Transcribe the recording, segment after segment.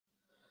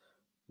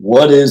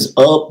What is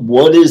up?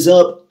 What is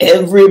up,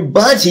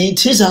 everybody?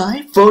 'Tis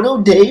I, Photo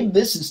Dave.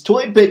 This is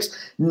Toypixx.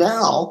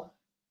 Now,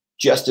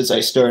 just as I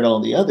start all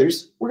the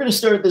others, we're going to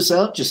start this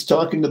out just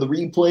talking to the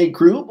replay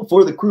crew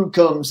before the crew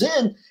comes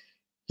in.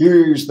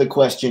 Here's the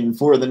question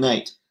for the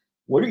night.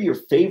 What are your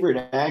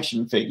favorite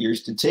action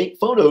figures to take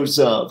photos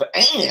of?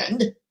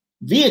 And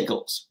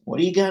vehicles. What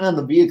do you got on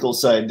the vehicle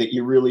side that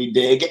you really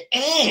dig?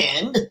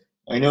 And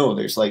I know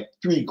there's like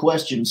 3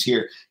 questions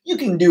here. You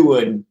can do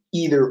an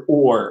either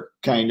or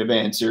kind of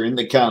answer in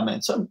the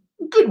comments. I'm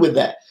good with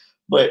that.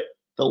 But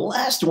the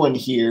last one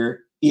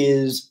here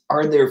is,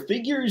 are there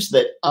figures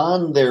that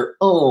on their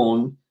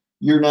own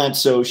you're not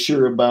so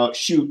sure about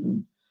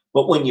shooting,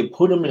 but when you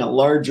put them in a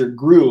larger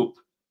group,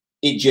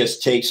 it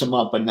just takes them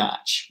up a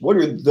notch? What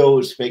are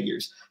those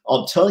figures?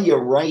 I'll tell you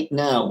right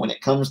now, when it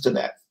comes to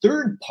that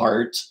third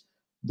part,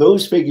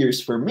 those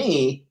figures for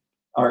me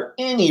are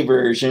any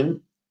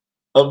version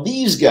of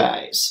these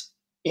guys,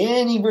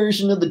 any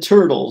version of the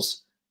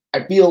turtles.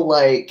 I feel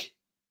like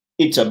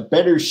it's a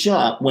better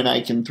shot when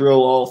I can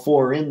throw all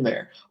 4 in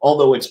there.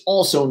 Although it's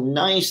also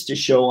nice to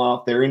show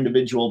off their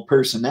individual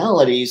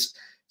personalities.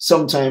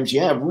 Sometimes you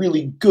have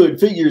really good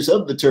figures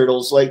of the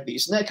turtles, like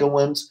these NECA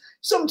ones.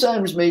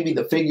 Sometimes maybe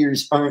the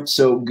figures aren't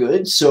so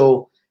good.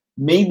 So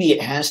maybe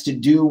it has to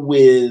do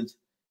with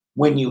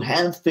when you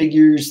have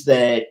figures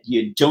that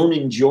you don't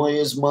enjoy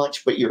as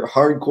much, but you're a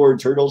hardcore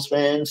Turtles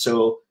fan,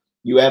 so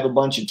you have a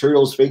bunch of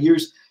Turtles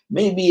figures.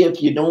 Maybe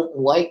if you don't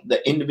like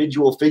the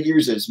individual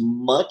figures as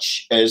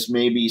much as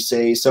maybe,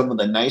 say, some of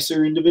the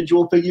nicer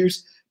individual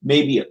figures,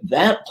 maybe at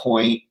that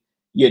point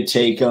you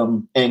take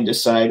them and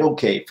decide,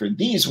 okay, for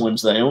these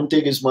ones that I don't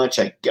dig as much,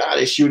 I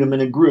gotta shoot them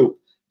in a group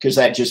because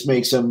that just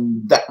makes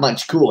them that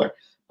much cooler.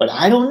 But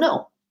I don't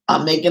know.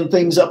 I'm making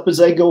things up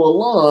as I go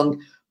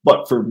along.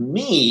 But for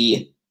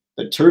me,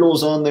 the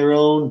turtles on their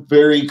own,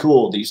 very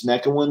cool. These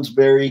NECA ones,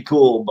 very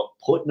cool. But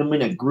putting them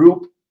in a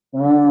group,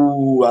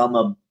 ooh, I'm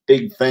a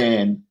big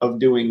fan of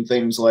doing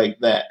things like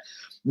that.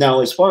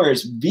 Now, as far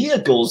as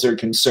vehicles are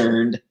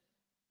concerned,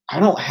 I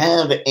don't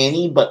have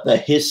any but the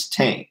HISS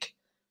tank.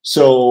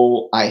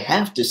 So I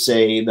have to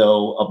say,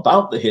 though,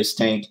 about the HISS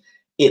tank,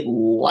 it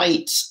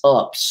lights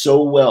up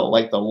so well.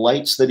 Like the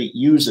lights that it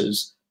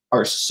uses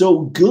are so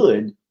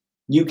good,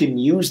 you can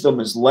use them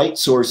as light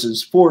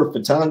sources for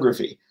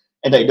photography.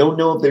 And I don't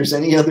know if there's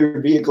any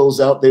other vehicles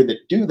out there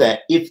that do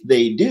that. If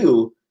they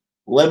do,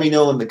 let me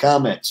know in the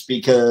comments,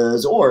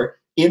 because, or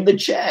in the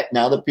chat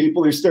now that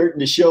people are starting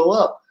to show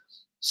up.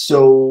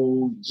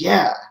 So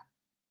yeah,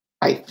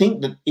 I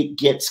think that it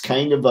gets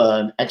kind of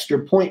an extra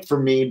point for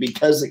me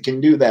because it can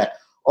do that.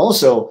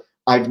 Also,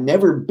 I've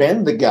never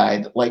been the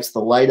guy that likes the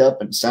light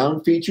up and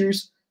sound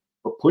features,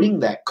 but putting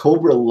that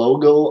Cobra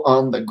logo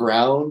on the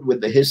ground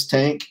with the HISS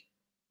tank,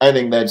 I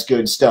think that's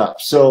good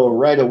stuff. So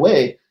right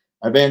away,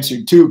 I've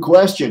answered 2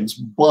 questions,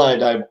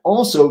 but I've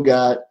also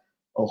got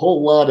a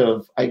whole lot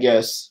of, I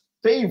guess,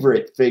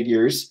 favorite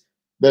figures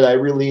that I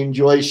really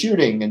enjoy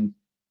shooting. And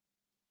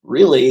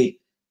really,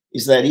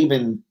 is that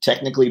even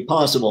technically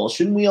possible?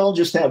 Shouldn't we all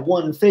just have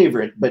one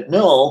favorite? But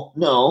no,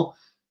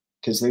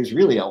 because there's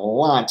really a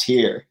lot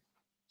here.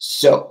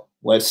 So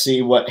let's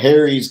see what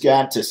Harry's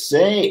got to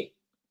say.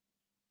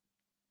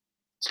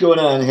 What's going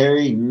on,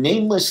 Harry?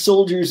 Nameless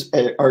soldiers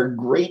are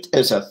great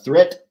as a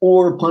threat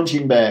or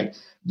punching bag.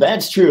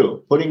 That's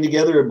true. Putting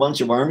together a bunch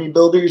of army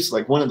builders,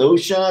 like one of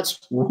those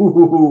shots,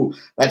 woo,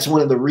 that's one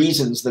of the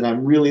reasons that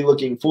I'm really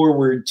looking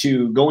forward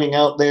to going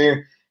out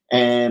there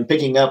and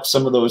picking up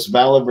some of those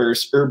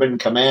Valaverse Urban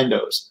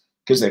Commandos,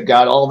 because they've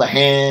got all the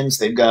hands,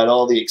 they've got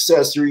all the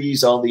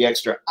accessories, all the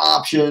extra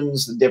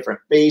options, the different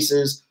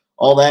faces,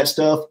 all that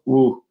stuff.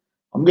 Ooh,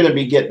 I'm going to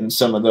be getting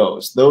some of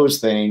those.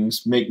 Those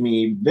things make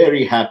me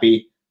very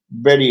happy,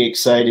 very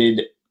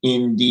excited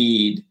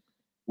indeed.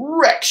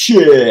 Wreck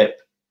Ship!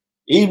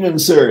 Evening,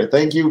 sir.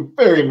 Thank you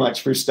very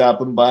much for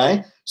stopping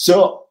by.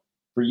 So,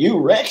 for you,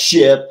 Wreck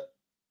Ship,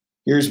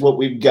 here's what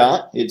we've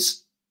got.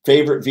 It's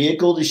favorite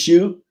vehicle to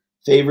shoot,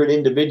 favorite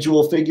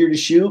individual figure to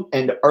shoot,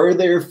 and are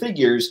there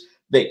figures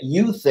that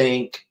you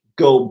think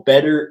go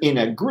better in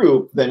a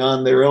group than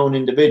on their own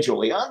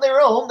individually? On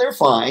their own, they're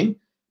fine,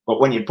 but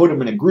when you put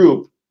them in a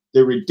group,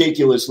 they're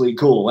ridiculously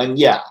cool. And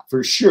yeah,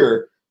 for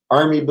sure,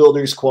 army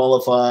builders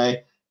qualify.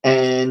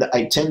 And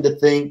I tend to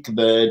think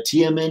the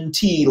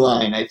TMNT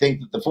line, I think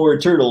that the 4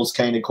 turtles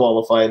kind of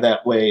qualify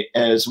that way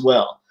as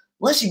well.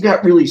 Unless you've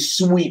got really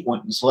sweet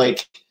ones,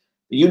 like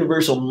the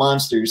Universal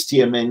Monsters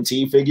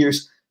TMNT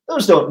figures.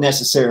 Those don't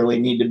necessarily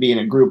need to be in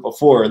a group of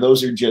 4.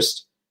 Those are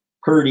just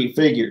purdy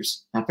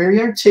figures. Not very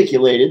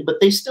articulated,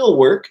 but they still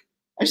work.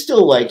 I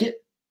still like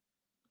it.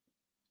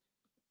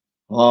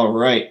 All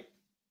right.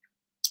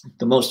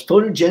 The most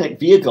photogenic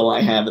vehicle I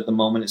have at the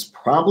moment is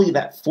probably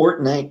that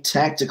Fortnite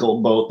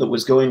tactical boat that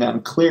was going on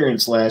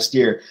clearance last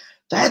year.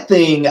 That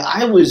thing,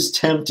 I was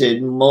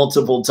tempted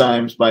multiple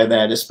times by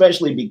that,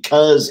 especially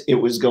because it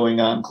was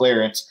going on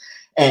clearance.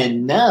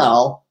 And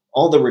now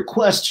all the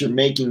requests are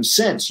making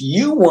sense.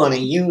 You want to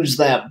use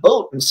that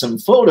boat in some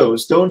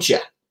photos, don't you?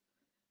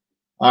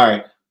 All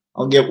right.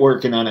 I'll get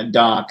working on a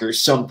doc or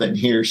something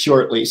here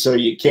shortly so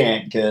you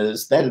can,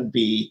 because that'd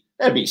be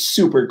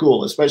super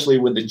cool, especially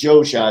with the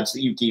Joe shots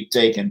that you keep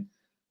taking.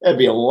 That'd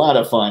be a lot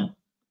of fun.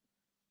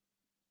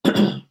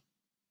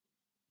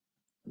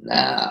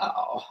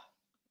 Now,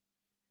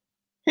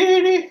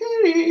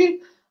 I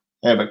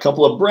have a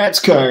couple of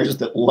Bratz cars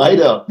that light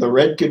up. The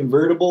red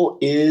convertible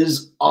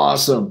is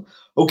awesome.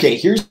 Okay,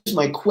 here's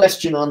my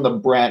question on the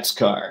Bratz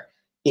car.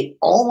 It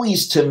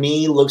always, to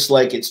me, looks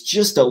like it's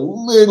just a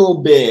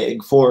little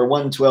big for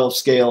 1/12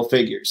 scale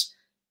figures.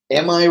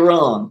 Am I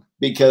wrong?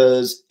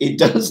 Because it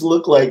does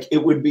look like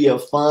it would be a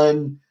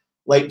fun,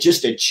 like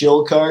just a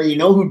chill car. You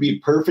know who'd be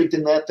perfect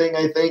in that thing,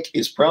 I think,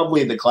 is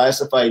probably the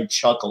classified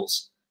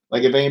Chuckles.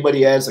 Like if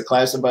anybody has the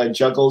classified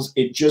Chuckles,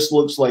 it just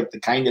looks like the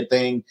kind of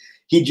thing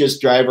he'd just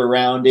drive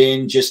around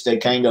in just to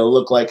kind of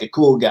look like a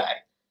cool guy.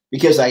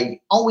 Because I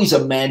always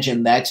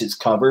imagine that's his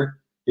cover.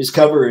 His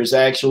cover is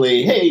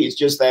actually, hey, he's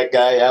just that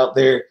guy out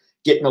there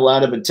getting a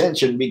lot of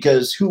attention,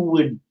 because who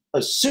would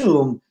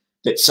assume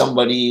that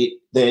somebody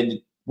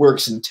that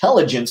works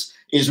intelligence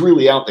is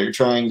really out there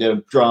trying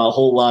to draw a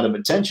whole lot of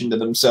attention to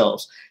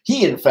themselves?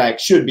 He, in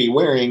fact, should be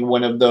wearing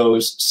one of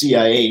those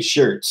CIA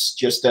shirts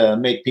just to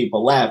make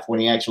people laugh when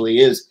he actually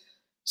is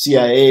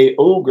CIA.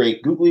 Oh,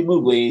 great, googly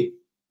moogly,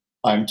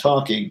 I'm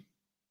talking.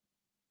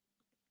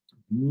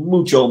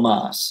 Mucho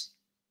mas.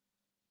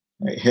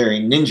 Right, Harry,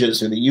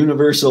 ninjas are the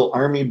universal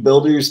army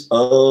builders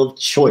of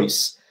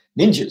choice.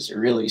 Ninjas are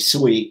really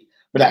sweet,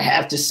 but I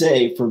have to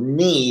say, for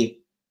me,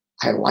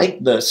 I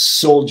like the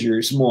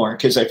soldiers more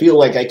because I feel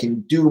like I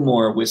can do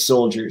more with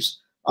soldiers.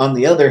 On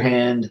the other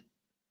hand,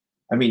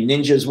 I mean,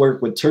 ninjas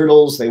work with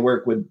Turtles, they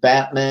work with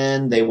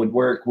Batman, they would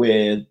work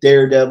with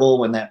Daredevil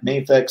when that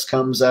Mafex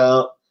comes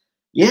out.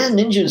 Yeah,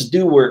 ninjas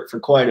do work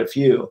for quite a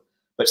few,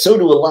 but so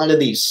do a lot of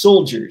these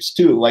soldiers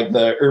too, like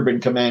the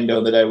Urban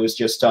Commando that I was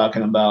just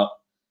talking about.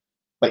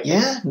 But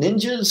yeah,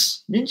 ninjas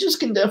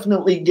can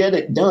definitely get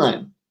it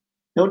done.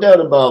 No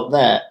doubt about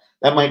that.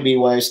 That might be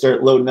why I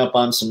start loading up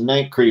on some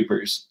night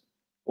creepers,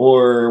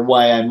 or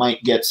why I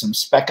might get some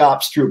Spec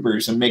Ops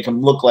troopers and make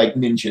them look like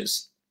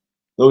ninjas.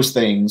 Those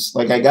things.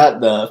 Like I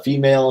got the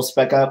female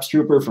Spec Ops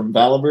trooper from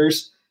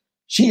Valiverse.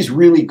 She's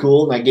really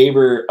cool, and I gave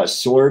her a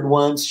sword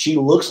once. She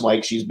looks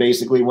like she's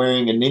basically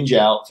wearing a ninja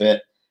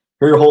outfit.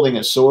 Her holding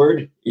a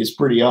sword is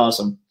pretty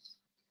awesome.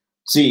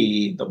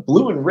 See, the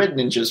blue and red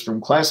ninjas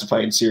from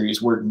Classified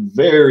series work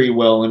very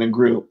well in a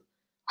group.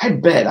 I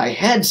bet I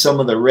had some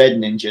of the red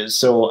ninjas,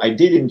 so I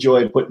did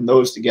enjoy putting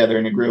those together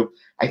in a group.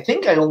 I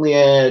think I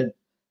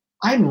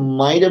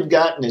might have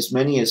gotten as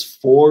many as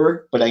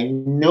 4, but I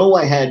know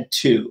I had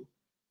 2,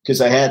 because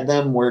I had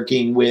them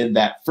working with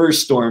that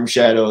first Storm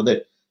Shadow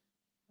that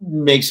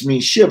makes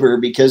me shiver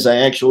because I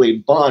actually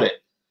bought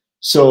it.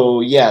 So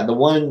yeah, the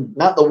one,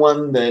 not the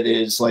one that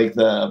is like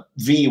the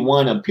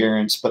V1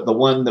 appearance, but the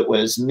one that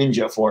was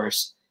Ninja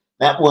Force.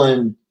 That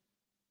one,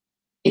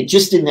 it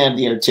just didn't have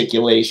the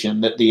articulation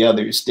that the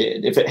others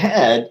did. If it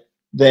had,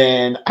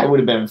 then I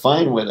would have been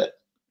fine with it.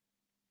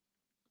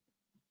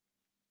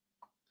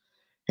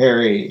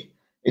 Harry,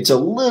 it's a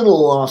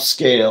little off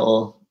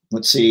scale.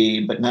 Let's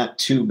see, but not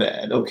too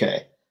bad.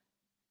 Okay.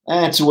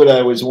 That's what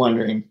I was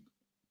wondering.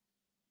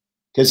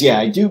 Because yeah,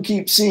 I do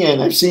keep seeing,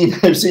 I've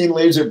seen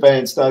laser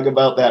fans talk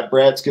about that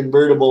Bratz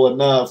convertible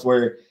enough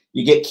where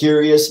you get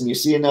curious and you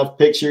see enough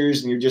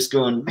pictures and you're just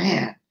going,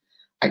 man,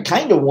 I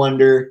kind of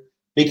wonder,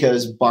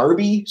 because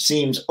Barbie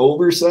seems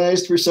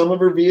oversized for some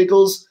of her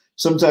vehicles.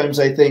 Sometimes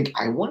I think,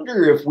 I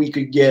wonder if we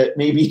could get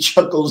maybe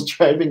Chuckles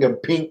driving a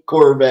pink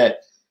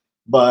Corvette.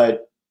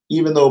 But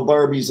even though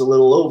Barbie's a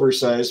little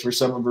oversized for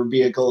some of her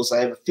vehicles, I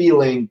have a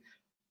feeling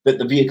that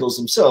the vehicles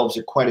themselves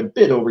are quite a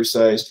bit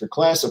oversized for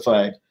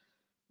Classified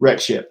wreck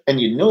ship.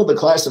 And you know the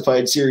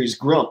Classified series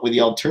grunt with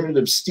the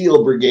alternative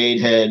steel brigade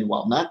head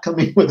while not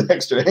coming with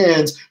extra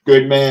hands.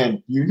 Good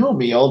man, you know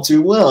me all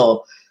too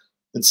well.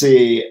 Let's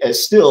see, it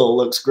still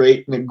looks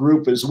great in a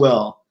group as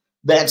well.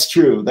 That's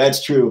true,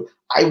 that's true.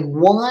 I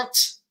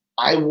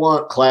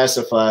want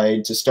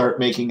Classified to start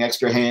making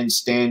extra hands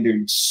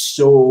standard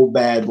so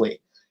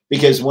badly,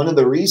 because one of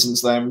the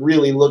reasons that I'm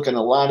really looking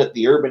a lot at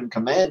the Urban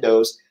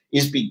Commandos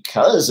is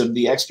because of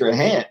the extra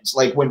hands.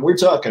 Like when we're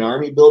talking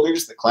army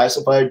builders that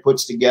Classified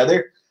puts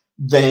together,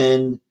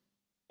 then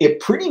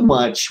it pretty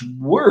much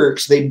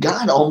works. They've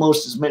got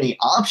almost as many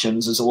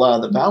options as a lot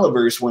of the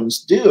Valiverse ones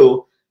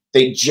do.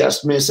 They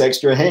just miss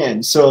extra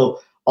hands.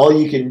 So all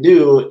you can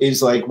do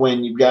is, like,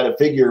 when you've got a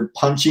figure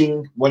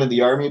punching one of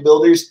the army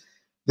builders,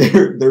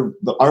 they're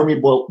the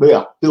army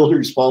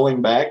builders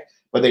falling back,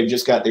 but they've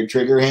just got their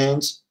trigger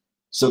hands.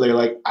 So they're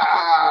like,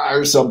 ah,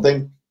 or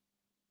something.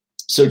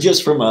 So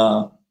just from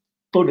a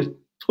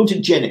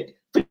photogenic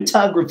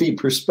photography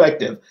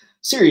perspective,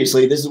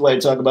 seriously, this is what I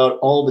talk about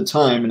all the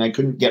time, and I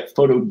couldn't get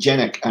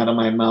photogenic out of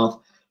my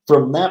mouth.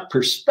 From that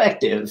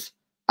perspective,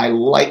 I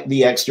like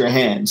the extra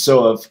hand.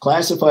 So if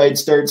Classified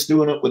starts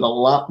doing it with a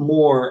lot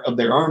more of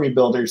their army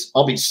builders,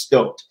 I'll be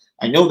stoked.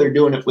 I know they're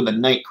doing it with a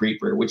Night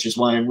Creeper, which is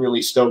why I'm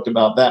really stoked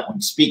about that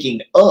one.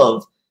 Speaking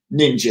of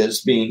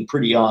ninjas being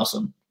pretty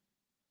awesome.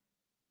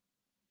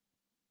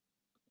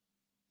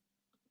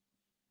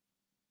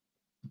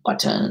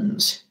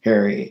 Buttons,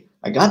 Harry.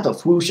 I got the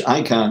Whoosh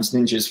Icons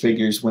Ninjas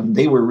figures when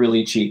they were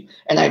really cheap,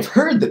 and I've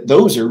heard that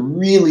those are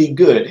really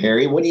good,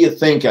 Harry. What do you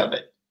think of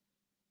it?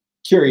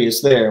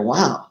 Curious there.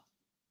 Wow.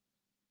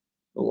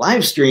 The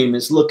live stream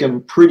is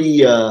looking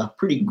pretty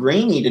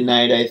grainy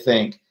tonight, I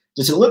think.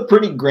 Does it look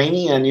pretty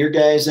grainy on your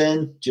guys'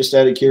 end, just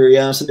out of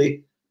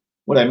curiosity?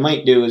 What I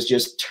might do is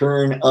just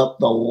turn up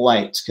the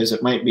lights, because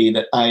it might be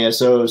that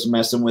ISO is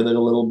messing with it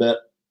a little bit.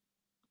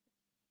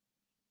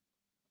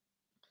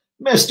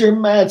 Mr.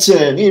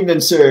 Matson,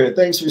 evening, sir.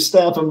 Thanks for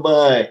stopping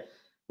by.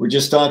 We're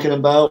just talking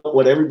about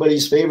what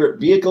everybody's favorite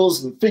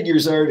vehicles and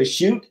figures are to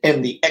shoot,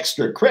 and the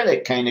extra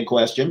credit kind of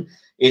question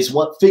is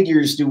what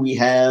figures do we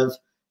have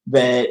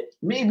that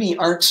maybe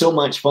aren't so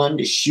much fun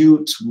to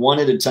shoot one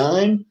at a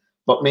time,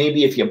 but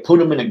maybe if you put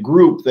them in a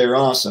group, they're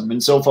awesome.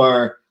 And so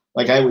far,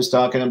 like I was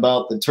talking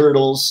about the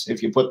turtles,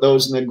 if you put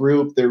those in a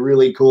group, they're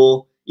really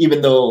cool,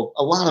 even though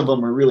a lot of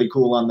them are really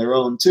cool on their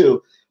own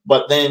too.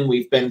 But then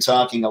we've been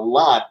talking a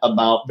lot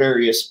about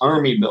various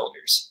army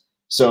builders.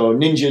 So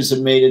ninjas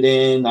have made it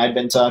in. I've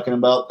been talking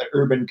about the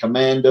urban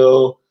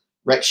commando.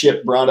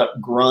 Wreckship brought up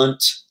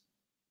Grunt.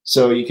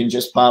 So you can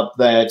just pop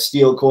that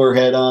steel core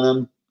head on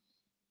them.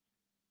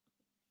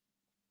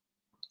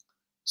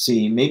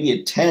 See, maybe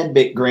a tad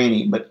bit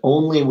grainy, but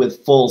only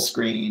with full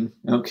screen.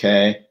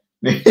 Okay.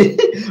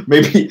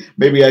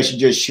 maybe I should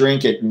just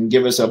shrink it and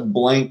give us a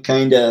blank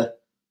kind of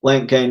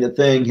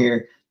thing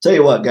here. Tell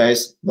you what,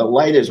 guys, the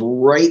light is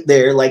right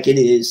there like it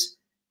is.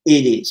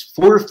 It is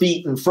 4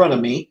 feet in front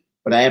of me,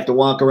 but I have to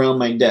walk around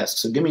my desk.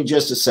 So give me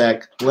just a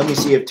sec. Let me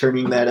see if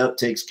turning that up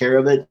takes care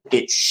of it.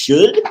 It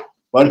should,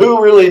 but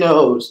who really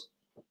knows?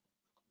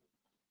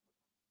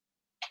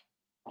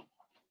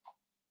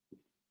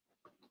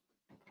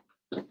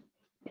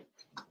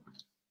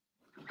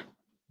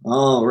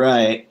 All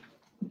right.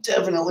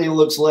 Definitely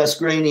looks less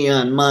grainy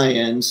on my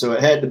end, so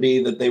it had to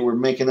be that they were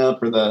making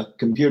up, or the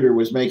computer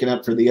was making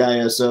up for the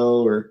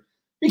ISO, or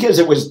because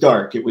it was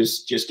dark, it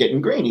was just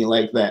getting grainy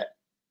like that.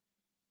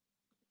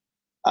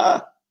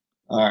 All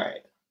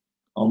right.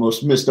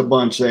 Almost missed a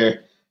bunch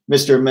there.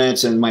 Mr.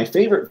 Manson, my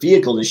favorite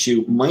vehicle to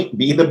shoot might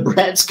be the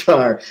Bratz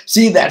car.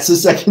 See, that's the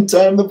second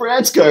time the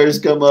Bratz car has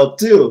come up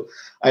too.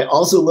 I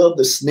also love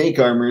the snake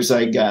armors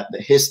I got.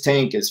 The Hiss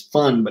tank is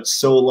fun, but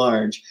so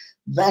large.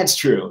 That's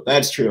true.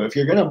 That's true. If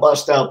you're going to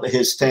bust out the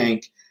Hiss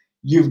tank,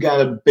 you've got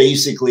to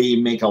basically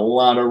make a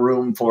lot of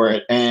room for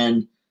it.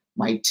 And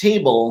my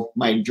table,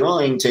 my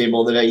drawing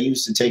table that I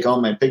use to take all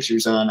my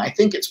pictures on, I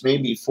think it's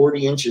maybe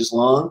 40 inches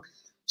long.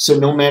 So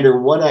no matter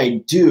what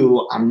I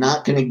do, I'm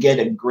not going to get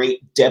a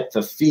great depth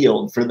of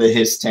field for the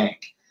Hiss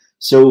tank.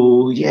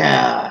 So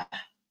yeah,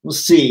 we'll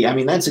see. I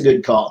mean, that's a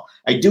good call.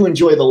 I do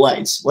enjoy the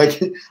lights.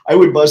 Like, I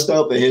would bust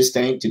out the Hiss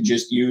tank to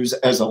just use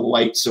as a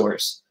light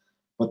source.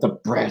 But the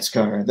Bratz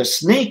car, the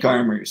snake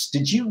armors,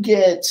 did you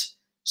get,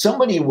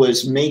 somebody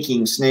was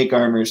making snake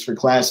armors for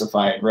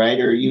classified, right?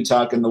 Or are you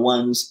talking the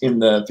ones in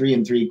the 3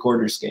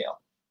 3/4 scale?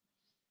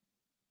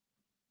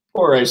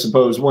 Or I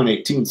suppose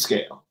 1/18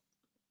 scale.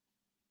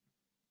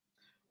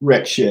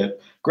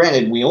 Wreckship.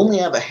 Granted, we only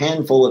have a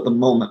handful at the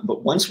moment,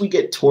 but once we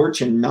get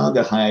Torch and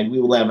Nagahide,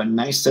 we will have a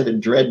nice set of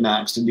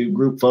dreadnoughts to do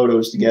group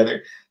photos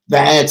together.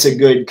 That's a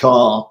good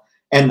call.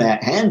 And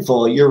that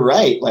handful, you're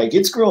right, like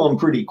it's growing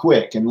pretty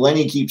quick. And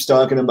Lenny keeps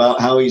talking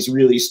about how he's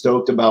really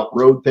stoked about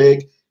Road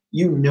Pig.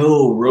 You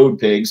know Road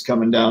Pig's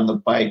coming down the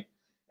pipe.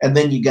 And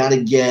then you got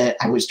to get,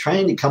 I was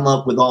trying to come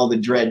up with all the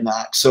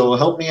dreadnoughts. So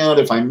help me out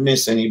if I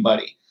miss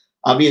anybody.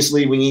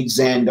 Obviously, we need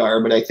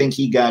Xandar, but I think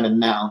he got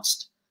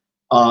announced.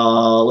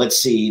 Let's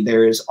see.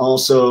 There is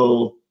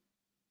also,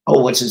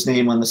 oh, what's his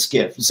name on the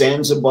skiff?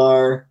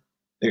 Zanzibar.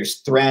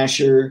 There's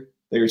Thrasher.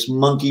 There's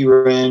Monkey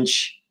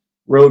Wrench,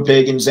 Road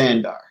Pig, and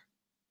Xandar.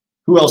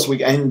 Who else we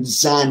got? And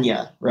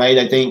Zanya, right?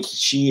 I think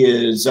she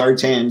is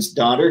Zartan's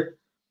daughter.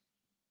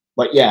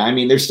 But yeah, I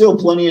mean, there's still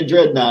plenty of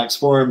dreadnoughts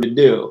for him to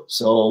do.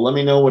 So let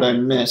me know what I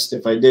missed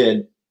if I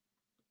did.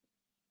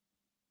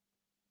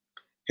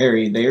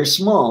 Harry, they are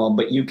small,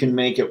 but you can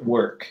make it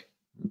work.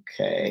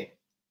 Okay.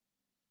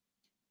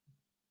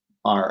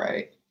 All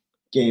right.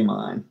 Game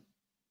on.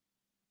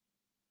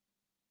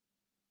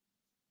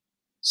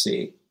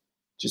 See.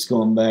 Just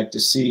going back to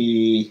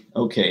see,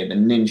 okay, the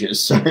ninjas.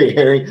 Sorry,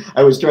 Harry.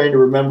 I was trying to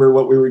remember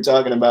what we were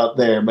talking about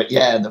there. But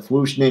yeah, the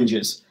Whoosh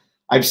ninjas.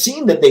 I've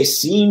seen that they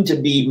seem to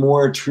be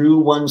more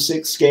true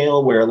 1/6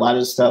 scale, where a lot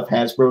of stuff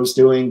Hasbro's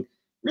doing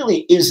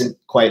really isn't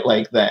quite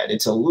like that.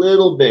 It's a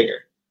little bigger.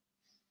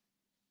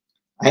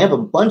 I have a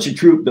bunch of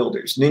troop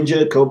builders.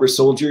 Ninja, Cobra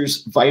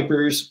Soldiers,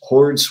 Vipers,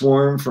 Horde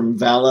Swarm from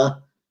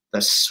Vala.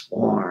 The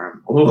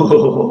Swarm.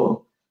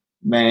 Oh,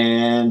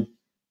 man.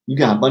 You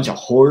got a bunch of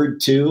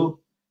Horde too?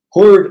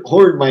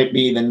 Horde might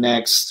be the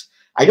next.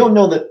 I don't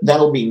know that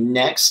that'll be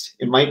next.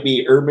 It might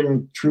be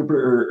Urban Trooper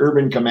or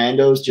Urban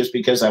Commandos, just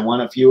because I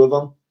want a few of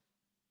them.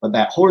 But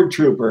that Horde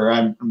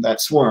Trooper, that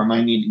Swarm,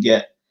 I need to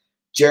get.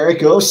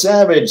 Jericho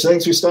Savage,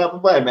 thanks for stopping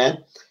by,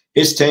 man.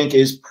 His tank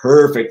is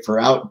perfect for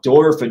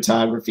outdoor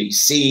photography.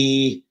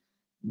 See,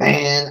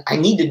 man, I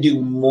need to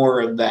do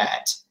more of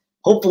that.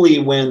 hopefully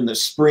when the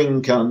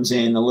spring comes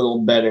in a little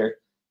better,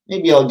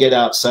 maybe I'll get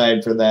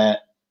outside for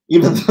that.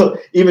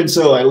 Even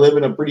so, I live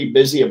in a pretty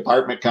busy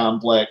apartment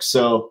complex,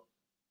 so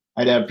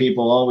I'd have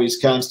people always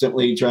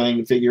constantly trying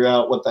to figure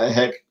out what the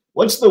heck,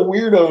 what's the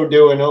weirdo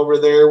doing over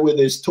there with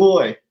his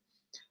toy?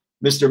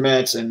 Mr.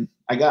 Matson,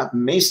 I got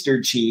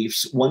Maester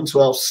Chief's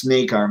 112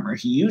 snake armor.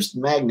 He used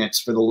magnets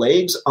for the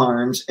legs,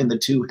 arms, and the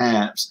two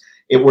halves.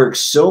 It works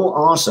so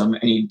awesome,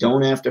 and you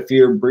don't have to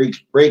fear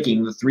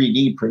breaking the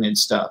 3D printed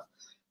stuff.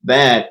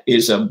 That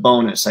is a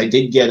bonus. I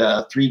did get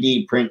a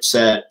 3D print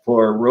set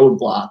for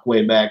Roadblock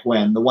way back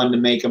when, the one to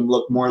make him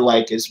look more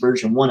like his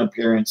version 1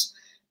 appearance,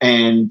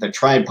 and the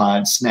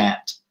tripod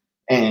snapped.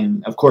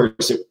 And, of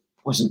course, it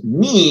wasn't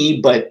me,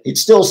 but it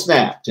still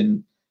snapped,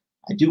 and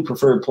I do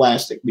prefer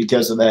plastic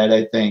because of that,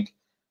 I think.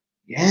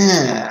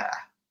 Yeah.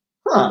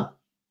 Huh.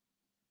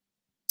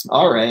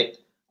 All right.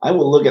 I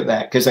will look at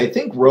that because I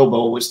think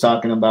Robo was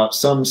talking about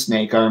some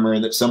snake armor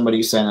that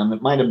somebody sent him.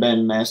 It might have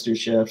been Master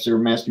Chefs or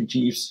Master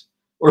Chiefs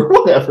or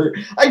whatever.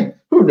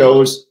 Who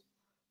knows?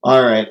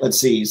 All right. Let's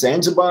see.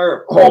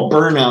 Zanzibar. Oh,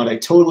 Burnout. I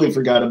totally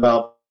forgot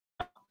about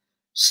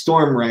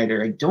Storm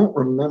Rider. I don't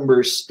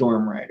remember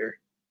Storm Rider.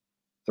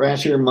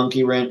 Thrasher,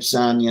 Monkey Wrench,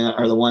 Zanya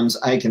are the ones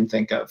I can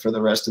think of for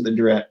the rest of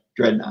the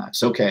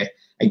Dreadnoughts. Okay.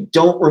 I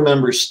don't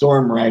remember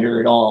Storm Rider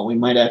at all. We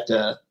might have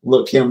to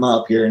look him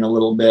up here in a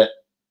little bit.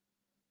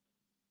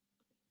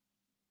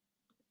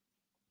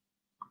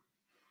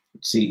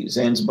 Let's see.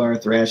 Zanzibar,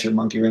 Thrasher,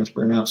 Monkey Wrench,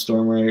 Burnout,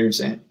 Storm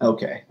Riders, and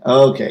okay.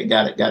 Okay,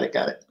 got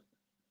it.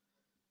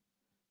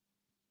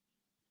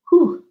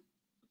 Whew.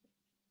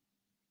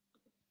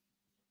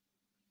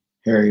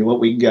 Harry, what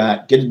we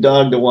got? Get a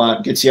dog to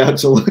walk, gets you out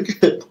to look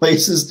at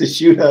places to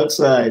shoot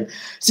outside.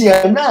 See,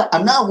 I'm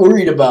not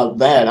worried about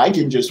that. I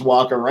can just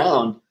walk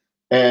around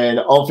and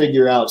I'll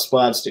figure out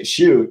spots to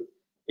shoot.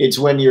 It's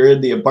when you're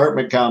in the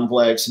apartment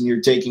complex and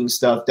you're taking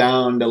stuff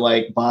down to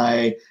like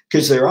buy,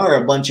 because there are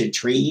a bunch of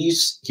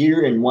trees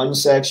here in one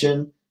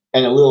section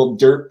and a little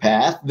dirt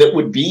path that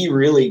would be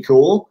really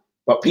cool,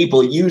 but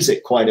people use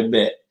it quite a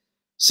bit.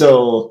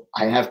 So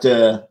I have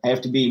to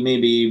be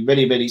maybe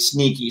very, very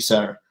sneaky,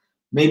 sir.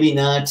 Maybe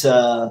not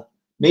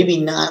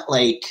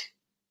like,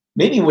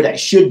 maybe what I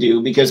should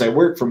do, because I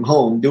work from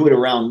home, do it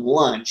around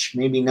lunch.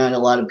 Maybe not a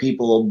lot of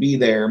people will be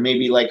there.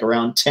 Maybe like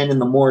around 10 in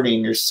the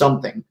morning or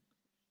something.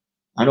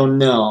 I don't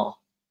know.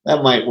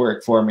 That might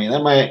work for me.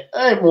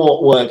 It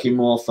won't work in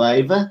more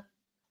favor.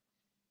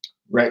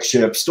 Wreck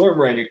ship. Storm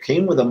Rider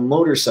came with a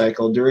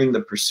motorcycle during the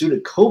Pursuit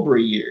of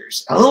Cobra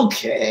years.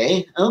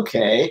 Okay.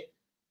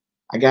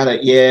 I got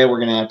it. Yeah, we're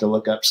going to have to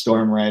look up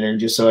Storm Rider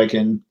just so I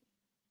can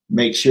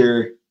make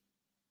sure.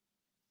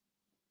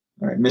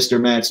 All right, Mr.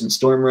 Matson.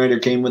 Storm Rider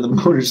came with a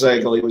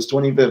motorcycle. He was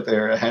 25th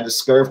era. Had a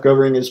scarf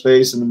covering his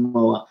face and a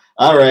mohawk.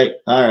 All right.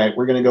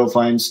 We're going to go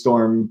find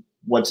Storm.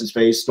 What's his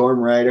face? Storm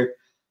Rider.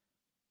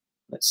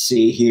 Let's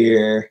see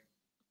here.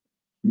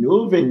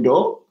 No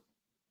window.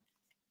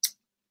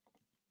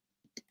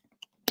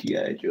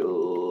 G.I.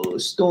 Joe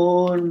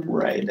Storm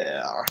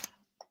Rider.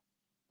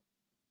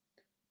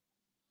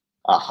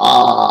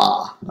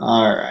 Aha.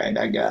 All right,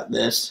 I got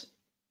this.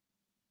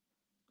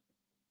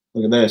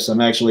 Look at this. I'm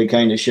actually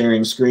kind of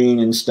sharing screen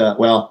and stuff.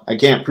 Well, I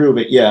can't prove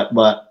it yet,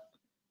 but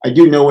I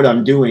do know what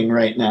I'm doing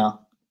right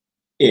now.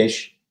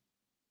 Ish.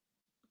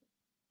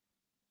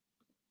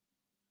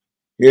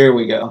 Here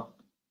we go.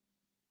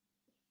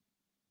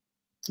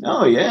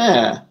 Oh,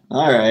 yeah.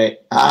 All right.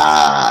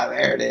 Ah,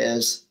 there it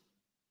is.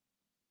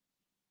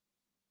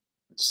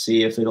 Let's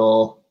see if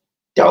it'll...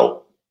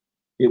 Oh,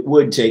 it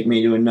would take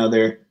me to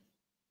another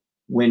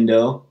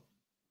window.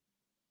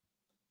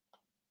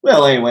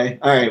 Well, anyway.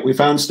 All right, we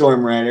found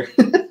Storm Rider.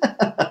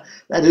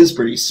 That is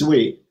pretty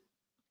sweet.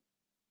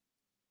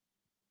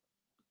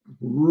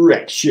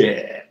 Wreck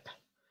ship.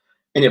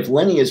 And if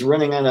Lenny is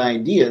running out of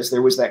ideas,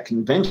 there was that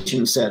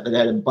convention set that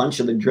had a bunch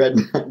of the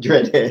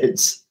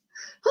dreadheads.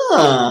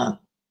 Huh.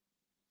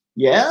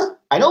 Yeah,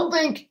 I don't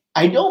think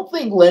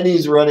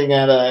Lenny's running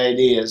out of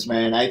ideas,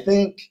 man. I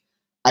think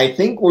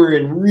we're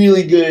in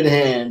really good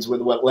hands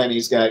with what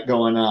Lenny's got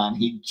going on.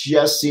 He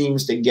just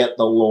seems to get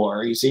the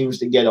lore. He seems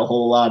to get a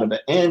whole lot of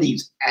it, and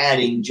he's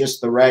adding just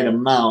the right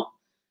amount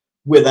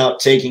without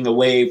taking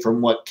away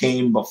from what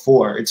came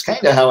before. It's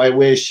kind of how I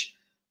wish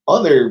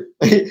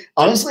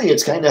honestly,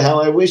 it's kind of how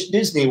I wish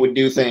Disney would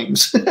do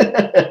things.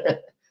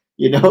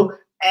 You know,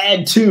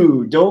 add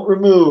to, don't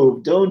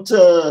remove, don't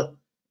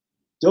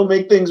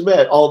make things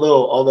bad.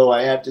 Although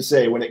I have to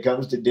say, when it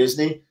comes to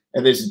Disney,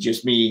 and this is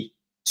just me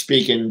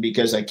speaking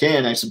because I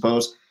can, I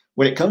suppose,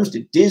 when it comes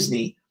to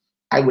Disney,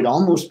 I would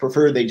almost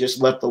prefer they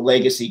just left the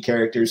legacy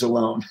characters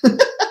alone.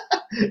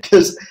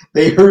 Because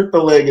they hurt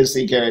the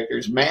legacy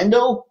characters.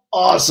 Mando,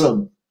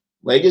 awesome.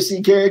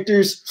 Legacy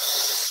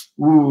characters,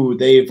 ooh,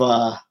 they've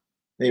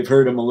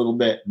hurt them a little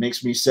bit.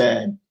 Makes me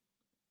sad.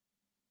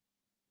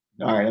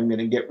 All right, I'm going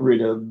to get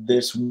rid of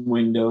this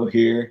window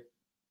here.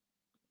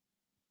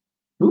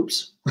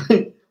 Oops.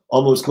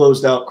 Almost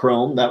closed out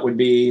Chrome. That would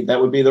be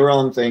the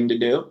wrong thing to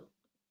do.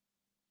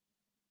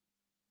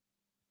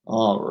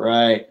 All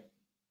right.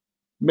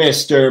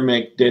 Mr.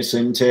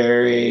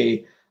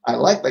 McDysentery. I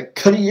like the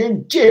cut of your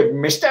jib,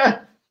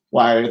 mister.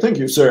 Why, thank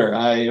you, sir.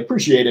 I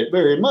appreciate it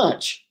very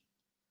much.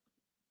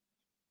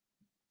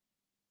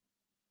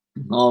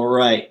 All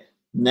right.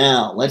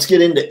 Now, let's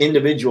get into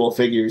individual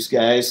figures,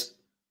 guys.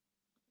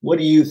 What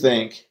do you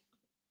think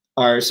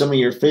are some of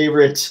your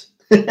favorites?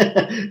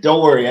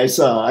 Don't worry, I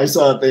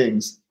saw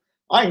things.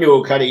 I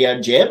know cut of your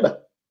jib.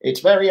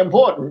 It's very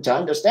important to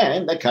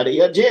understand the cut of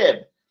your jib.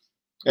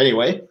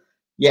 Anyway,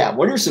 yeah,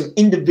 what are some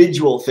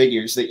individual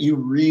figures that you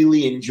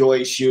really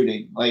enjoy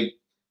shooting? Like,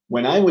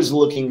 when I was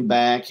looking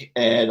back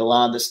at a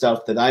lot of the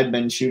stuff that I've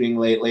been shooting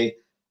lately,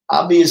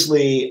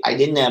 obviously I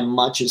didn't have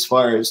much as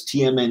far as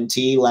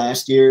TMNT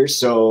last year,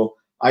 so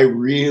I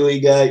really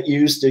got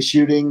used to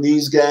shooting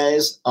these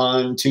guys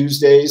on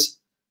Tuesdays.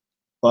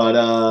 But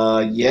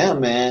yeah,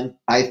 man,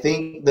 I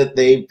think that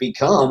they've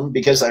become,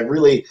 because I've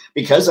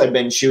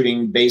been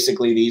shooting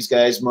basically these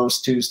guys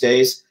most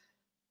Tuesdays,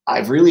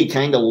 I've really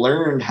kind of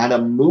learned how to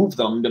move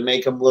them to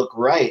make them look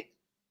right.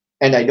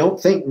 And I don't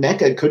think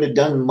NECA could have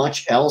done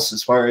much else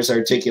as far as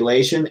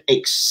articulation,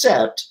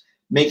 except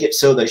make it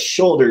so the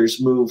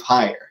shoulders move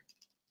higher.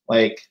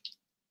 Like,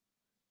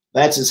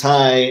 that's as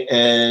high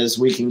as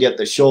we can get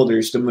the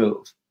shoulders to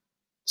move.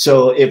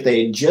 So if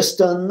they'd just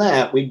done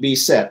that, we'd be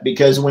set.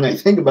 Because when I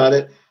think about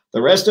it,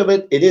 the rest of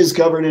it, it is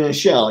covered in a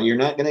shell. You're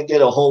not going to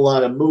get a whole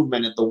lot of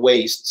movement at the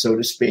waist, so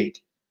to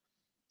speak.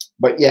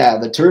 But yeah,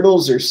 the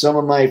turtles are some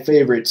of my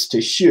favorites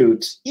to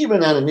shoot,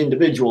 even on an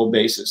individual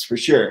basis, for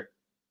sure.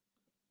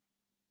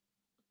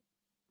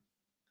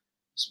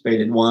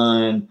 Spaded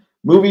one.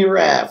 Movie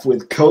Raph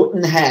with coat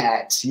and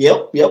hat.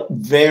 Yep,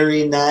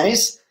 very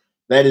nice.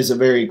 That is a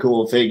very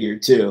cool figure,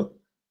 too.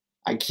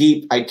 I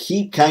keep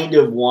kind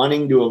of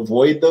wanting to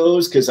avoid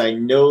those because I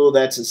know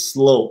that's a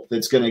slope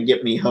that's going to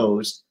get me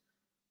hosed.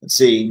 Let's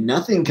see.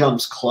 Nothing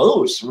comes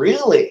close,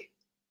 really.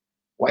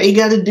 Why you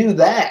got to do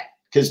that?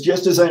 Because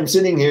just as I'm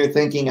sitting here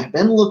thinking, I've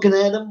been looking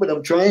at him, but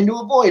I'm trying to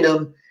avoid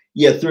him,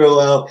 you throw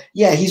out,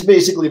 yeah, he's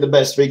basically the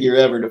best figure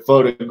ever to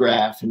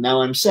photograph, and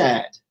now I'm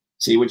sad.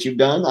 See what you've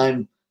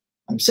done?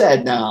 I'm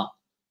sad now.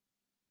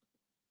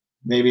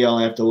 Maybe I'll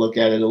have to look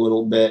at it a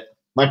little bit.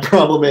 My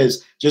problem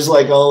is, just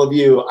like all of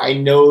you, I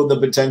know the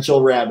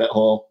potential rabbit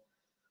hole.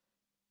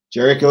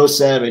 Jericho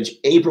Savage.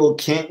 April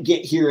can't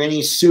get here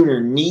any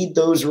sooner. Need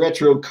those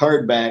retro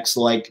card backs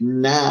like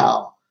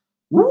now.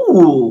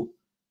 Ooh.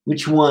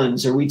 Which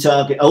ones are we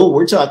talking? Oh,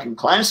 we're talking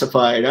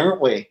classified,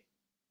 aren't we?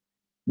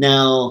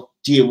 Now,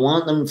 do you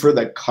want them for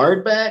the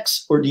card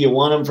backs or do you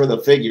want them for the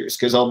figures?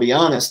 Because I'll be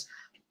honest,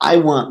 I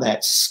want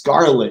that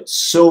Scarlet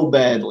so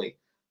badly.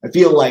 I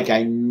feel like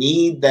I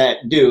need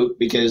that Duke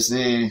because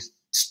it's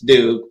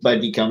Duke,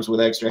 but he comes with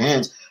extra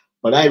hands.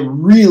 But I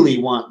really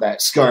want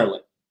that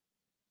Scarlet.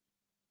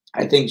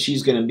 I think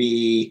she's going to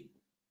be,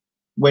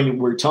 when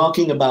we're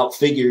talking about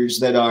figures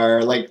that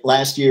are, like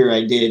last year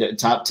I did a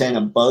top 10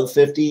 above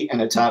 50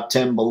 and a top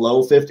 10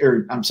 below 50,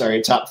 or I'm sorry,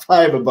 a top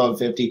 5 above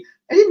 50.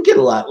 I didn't get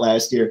a lot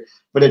last year,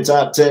 but a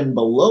top 10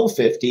 below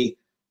 50,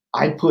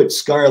 I put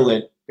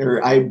Scarlet,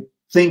 or I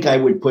think I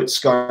would put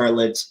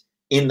Scarlet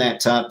in that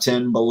top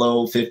 10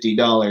 below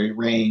 $50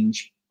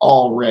 range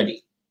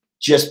already,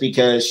 just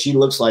because she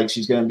looks like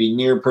she's going to be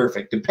near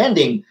perfect,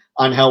 depending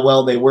on how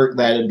well they work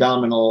that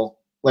abdominal,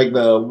 like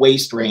the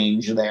waist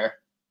range there.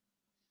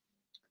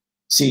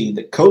 See,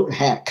 the coat and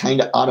hat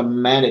kind of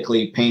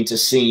automatically paints a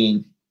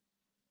scene.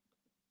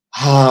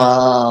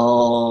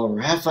 Oh,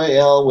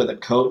 Raphael with a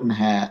coat and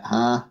hat,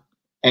 huh?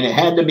 And it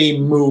had to be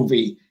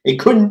movie. It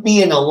couldn't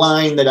be in a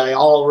line that I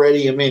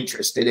already am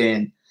interested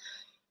in.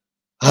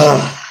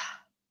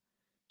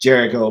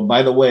 Jericho,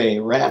 by the way,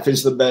 Raph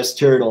is the best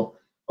turtle.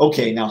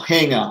 Okay, now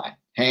hang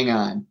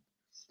on.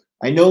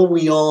 I know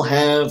we all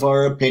have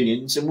our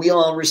opinions, and we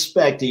all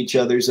respect each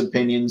other's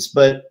opinions,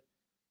 but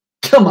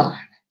come on.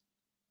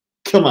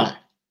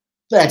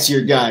 That's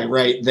your guy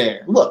right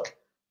there. Look,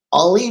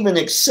 I'll even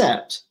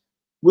accept.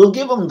 We'll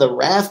give him the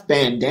Raph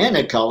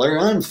bandana color.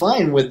 I'm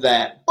fine with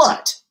that.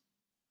 But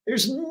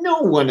there's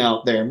no one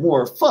out there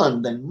more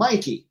fun than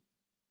Mikey.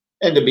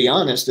 And to be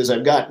honest, as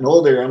I've gotten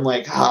older, I'm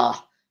like,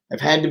 I've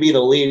had to be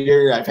the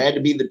leader. I've had to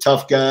be the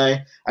tough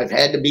guy. I've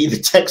had to be the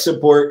tech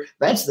support.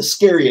 That's the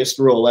scariest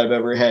role I've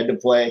ever had to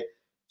play.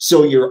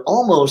 So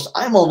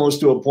I'm almost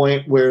to a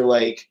point where,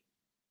 like,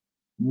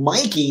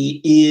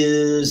 Mikey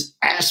is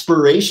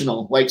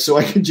aspirational. Like, so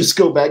I can just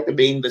go back to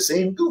being the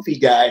same goofy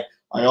guy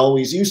I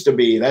always used to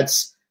be.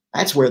 That's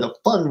where the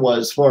fun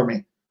was for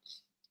me.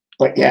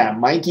 But yeah,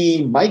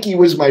 Mikey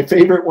was my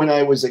favorite when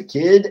I was a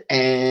kid,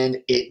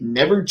 and it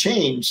never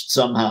changed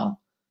somehow.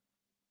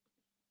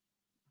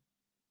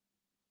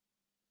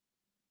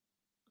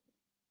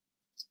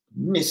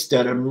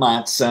 Mr.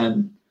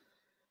 Matson.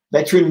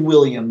 Veteran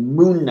William,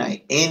 Moon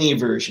Knight, any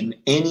version,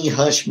 any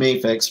Hush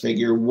Mafex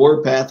figure,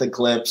 Warpath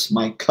Eclipse,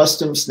 my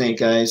custom Snake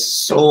Eyes,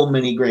 so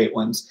many great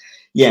ones.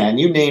 Yeah, and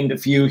you named a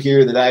few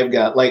here that I've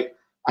got. Like,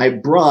 I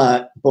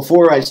brought,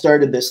 before I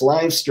started this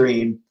live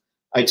stream,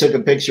 I took a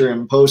picture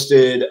and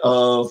posted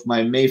of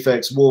my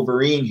Mafex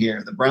Wolverine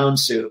here, the brown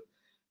suit.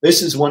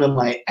 This is one of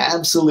my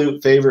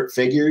absolute favorite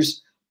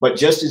figures. But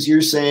just as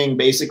you're saying,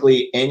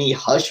 basically any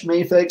Hush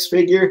Mafex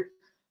figure,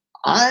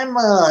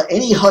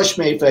 any Hush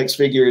Mafex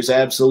figure is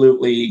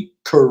absolutely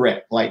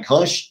correct. Like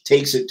Hush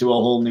takes it to a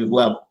whole new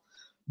level.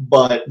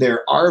 But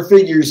there are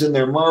figures in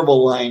their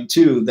Marvel line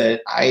too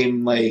that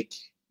I'm like,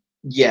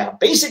 yeah,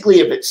 basically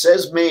if it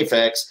says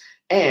Mafex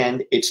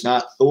and it's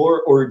not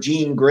Thor or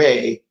Jean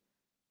Grey,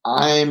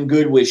 I'm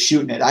good with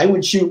shooting it. I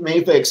would shoot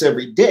Mafex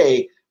every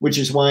day, which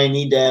is why I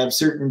need to have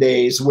certain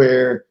days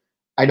where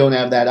I don't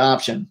have that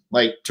option,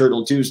 like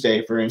Turtle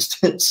Tuesday, for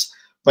instance.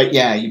 But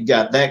yeah, you've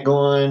got that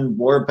going,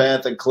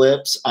 Warpath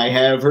Eclipse. I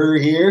have her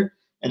here,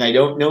 and I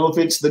don't know if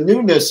it's the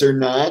newness or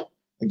not.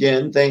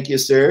 Again, thank you,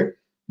 sir.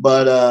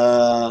 But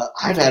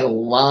I've had a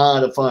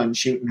lot of fun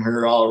shooting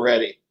her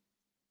already.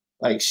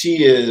 Like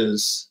she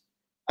is,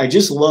 I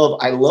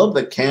love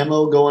the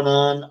camo going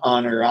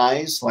on her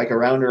eyes, like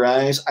around her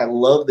eyes. I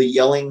love the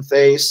yelling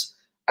face.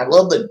 I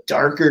love the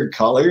darker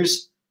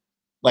colors.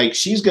 Like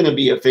she's going to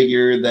be a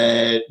figure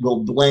that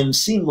will blend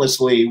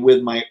seamlessly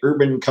with my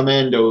Urban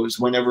Commandos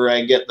whenever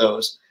I get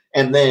those.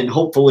 And then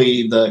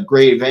hopefully the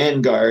Gray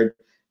Vanguard.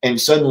 And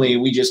suddenly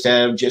we just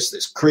have just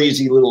this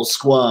crazy little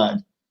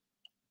squad.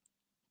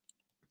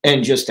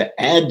 And just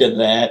to add to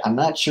that, I'm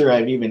not sure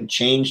I've even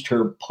changed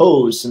her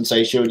pose since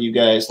I showed you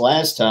guys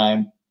last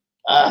time.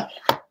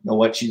 Know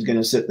what, she's going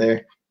to sit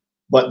there.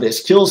 But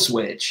this kill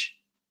switch,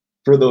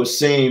 for those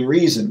same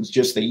reasons,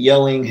 just the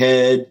yelling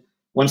head.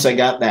 Once I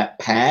got that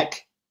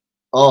pack,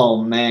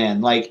 oh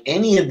man, like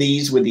any of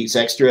these with these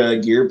extra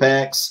gear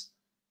packs,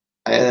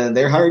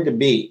 they're hard to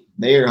beat.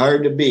 They are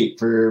hard to beat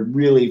for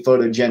really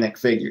photogenic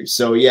figures.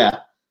 So yeah,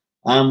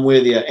 I'm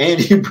with you.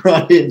 And you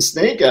brought in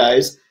Snake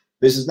Eyes.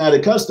 This is not a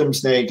custom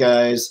Snake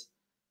Eyes,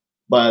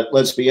 but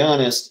let's be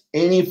honest,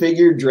 any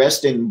figure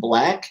dressed in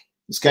black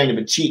is kind of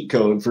a cheat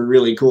code for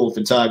really cool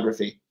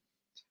photography.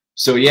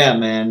 So yeah,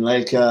 man,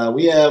 like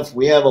we have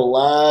a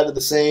lot of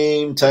the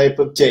same type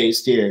of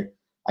taste here.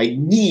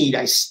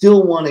 I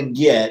still want to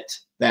get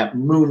that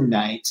Moon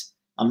Knight.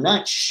 I'm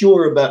not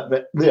sure about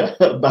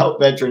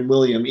Veteran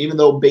William, even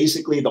though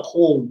basically the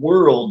whole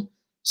world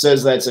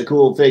says that's a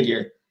cool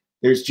figure.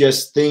 There's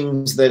just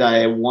things that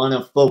I want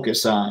to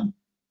focus on.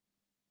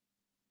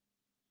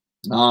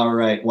 All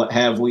right, what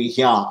have we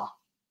here?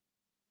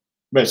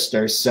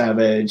 Mr.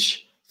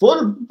 Savage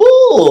for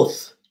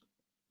both.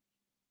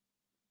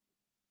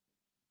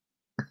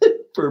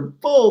 For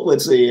both,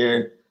 let's see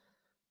here.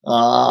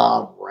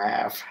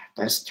 Raph,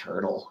 best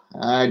turtle.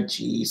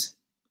 Jeez.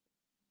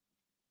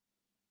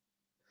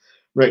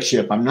 Rick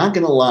Ship, I'm not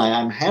going to lie,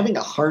 I'm having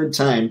a hard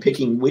time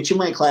picking which of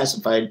my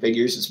classified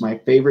figures is my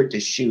favorite to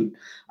shoot.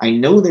 I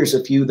know there's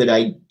a few that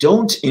I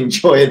don't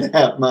enjoy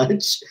that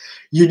much.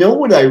 You know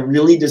what I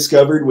really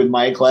discovered with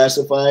my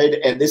classified,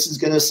 and this is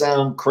going to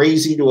sound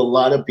crazy to a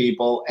lot of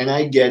people, and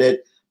I get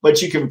it,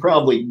 but you can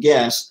probably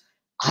guess,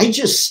 I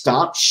just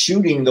stopped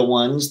shooting the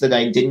ones that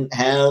I didn't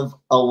have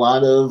a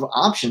lot of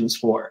options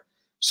for.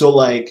 So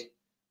like,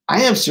 I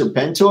have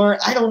Serpentor.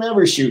 I don't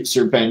ever shoot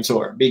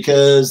Serpentor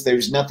because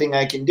there's nothing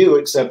I can do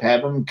except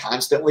have him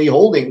constantly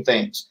holding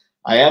things.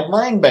 I have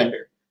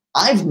Mindbender.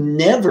 I've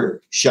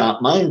never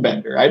shot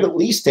Mindbender. I've at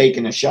least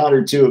taken a shot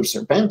or two of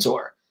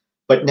Serpentor,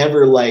 but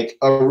never like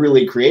a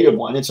really creative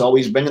one. It's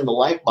always been in the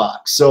light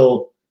box.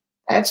 So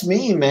that's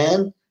me,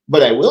 man.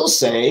 But I will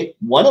say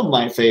one of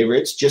my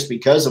favorites, just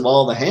because of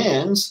all the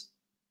hands,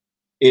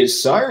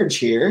 is Sarge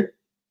here.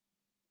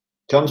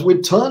 Comes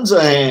with tons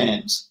of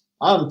hands.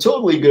 I'm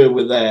totally good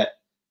with that.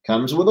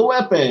 Comes with a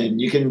weapon.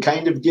 You can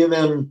kind of give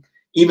him,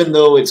 even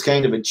though it's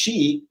kind of a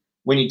cheat,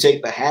 when you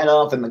take the hat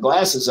off and the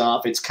glasses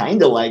off, it's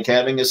kind of like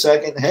having a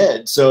second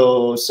head.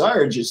 So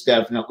Sarge is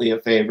definitely a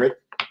favorite.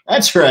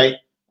 That's right.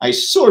 I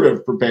sort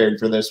of prepared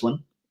for this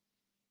one.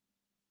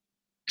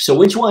 So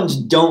which ones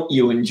don't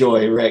you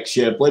enjoy, Wreck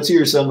Ship? Let's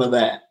hear some of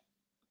that.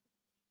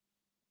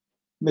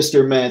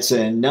 Mr.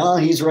 Madsen. No,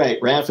 he's right.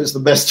 Raph is the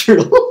best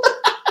turtle.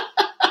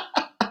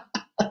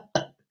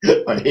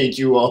 I hate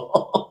you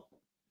all.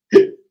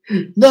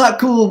 Not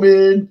cool,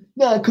 man.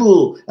 Not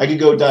cool. I could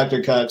go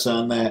Dr. Cox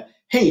on that.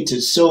 Hate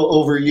is so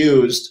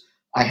overused.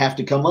 I have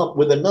to come up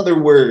with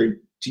another word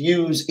to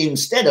use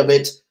instead of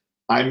it.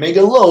 I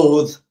mega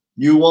loathe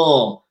you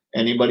all.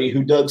 Anybody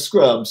who dug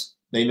Scrubs,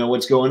 they know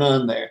what's going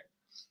on there.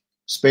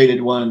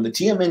 Spaded one. The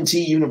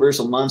TMNT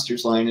Universal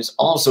Monsters line is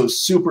also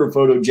super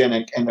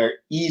photogenic and are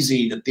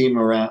easy to theme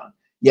around.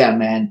 Yeah,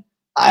 man.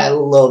 I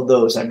love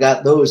those. I've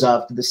got those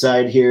off to the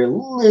side here.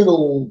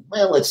 Little,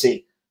 well, let's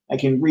see. I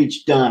can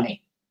reach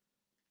Donnie.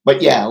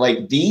 But yeah,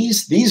 like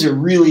these are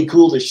really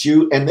cool to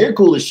shoot, and they're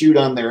cool to shoot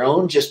on their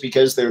own just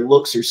because their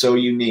looks are so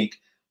unique.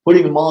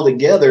 Putting them all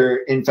together,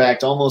 in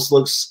fact, almost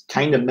looks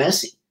kind of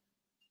messy.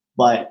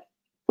 But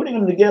putting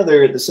them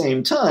together at the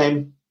same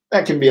time,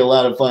 that can be a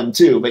lot of fun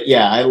too. But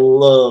yeah, I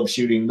love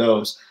shooting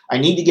those. I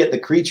need to get the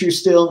creature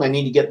still, and I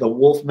need to get the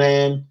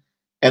Wolfman,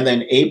 and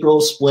then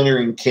April, Splinter,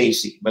 and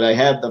Casey. But I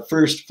have the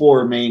first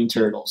 4 main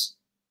turtles.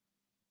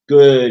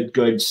 Good,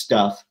 good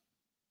stuff.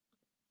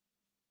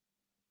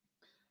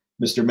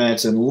 Mr.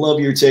 Madsen, love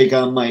your take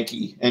on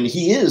Mikey. And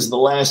he is the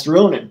last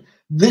Ronin.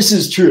 This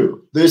is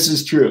true. This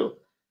is true.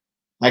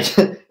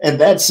 And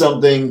that's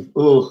something,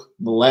 ooh,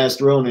 The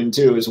Last Ronin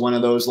too is one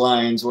of those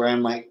lines where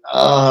I'm like,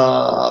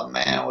 oh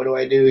man, what do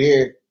I do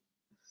here?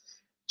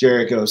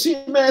 Jericho,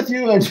 see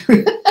Matthew,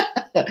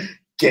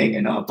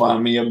 ganging up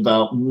on me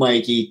about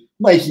Mikey.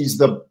 Mikey's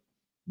the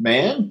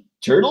man,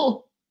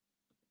 turtle,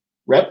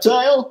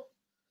 reptile.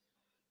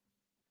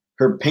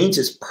 Her paint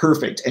is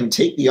perfect, and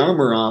take the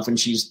armor off and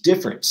she's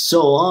different.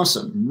 So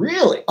awesome.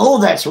 Really? Oh,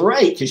 that's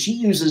right, because she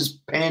uses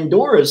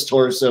Pandora's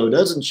torso,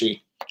 doesn't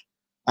she?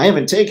 I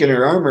haven't taken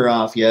her armor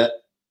off yet.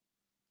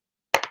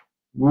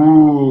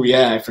 Ooh,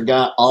 yeah, I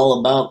forgot all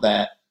about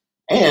that.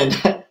 And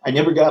I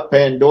never got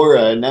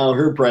Pandora, and now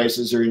her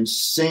prices are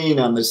insane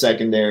on the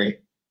secondary.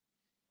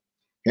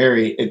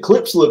 Harry,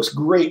 Eclipse looks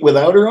great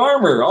without her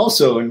armor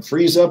also and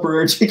frees up her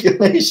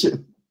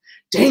articulation.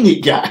 Dang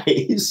it,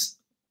 guys.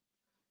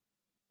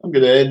 I'm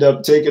going to end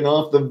up taking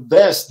off the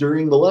vest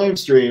during the live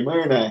stream,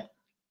 aren't I?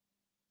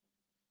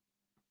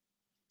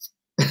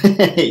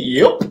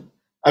 Yep.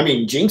 I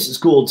mean, Jinx is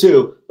cool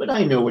too, but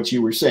I know what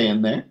you were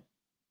saying there.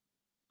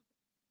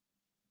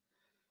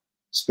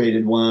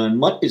 Spaded One.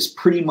 Mutt is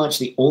pretty much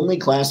the only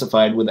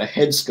classified with a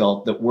head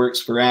sculpt that works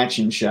for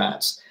action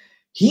shots.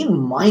 He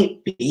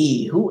might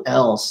be. Who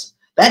else?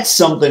 That's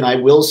something I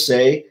will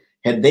say.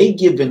 Had they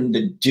given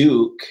the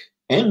Duke,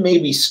 and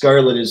maybe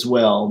Scarlet as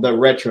well, the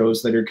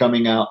retros that are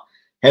coming out,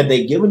 had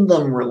they given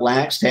them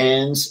relaxed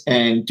hands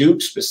and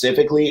Duke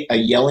specifically a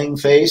yelling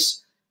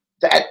face,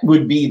 that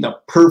would be the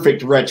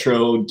perfect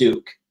retro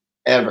Duke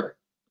ever.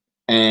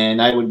 And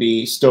I would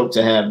be stoked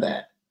to have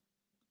that.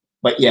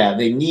 But yeah,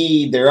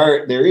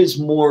 there is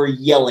more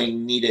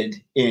yelling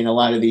needed in a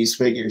lot of these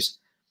figures.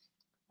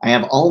 I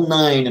have all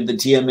 9 of the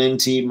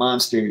TMNT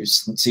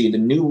monsters. Let's see, the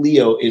new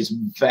Leo is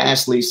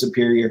vastly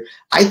superior.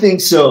 I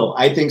think so.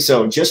 I think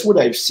so. Just what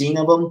I've seen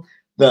of them,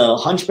 the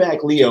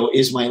Hunchback Leo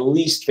is my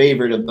least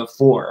favorite of the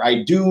 4.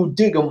 I do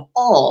dig them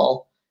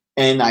all,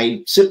 and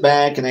I sit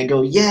back and I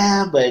go,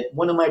 yeah, but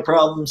one of my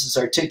problems is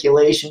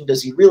articulation.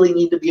 Does he really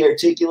need to be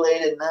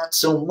articulated? Not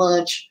so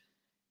much.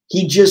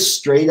 He just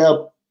straight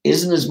up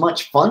isn't as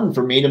much fun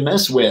for me to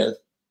mess with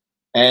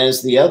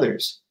as the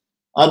others.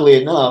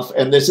 Oddly enough,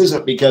 and this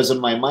isn't because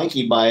of my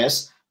Mikey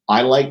bias,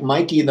 I like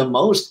Mikey the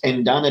most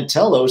and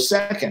Donatello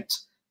second.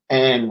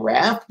 And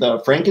Raph, the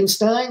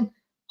Frankenstein,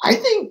 I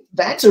think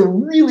that's a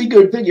really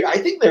good figure. I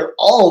think they're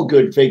all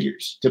good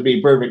figures, to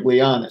be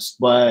perfectly honest.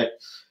 But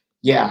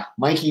yeah,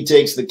 Mikey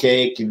takes the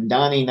cake and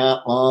Donnie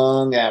not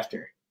long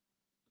after.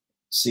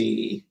 Let's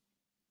see.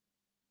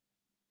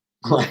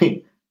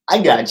 Like,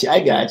 I got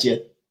you.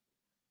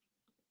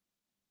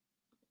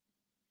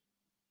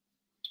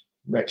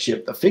 Wreck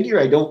Ship. The figure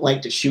I don't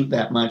like to shoot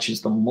that much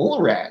is the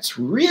Mole Rats.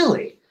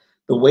 Really?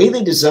 The way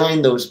they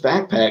designed those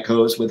backpack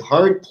hose with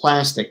hard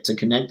plastic to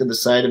connect to the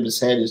side of his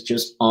head is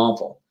just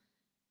awful.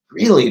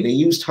 Really? They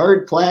used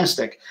hard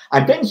plastic.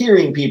 I've been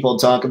hearing people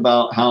talk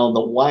about how the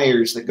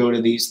wires that go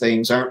to these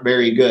things aren't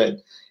very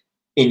good.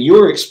 In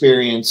your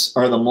experience,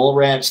 are the Mole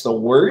Rats the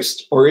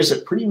worst, or is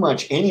it pretty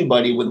much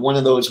anybody with one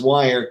of those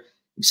wire,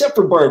 except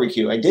for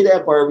Barbecue? I did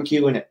have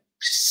Barbecue, and it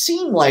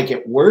seemed like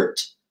it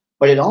worked,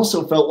 but it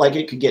also felt like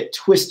it could get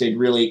twisted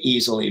really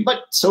easily.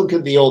 But so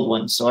could the old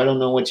one, so I don't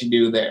know what you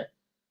do there.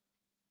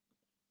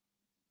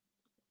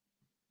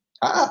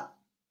 Ah,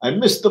 I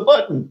missed the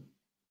button.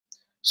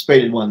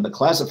 Spaded One. The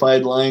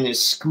classified line is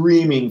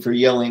screaming for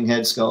yelling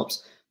head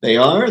sculpts.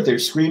 They're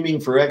screaming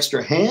for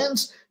extra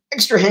hands,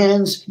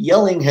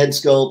 yelling head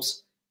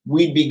sculpts.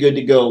 We'd be good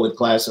to go with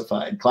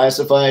classified.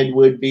 Classified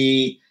would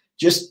be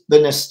just the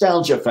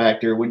nostalgia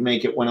factor would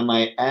make it one of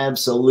my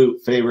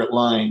absolute favorite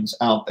lines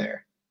out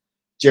there.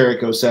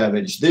 Jericho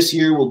Savage. This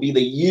year will be the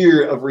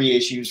year of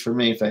reissues for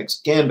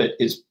Mafex. Gambit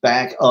is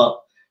back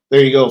up.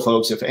 There you go,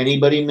 folks. If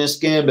anybody missed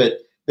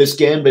Gambit, this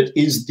Gambit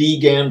is the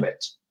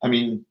Gambit. I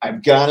mean,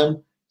 I've got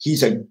him.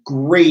 He's a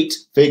great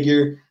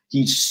figure.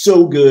 He's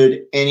so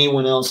good.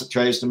 Anyone else that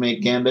tries to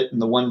make Gambit in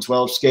the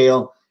 1/12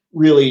 scale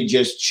really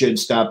just should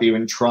stop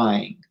even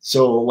trying.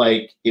 So,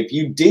 like, if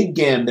you dig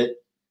Gambit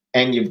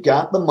and you've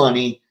got the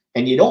money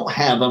and you don't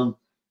have him,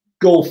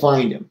 go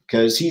find him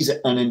because he's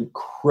an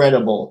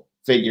incredible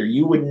figure.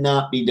 You would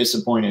not be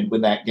disappointed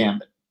with that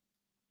Gambit.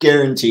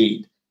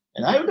 Guaranteed.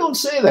 And I don't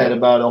say that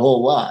about a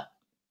whole lot.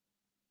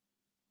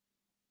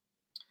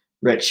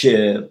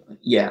 Wretched.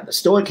 Yeah, the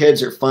Stoic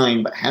heads are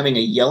fine, but having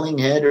a yelling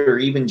head or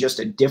even just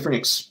a different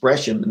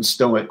expression than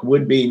Stoic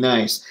would be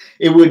nice.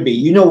 It would be.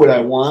 You know what I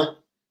want?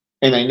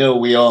 And I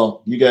know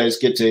you guys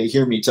get to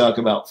hear me talk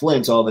about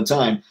Flint all the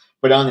time,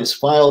 but on his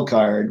file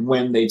card,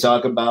 when they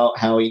talk about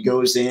how he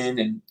goes in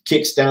and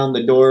kicks down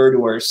the door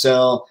to our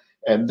cell,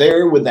 and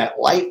there with that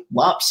light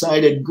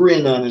lopsided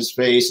grin on his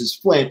face is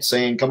Flint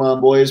saying, come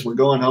on, boys, we're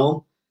going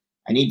home.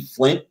 I need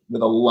Flint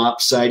with a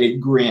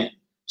lopsided grin.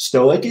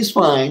 Stoic is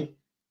fine.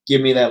 Give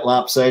me that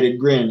lopsided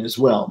grin as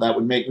well. That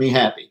would make me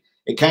happy.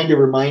 It kind of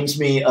reminds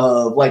me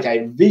of, like,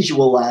 I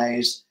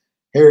visualized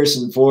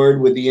Harrison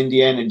Ford with the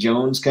Indiana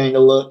Jones kind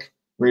of look,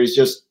 where he's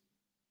just,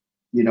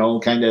 you know,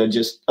 kind of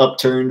just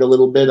upturned a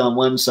little bit on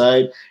one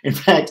side. In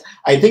fact,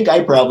 I think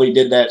I probably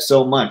did that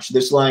so much.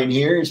 This line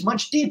here is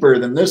much deeper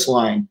than this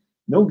line.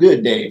 No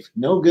good, Dave.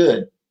 No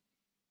good.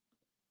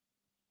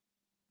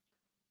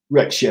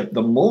 Ship.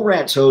 The mole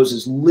rat's hose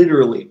is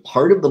literally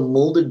part of the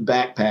molded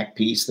backpack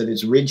piece that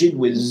is rigid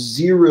with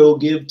zero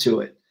give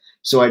to it.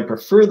 So I'd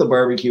prefer the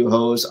barbecue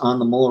hose on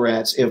the mole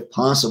rats if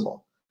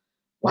possible.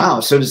 Wow,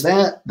 so does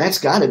that's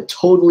got to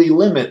totally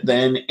limit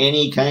then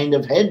any kind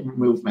of head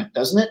movement,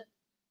 doesn't it?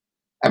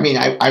 I mean,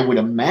 I would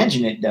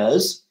imagine it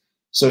does.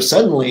 So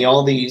suddenly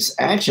all these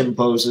action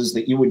poses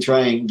that you would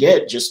try and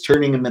get, just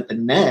turning them at the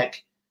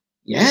neck,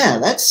 yeah,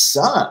 that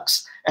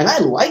sucks. And I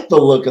like the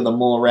look of the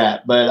mole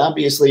rat, but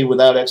obviously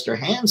without extra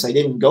hands, I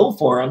didn't go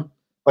for him.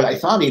 But I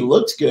thought he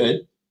looked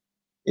good.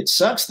 It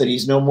sucks that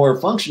he's no more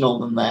functional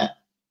than that.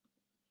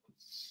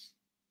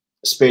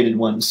 Spaded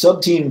one.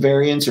 Sub-team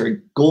variants are a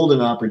golden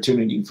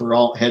opportunity for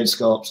alt head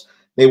sculpts.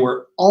 They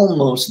were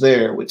almost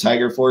there with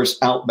Tiger Force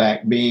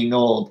Outback being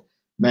old.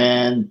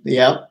 Man,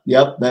 yep,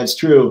 that's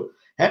true.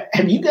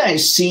 Have you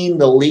guys seen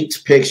the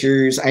leaked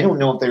pictures? I don't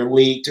know if they're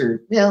leaked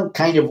or, you know,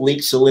 kind of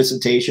leaked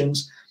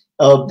solicitations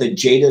of the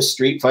Jada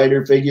Street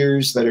Fighter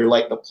figures that are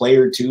like the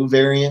Player 2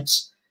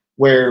 variants,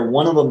 where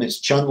one of them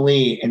is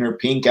Chun-Li in her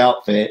pink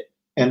outfit,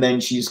 and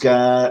then she's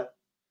got,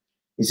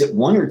 is it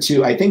one or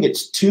two? I think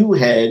it's two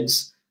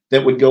heads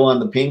that would go on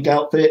the pink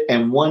outfit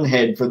and one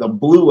head for the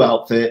blue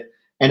outfit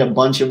and a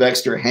bunch of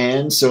extra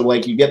hands. So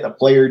like you get the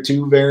Player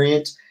 2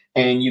 variant,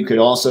 and you could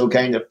also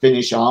kind of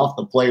finish off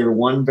the Player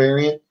 1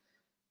 variant.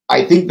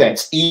 I think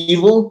that's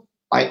evil.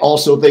 I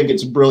also think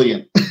it's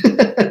brilliant.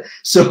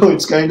 So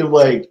it's kind of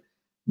like,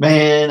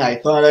 man, I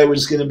thought I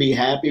was going to be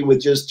happy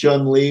with just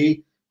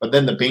Chun-Li, but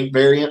then the pink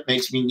variant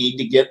makes me need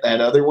to get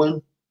that other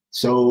one.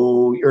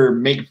 So, or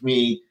make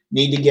me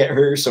need to get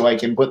her so I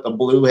can put the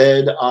blue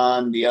head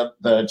on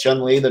the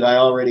Chun-Li that I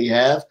already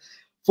have.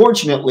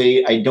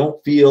 Fortunately, I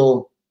don't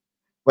feel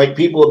like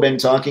people have been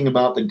talking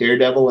about the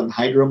Daredevil and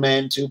Hydro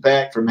Man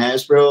 2-pack from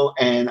Hasbro,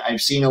 and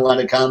I've seen a lot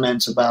of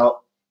comments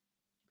about,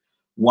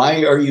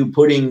 why are you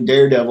putting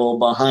Daredevil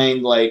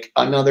behind like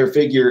another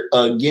figure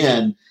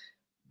again?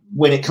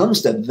 When it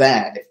comes to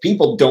that, if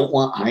people don't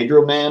want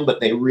Hydro Man,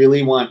 but they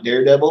really want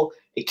Daredevil,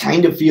 it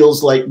kind of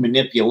feels like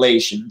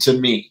manipulation to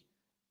me.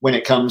 When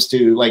it comes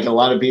to, like, a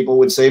lot of people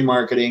would say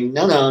marketing,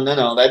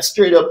 no, that's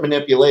straight up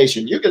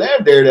manipulation. You can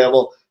have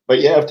Daredevil, but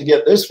you have to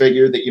get this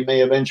figure that you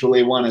may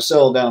eventually want to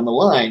sell down the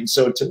line.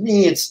 So to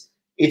me,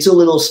 it's a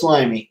little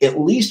slimy. At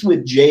least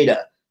with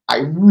Jada, I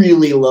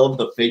really love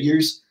the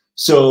figures.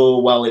 So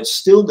while it's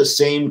still the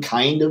same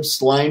kind of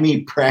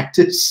slimy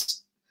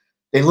practice,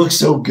 they look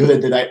so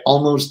good that I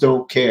almost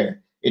don't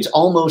care. It's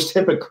almost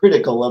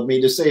hypocritical of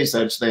me to say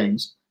such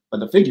things, but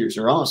the figures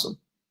are awesome.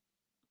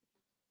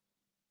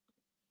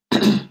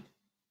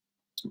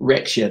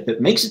 Wreck Ship.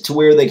 It makes it to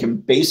where they can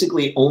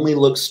basically only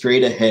look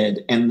straight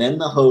ahead, and then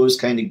the hose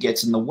kind of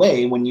gets in the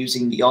way when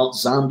using the alt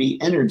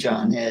zombie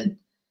Energon head.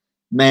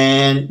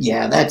 Man,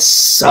 yeah, that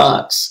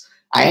sucks.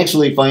 I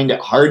actually find it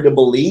hard to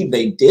believe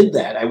they did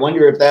that. I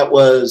wonder if that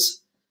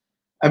was,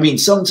 I mean,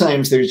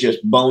 sometimes there's just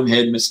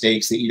bonehead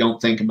mistakes that you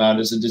don't think about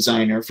as a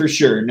designer, for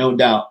sure, no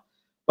doubt.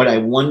 But I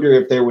wonder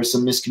if there was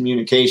some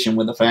miscommunication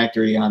with the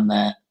factory on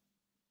that.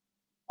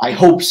 I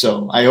hope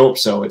so. I hope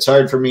so. It's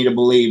hard for me to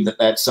believe that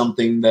that's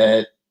something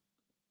that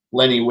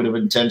Lenny would have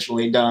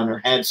intentionally done or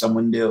had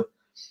someone do.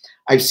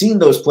 I've seen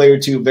those Player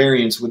 2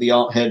 variants with the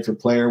alt head for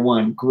Player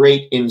 1.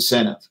 Great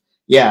incentive.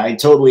 Yeah, I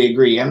totally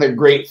agree. And they're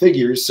great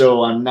figures,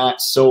 so I'm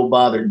not so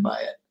bothered by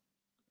it.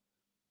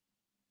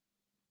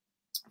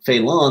 Fei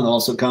Long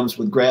also comes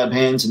with grab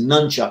hands and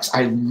nunchucks.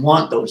 I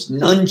want those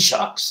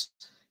nunchucks.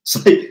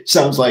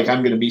 Sounds like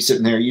I'm going to be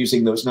sitting there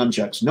using those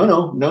nunchucks.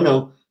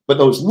 No. But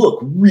those look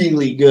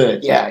really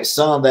good. Yeah, I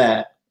saw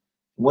that.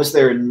 Was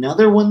there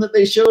another one that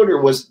they showed,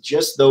 or was it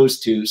just those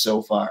two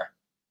so far?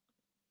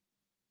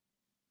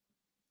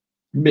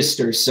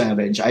 Mr.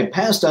 Savage. I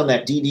passed on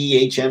that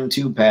DDHM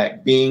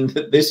 2-pack, being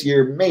that this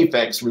year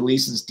Mafex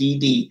releases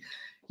DD.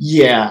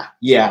 Yeah,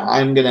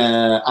 I'm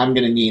gonna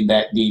need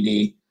that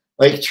DD.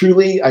 Like,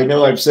 truly, I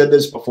know I've said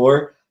this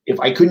before, if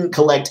I couldn't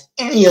collect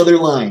any other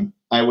line,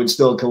 I would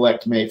still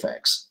collect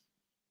Mafex.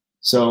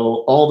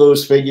 So all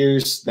those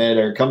figures that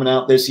are coming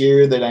out this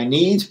year that I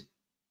need.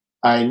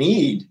 I'm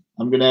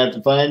going to have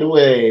to find a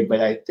way,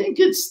 but I think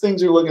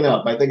things are looking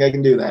up. I think I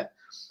can do that.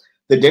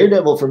 The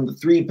Daredevil from the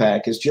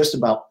 3-pack is just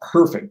about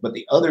perfect, but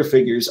the other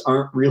figures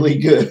aren't really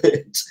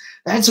good.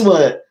 That's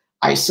what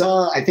I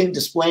saw, I think,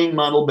 displaying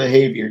model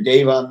behavior.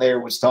 Dave on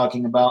there was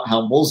talking about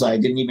how Bullseye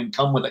didn't even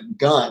come with a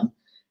gun.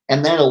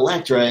 And that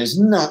Elektra is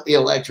not the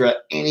Elektra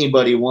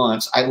anybody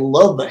wants. I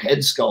love the head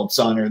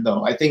sculpts on her,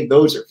 though. I think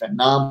those are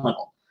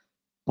phenomenal.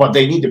 But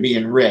they need to be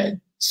in red.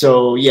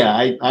 So, yeah,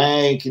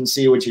 I can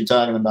see what you're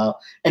talking about.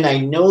 And I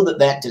know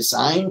that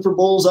design for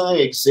Bullseye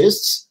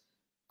exists.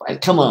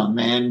 But come on,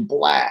 man.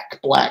 Black.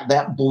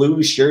 That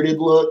blue shirted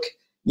look.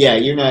 Yeah,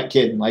 you're not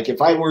kidding. Like,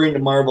 if I were into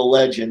Marvel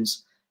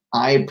Legends,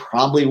 I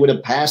probably would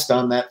have passed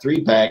on that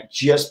 3-pack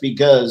just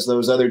because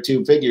those other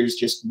two figures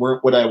just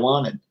weren't what I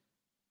wanted.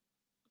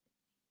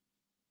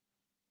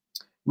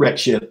 Wreck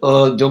ship.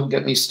 Oh, don't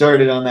get me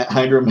started on that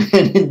Hydro Man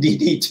and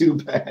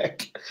DD2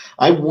 pack.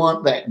 I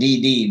want that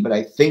DD, but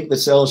I think the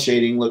cell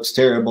shading looks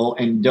terrible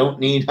and don't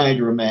need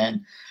Hydro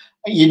Man.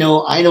 You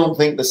know, I don't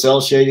think the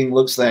cell shading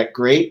looks that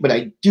great, but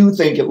I do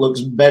think it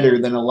looks better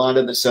than a lot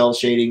of the cell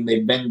shading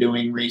they've been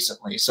doing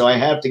recently. So I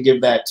have to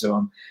give that to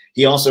him.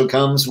 He also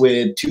comes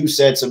with 2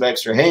 sets of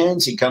extra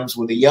hands. He comes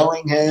with a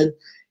yelling head.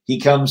 He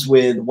comes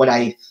with what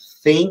I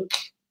think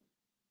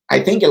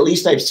at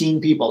least I've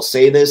seen people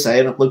say this. I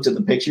haven't looked at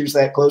the pictures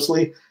that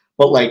closely,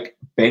 but like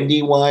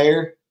bendy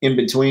wire in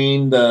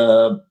between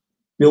the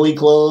billy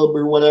club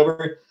or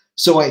whatever.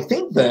 So I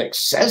think the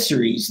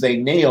accessories, they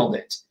nailed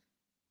it.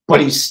 But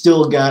he's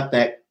still got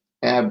that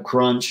ab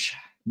crunch.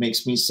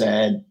 Makes me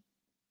sad.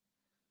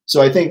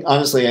 So I think,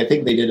 honestly, I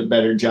think they did a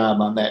better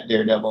job on that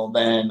Daredevil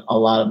than a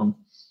lot of them.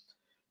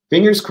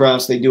 Fingers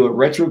crossed they do a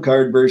retro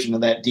card version of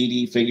that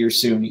DD figure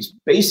soon. He's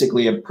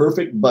basically a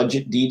perfect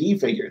budget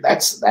DD figure.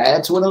 That's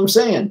what I'm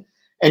saying.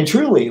 And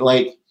truly,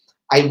 like,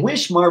 I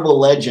wish Marvel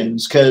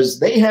Legends,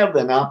 because they have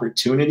an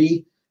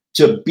opportunity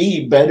to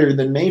be better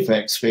than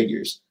Mafex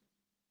figures.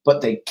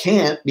 But they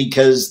can't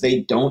because they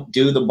don't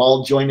do the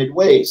ball jointed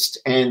waist.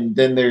 And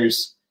then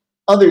there's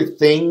other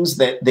things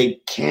that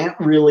they can't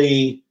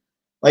really,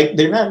 like,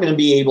 they're not going to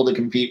be able to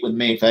compete with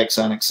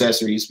Mafex on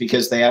accessories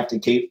because they have to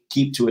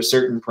keep to a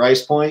certain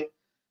price point.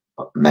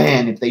 But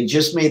man, if they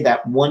just made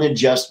that one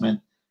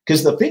adjustment,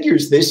 because the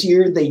figures this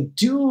year, they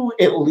do,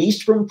 at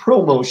least from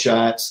promo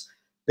shots,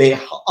 they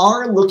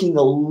are looking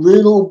a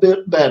little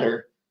bit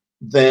better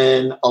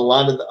than a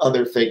lot of the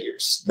other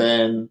figures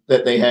than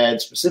that they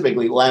had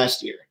specifically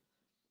last year.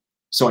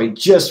 So I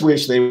just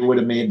wish they would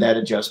have made that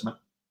adjustment.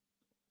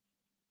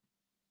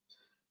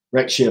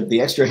 Wreck ship,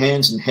 the extra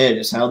hands and head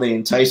is how they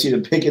entice you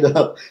to pick it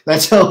up.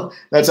 That's how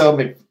That's how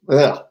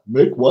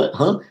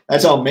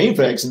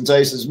Mafex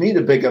entices me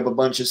to pick up a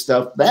bunch of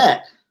stuff.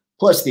 That,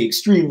 plus the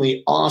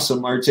extremely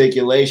awesome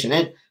articulation.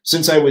 And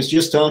since I was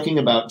just talking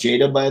about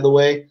Jada, by the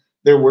way,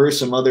 there were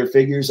some other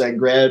figures I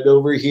grabbed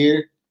over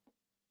here.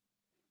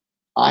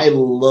 I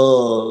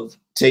love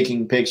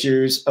taking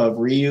pictures of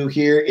Ryu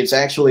here. It's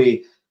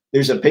actually,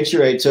 there's a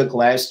picture I took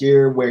last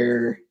year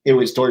where it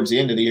was towards the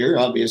end of the year,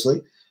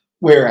 obviously,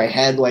 where I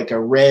had like a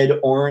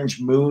red-orange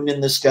moon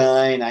in the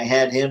sky, and I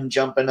had him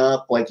jumping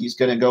up like he's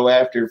going to go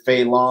after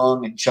Fei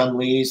Long, and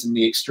Chun-Li's in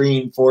the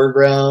extreme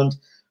foreground.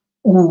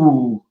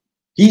 Ooh,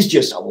 he's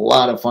just a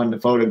lot of fun to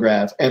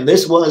photograph. And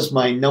this was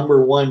my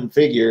 #1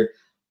 figure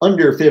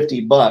under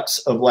 $50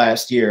 of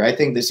last year. I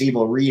think this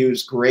Evil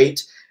Ryu's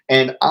great.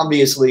 And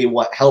obviously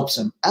what helps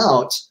him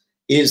out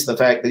is the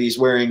fact that he's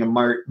wearing a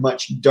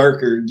much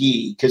darker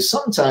gi, because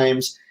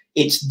sometimes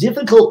it's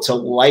difficult to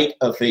light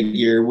a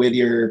figure with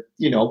your,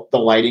 the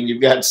lighting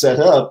you've got set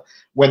up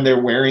when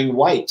they're wearing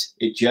white.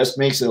 It just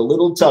makes it a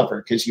little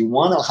tougher because you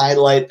want to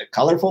highlight the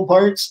colorful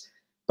parts,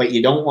 but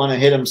you don't want to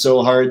hit them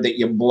so hard that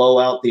you blow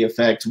out the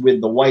effect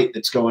with the white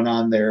that's going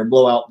on there, or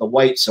blow out the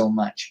white so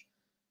much.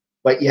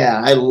 But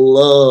yeah, I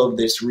love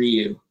this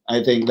Ryu.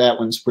 I think that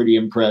one's pretty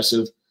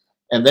impressive.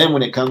 And then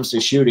when it comes to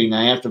shooting,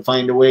 I have to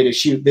find a way to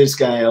shoot this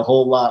guy a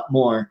whole lot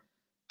more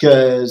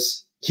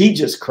because he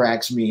just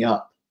cracks me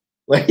up.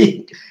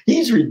 Like,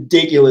 he's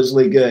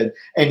ridiculously good.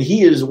 And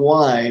he is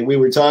why, we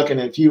were talking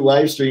a few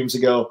live streams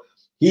ago,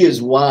 he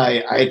is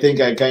why I think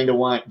I kind of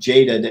want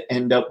Jada to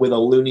end up with a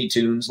Looney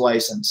Tunes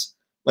license.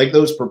 Like,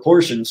 those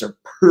proportions are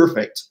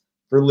perfect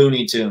for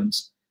Looney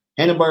Tunes.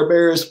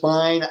 Hanna-Barbera is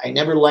fine. I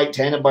never liked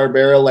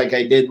Hanna-Barbera like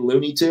I did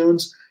Looney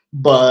Tunes,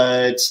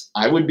 but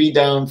I would be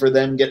down for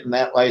them getting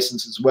that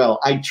license as well.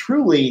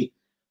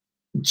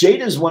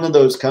 Jada is one of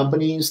those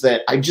companies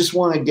that I just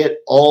want to get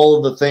all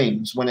the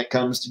things when it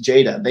comes to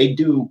Jada. They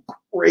do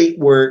great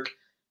work.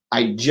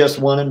 I just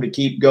want them to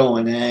keep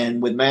going.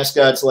 And with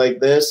mascots like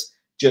this,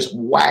 just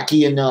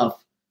wacky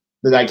enough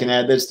that I can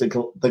add this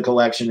to the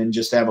collection and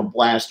just have a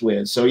blast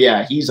with. So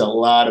yeah, he's a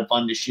lot of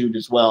fun to shoot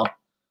as well.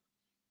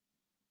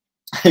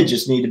 I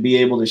just need to be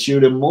able to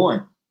shoot him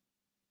more.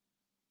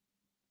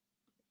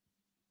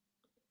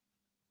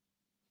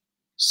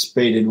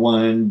 Spaded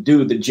one.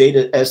 Dude, the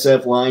Jada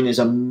SF line is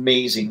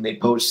amazing. They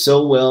pose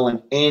so well,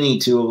 and any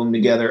two of them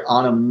together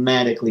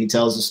automatically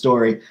tells a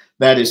story.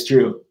 That is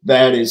true.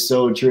 That is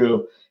so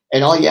true.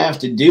 And all you have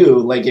to do,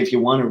 like, if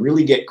you want to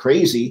really get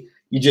crazy,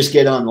 you just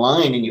get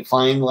online and you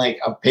find like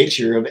a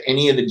picture of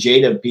any of the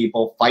Jada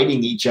people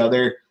fighting each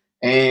other,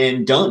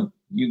 and done.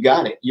 You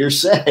got it. You're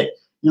set.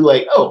 You're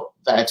like, oh,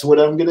 that's what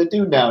I'm going to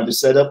do now to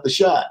set up the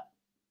shot.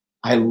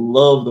 I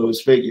love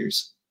those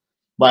figures.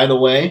 By the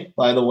way,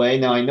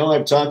 now I know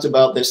I've talked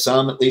about this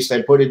some, at least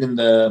I put it in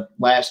the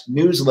last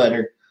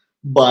newsletter,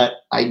 but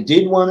I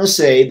did want to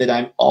say that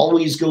I'm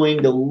always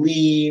going to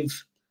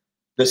leave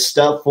the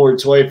stuff for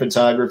toy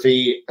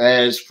photography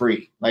as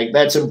free. Like,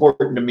 that's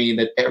important to me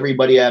that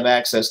everybody have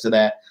access to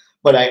that.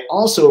 But I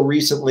also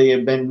recently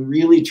have been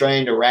really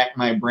trying to rack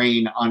my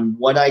brain on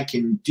what I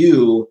can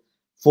do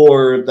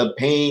for the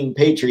paying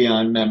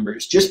Patreon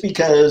members, just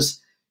because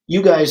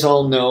you guys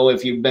all know,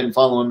 if you've been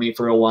following me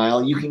for a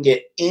while, you can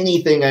get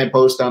anything I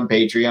post on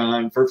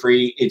Patreon for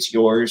free. It's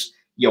yours.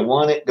 you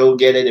want it, go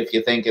get it if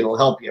you think it'll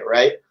help you,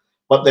 right?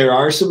 But there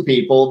are some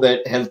people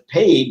that have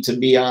paid to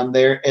be on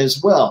there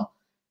as well.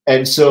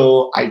 And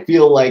so I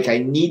feel like I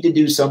need to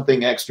do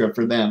something extra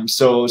for them.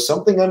 So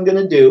something I'm going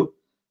to do,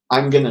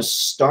 I'm going to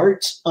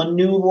start a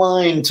new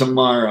line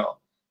tomorrow.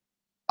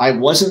 I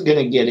wasn't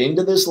going to get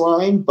into this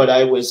line, but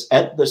I was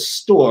at the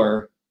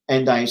store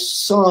and I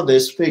saw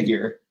this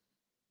figure.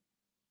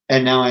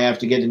 And now I have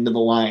to get into the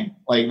line.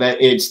 Like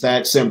that, it's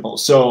that simple.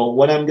 So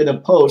what I'm going to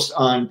post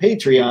on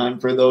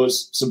Patreon for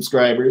those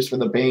subscribers, for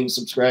the paying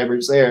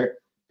subscribers there,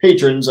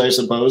 patrons, I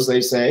suppose they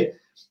say,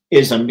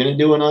 is I'm going to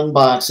do an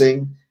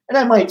unboxing. And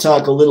I might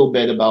talk a little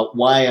bit about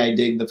why I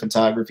dig the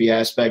photography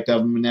aspect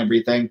of them and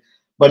everything.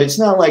 But it's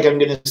not like I'm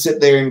going to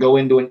sit there and go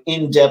into an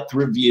in-depth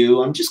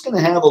review. I'm just going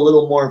to have a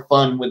little more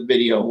fun with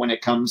video when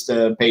it comes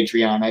to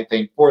Patreon, I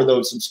think, for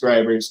those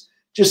subscribers,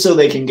 just so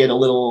they can get a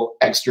little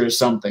extra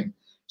something.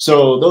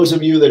 So those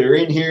of you that are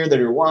in here, that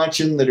are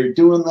watching, that are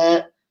doing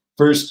that,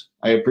 first,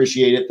 I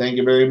appreciate it. Thank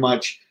you very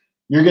much.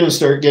 You're going to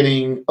start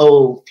getting,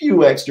 a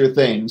few extra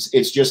things.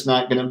 It's just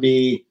not going to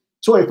be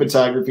toy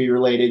photography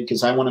related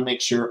because I want to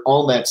make sure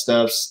all that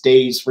stuff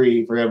stays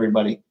free for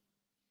everybody.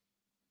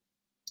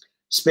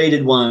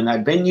 Spaded One,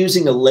 I've been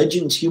using a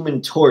Legends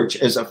Human Torch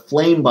as a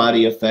flame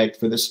body effect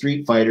for the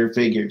Street Fighter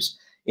figures.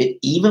 It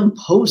even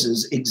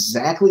poses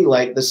exactly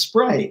like the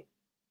sprite.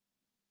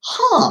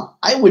 Huh,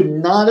 I would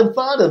not have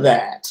thought of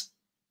that.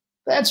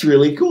 That's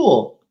really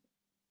cool.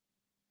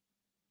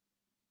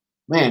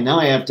 Man, now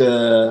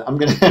I'm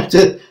gonna have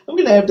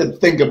to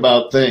think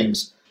about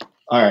things.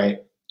 All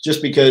right,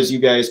 just because you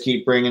guys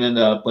keep bringing it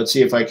up, let's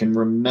see if I can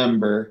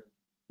remember.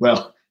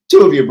 Well,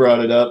 two of you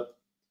brought it up.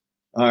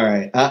 All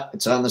right,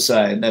 it's on the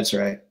side. That's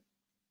right.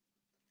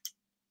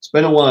 It's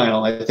been a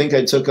while. I think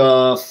I took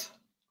off.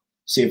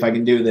 See if I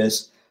can do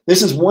this.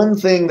 This is one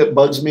thing that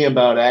bugs me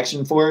about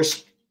Action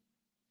Force.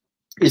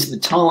 Is the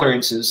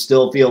tolerances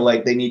still feel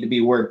like they need to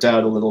be worked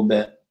out a little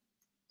bit.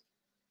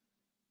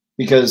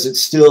 Because it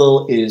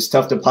still is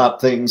tough to pop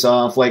things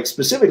off, like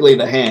specifically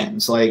the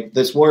hands. Like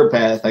this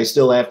Warpath, I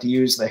still have to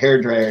use the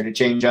hairdryer to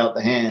change out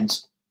the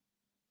hands.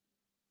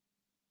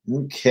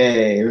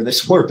 Okay, or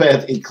this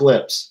Warpath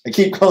Eclipse. I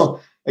keep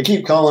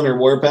calling her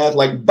Warpath,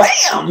 like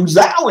bam,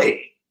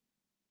 zowie!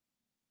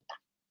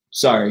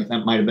 Sorry,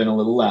 that might have been a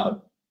little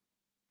loud.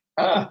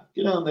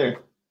 Get on there.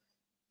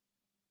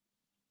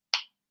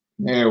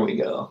 There we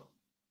go.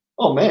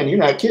 Oh man, you're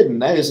not kidding.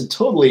 That is a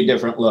totally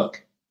different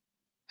look.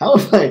 How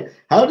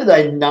did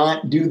I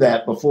not do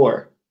that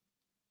before?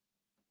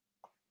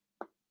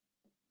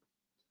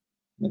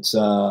 Let's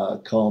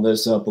call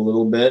this up a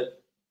little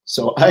bit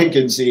so I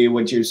can see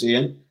what you're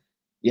seeing.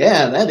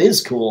 Yeah, that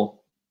is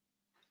cool.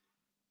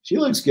 She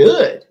looks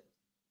good.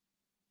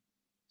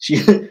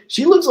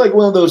 She looks like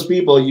one of those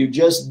people you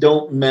just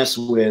don't mess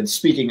with.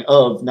 Speaking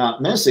of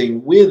not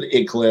messing with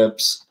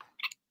Eclipse,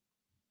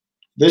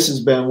 this has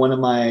been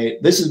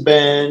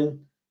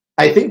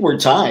I think we're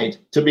tied,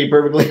 to be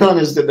perfectly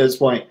honest at this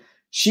point.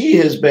 She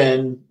has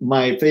been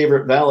my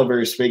favorite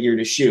Valiverse figure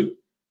to shoot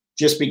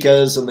just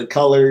because of the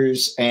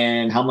colors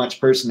and how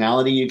much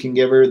personality you can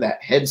give her.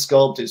 That head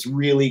sculpt is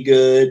really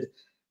good.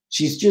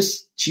 She's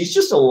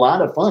just a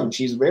lot of fun.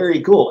 She's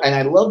very cool. And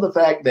I love the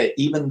fact that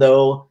even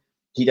though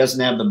he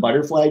doesn't have the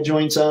butterfly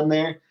joints on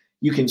there,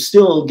 you can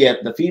still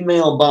get the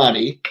female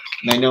body.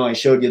 And I know I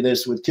showed you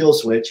this with Kill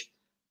Switch,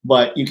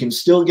 but you can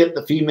still get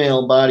the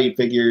female body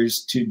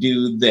figures to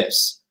do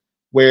this,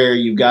 where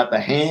you got the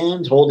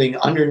hand holding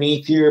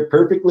underneath here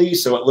perfectly,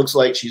 so it looks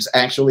like she's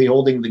actually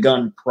holding the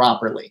gun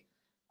properly.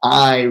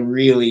 I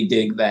really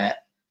dig that.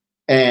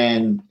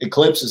 And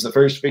Eclipse is the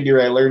first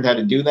figure I learned how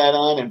to do that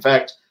on. In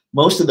fact,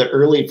 most of the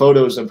early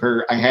photos of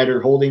her, I had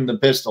her holding the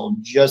pistol,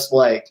 just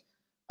like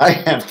I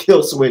have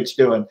Kill Switch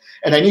doing.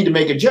 And I need to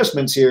make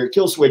adjustments here.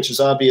 Kill Switch is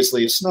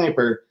obviously a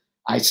sniper.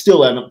 I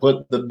still haven't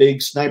put the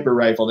big sniper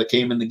rifle that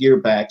came in the gear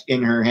pack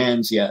in her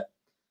hands yet.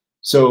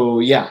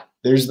 So yeah,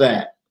 there's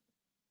that.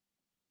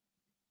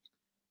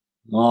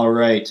 All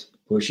right,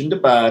 pushing the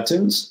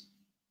buttons.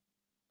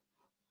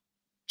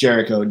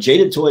 Jericho,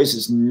 Jaded Toys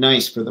is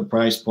nice for the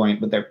price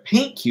point, but their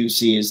paint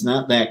QC is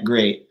not that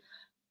great.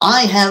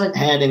 I haven't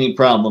had any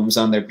problems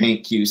on their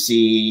paint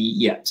QC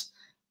yet.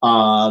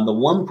 The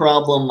one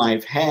problem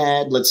I've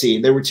had, let's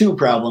see, there were two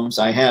problems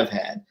I have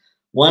had.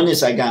 One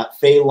is I got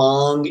Fei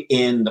Long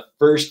in the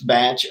first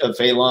batch of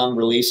Fei Long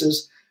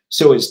releases,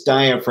 so his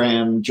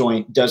diaphragm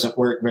joint doesn't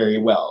work very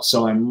well.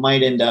 So I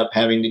might end up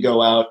having to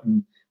go out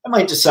and I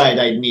might decide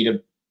I'd need a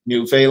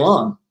new Fei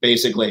Long,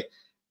 basically.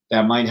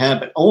 That might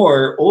happen.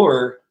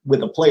 Or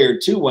with a Player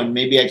 2 one,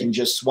 maybe I can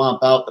just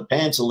swap out the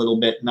pants a little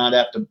bit and not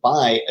have to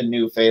buy a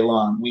new Fei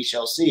Long. We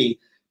shall see,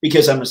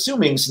 because I'm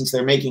assuming since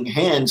they're making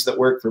hands that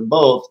work for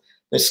both,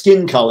 the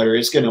skin color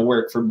is going to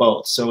work for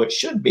both. So it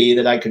should be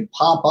that I could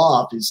pop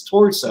off his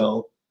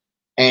torso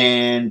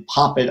and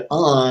pop it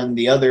on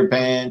the other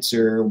pants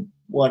or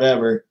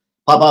whatever.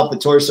 Pop off the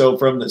torso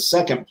from the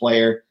second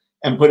player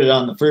and put it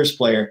on the first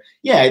player.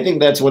 Yeah, I think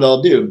that's what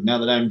I'll do now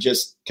that I'm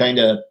just kind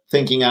of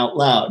thinking out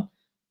loud.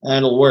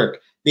 That'll work.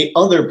 The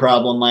other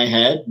problem I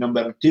had,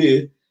 number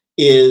two,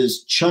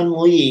 is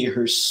Chun-Li,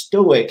 her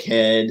stoic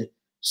head,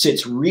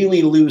 sits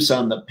really loose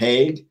on the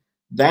peg.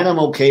 That I'm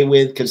okay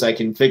with because I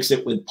can fix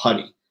it with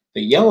putty.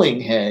 The yelling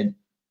head,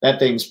 that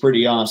thing's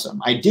pretty awesome.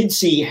 I did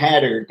see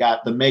Hatter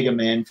got the Mega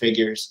Man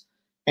figures,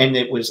 and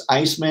it was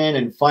Iceman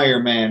and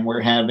Fireman were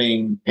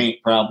having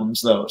paint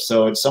problems, though.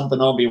 So it's something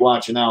I'll be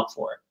watching out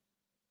for.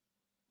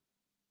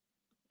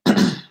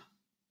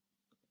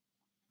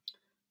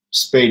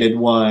 Spaded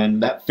One.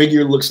 That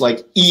figure looks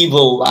like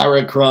evil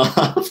Lara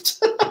Croft.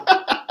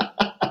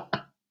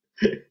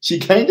 She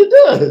kind of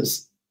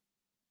does.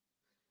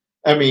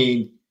 I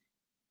mean,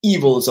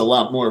 evil is a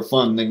lot more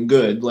fun than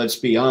good, let's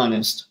be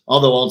honest.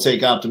 Although I'll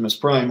take Optimus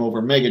Prime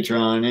over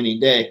Megatron any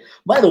day.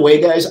 By the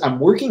way, guys, I'm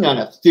working on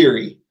a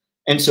theory.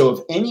 And so if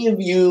any of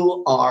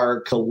you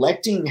are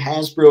collecting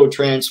Hasbro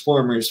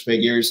Transformers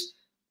figures,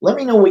 let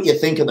me know what you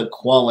think of the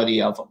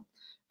quality of them.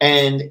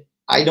 And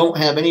I don't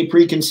have any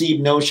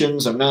preconceived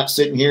notions. I'm not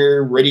sitting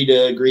here ready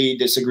to agree,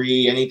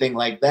 disagree, anything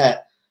like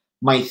that.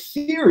 My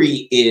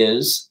theory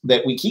is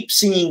that we keep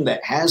seeing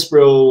that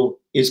Hasbro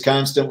is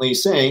constantly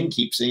saying,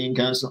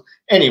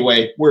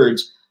 anyway,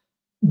 words.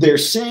 They're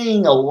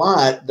saying a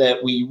lot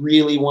that we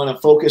really want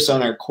to focus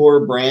on our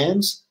core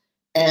brands.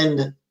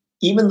 And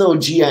even though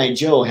G.I.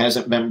 Joe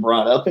hasn't been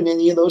brought up in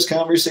any of those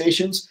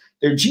conversations,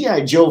 their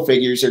G.I. Joe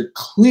figures are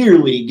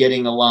clearly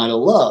getting a lot of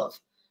love.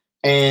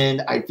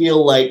 And I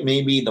feel like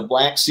maybe the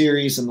Black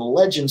Series and the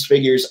Legends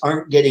figures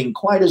aren't getting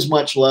quite as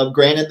much love.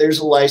 Granted, there's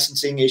a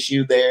licensing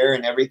issue there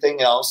and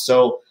everything else.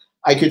 So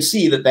I could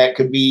see that that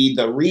could be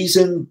the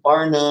reason,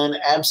 bar none.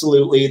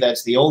 Absolutely.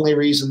 That's the only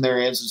reason there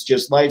is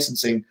just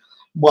licensing.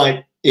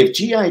 But if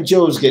G.I.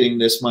 Joe's getting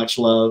this much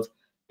love,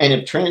 and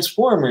if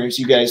Transformers,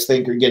 you guys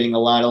think, are getting a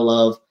lot of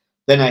love,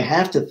 then I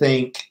have to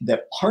think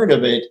that part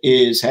of it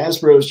is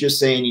Hasbro's just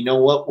saying, you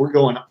know what, we're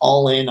going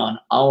all in on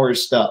our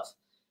stuff.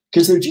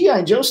 Because their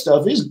G.I. Joe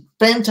stuff is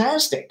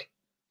fantastic.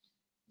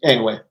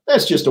 Anyway,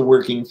 that's just a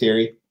working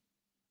theory.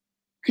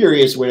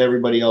 Curious what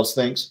everybody else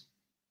thinks.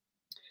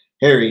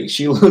 Harry,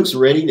 she looks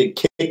ready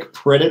to kick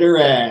Predator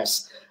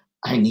ass.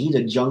 I need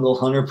a Jungle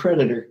Hunter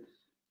Predator.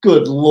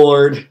 Good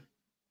Lord.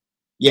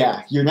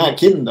 Yeah, you're not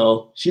kidding,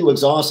 though. She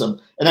looks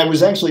awesome. And I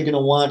was actually going to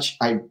watch,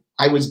 I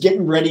was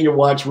getting ready to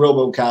watch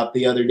RoboCop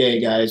the other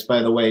day, guys,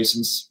 by the way,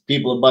 since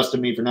people have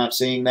busted me for not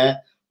seeing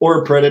that.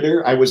 Or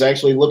Predator. I was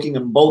actually looking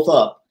them both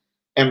up.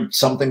 And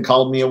something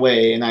called me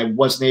away, and I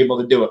wasn't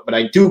able to do it. But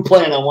I do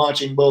plan on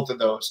watching both of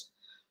those.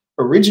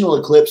 Original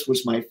Eclipse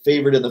was my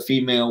favorite of the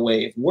female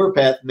wave.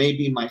 Warpath may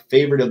be my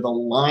favorite of the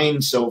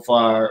line so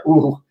far.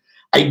 Ooh,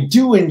 I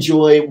do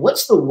enjoy,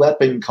 what's the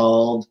weapon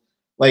called?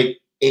 Like,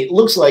 it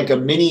looks like a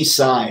mini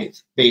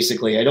scythe,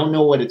 basically. I don't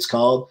know what it's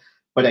called,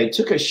 but I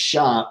took a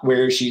shot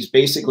where she's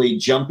basically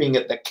jumping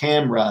at the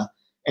camera,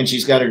 and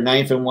she's got her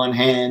knife in one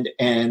hand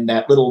and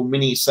that little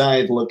mini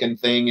scythe-looking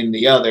thing in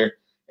the other.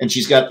 And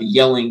she's got the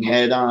yelling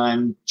head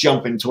on,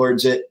 jumping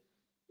towards it.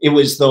 It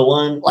was the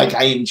one, like,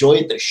 I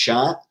enjoyed the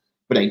shot,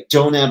 but I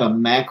don't have a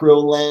macro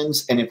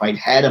lens. And if I'd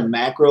had a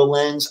macro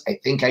lens, I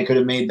think I could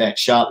have made that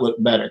shot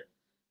look better.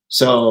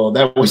 So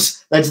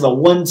that's the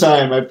one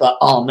time I thought,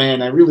 oh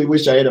man, I really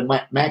wish I had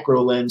a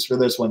macro lens for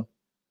this one.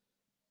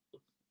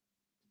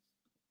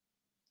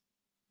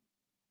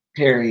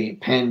 Harry,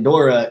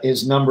 Pandora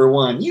is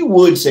 #1. You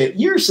would say,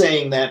 you're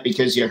saying that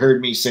because you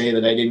heard me say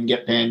that I didn't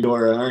get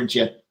Pandora, aren't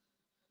you?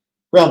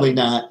 Probably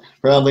not.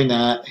 Probably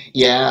not.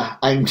 Yeah,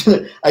 I'm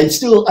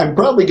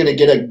probably gonna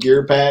get a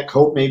gear pack.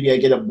 Hope maybe I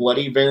get a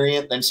bloody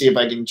variant, then see if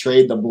I can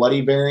trade the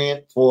bloody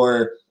variant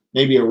for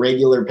maybe a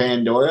regular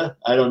Pandora.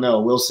 I don't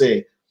know. We'll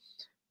see.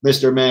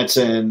 Mr.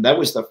 Matson, that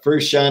was the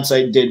first shots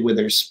I did with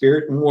her,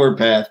 Spirit and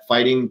Warpath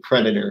fighting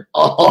Predator.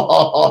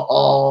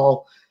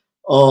 Oh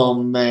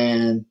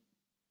man.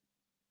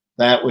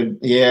 That would,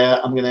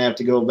 yeah, I'm gonna have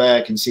to go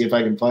back and see if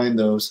I can find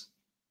those.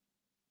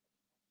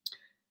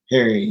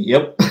 Harry,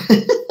 yep.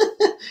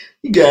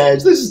 You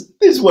guys, this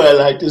is what I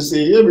like to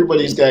see.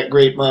 Everybody's got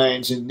great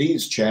minds in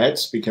these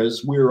chats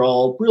because we're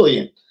all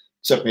brilliant,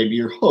 except maybe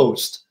your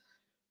host.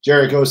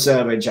 Jericho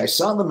Savage, I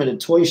saw them at a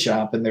toy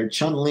shop and their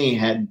Chun-Li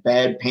had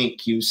bad paint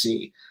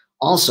QC.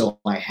 Also,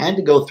 I had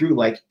to go through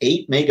like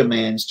 8 Mega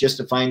Mans just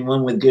to find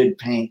one with good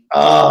paint.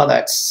 Oh,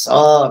 that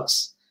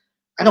sucks.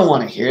 I don't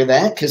want to hear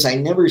that because I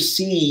never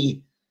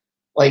see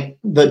like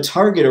the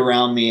Target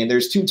around me. And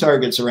there's 2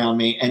 Targets around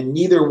me and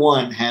neither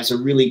one has a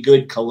really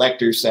good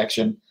collector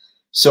section.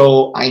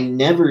 So I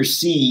never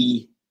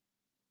see,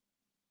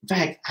 in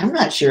fact, I'm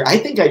not sure. I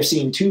think I've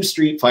seen 2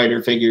 Street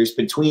Fighter figures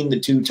between the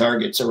 2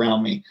 Targets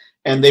around me,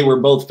 and they were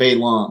both Fei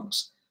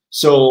Longs.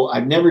 So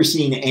I've never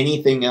seen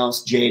anything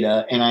else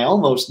Jada, and I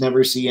almost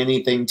never see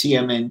anything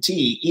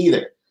TMNT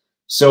either.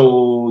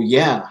 So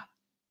yeah,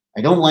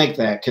 I don't like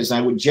that because I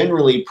would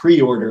generally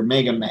pre-order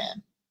Mega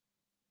Man.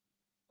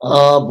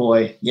 Oh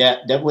boy, yeah,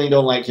 definitely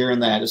don't like hearing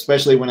that,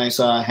 especially when I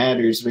saw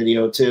Hatter's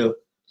video too.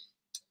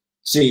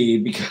 See,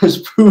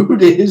 because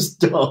food is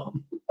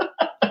dumb.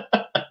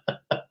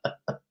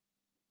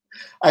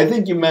 I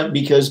think you meant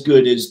because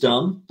good is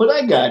dumb, but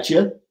I got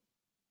you.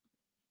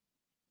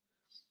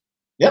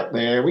 Yep,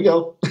 there we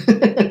go.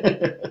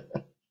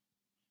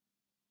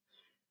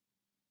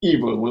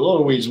 Evil will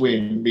always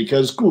win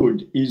because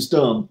good is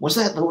dumb. Was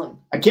that the one?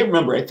 I can't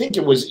remember. I think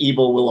it was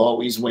evil will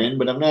always win,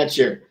 but I'm not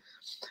sure.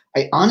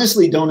 I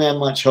honestly don't have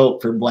much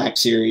hope for Black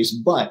Series,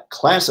 but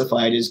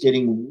Classified is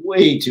getting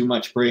way too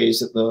much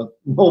praise at the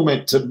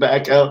moment to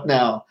back out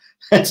now.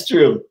 That's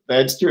true.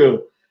 That's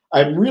true.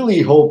 I'm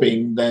really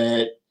hoping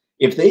that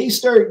if they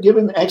start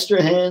giving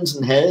extra hands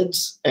and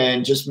heads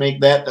and just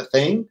make that the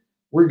thing,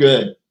 we're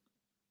good.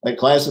 Like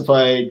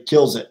Classified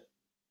kills it.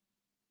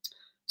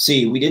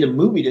 See, we did a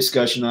movie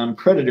discussion on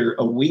Predator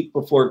a week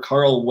before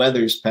Carl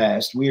Weathers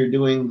passed. We are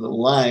doing the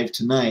live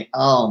tonight.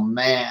 Oh,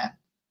 man.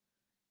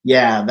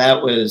 Yeah,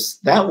 that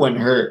one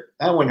hurt.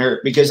 That one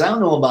hurt because I don't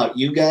know about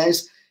you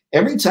guys.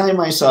 Every time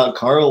I saw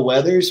Carl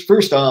Weathers,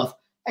 first off,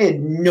 I had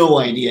no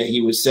idea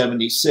he was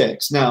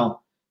 76.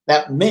 Now,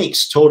 that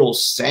makes total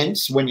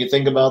sense when you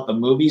think about the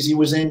movies he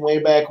was in way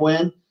back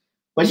when,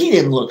 but he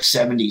didn't look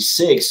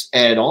 76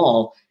 at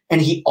all.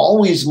 And he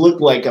always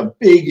looked like a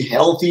big,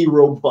 healthy,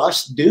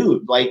 robust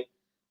dude. Like,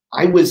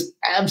 I was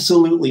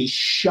absolutely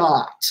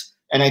shocked.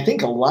 And I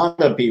think a lot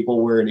of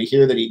people were to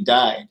hear that he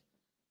died.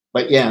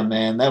 But yeah,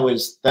 man, that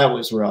was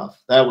rough.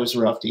 That was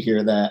rough to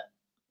hear that.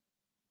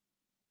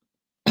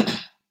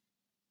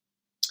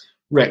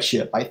 Wreck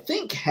Ship. I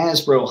think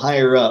Hasbro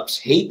higher-ups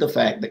hate the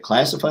fact that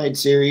Classified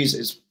Series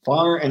is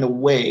far and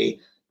away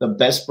the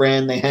best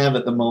brand they have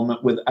at the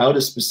moment without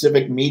a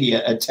specific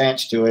media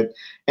attached to it,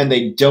 and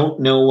they don't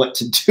know what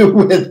to do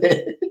with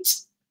it.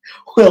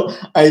 Well,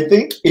 I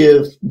think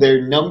if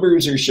their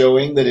numbers are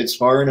showing that it's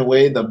far and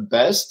away the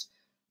best,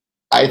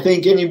 I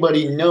think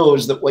anybody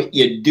knows that what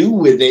you do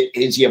with it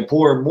is you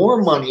pour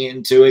more money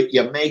into it,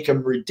 you make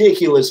them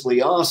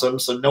ridiculously awesome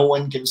so no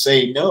one can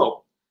say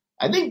no.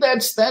 I think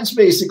that's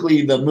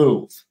basically the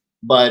move.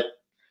 But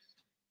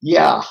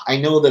yeah, I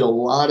know that a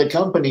lot of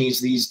companies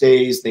these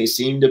days, they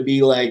seem to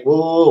be like,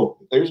 whoa,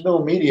 there's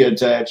no media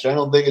attached. I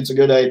don't think it's a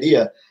good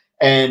idea.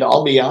 And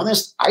I'll be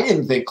honest, I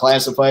didn't think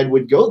Classified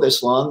would go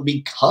this long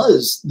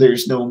because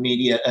there's no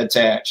media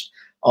attached.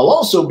 I'll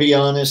also be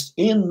honest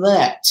in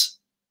that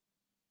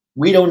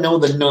we don't know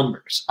the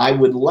numbers. I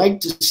would like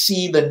to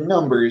see the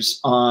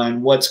numbers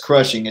on what's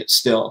crushing it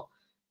still.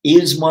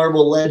 Is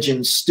Marvel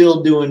Legends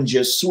still doing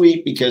just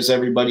sweet because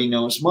everybody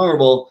knows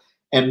Marvel,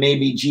 and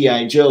maybe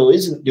G.I. Joe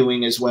isn't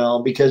doing as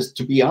well? Because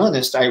to be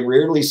honest, I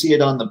rarely see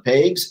it on the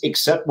pegs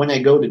except when I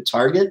go to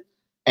Target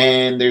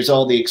and there's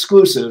all the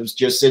exclusives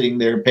just sitting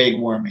there peg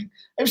warming.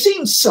 I've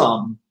seen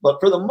some,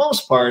 but for the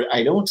most part,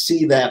 I don't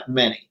see that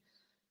many.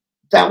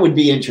 That would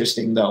be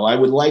interesting, though. I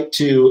would like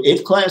to,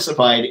 if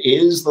Classified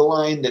is the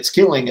line that's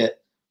killing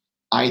it,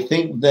 I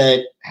think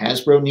that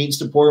Hasbro needs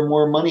to pour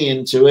more money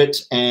into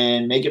it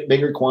and make it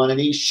bigger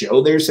quantity,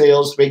 show their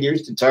sales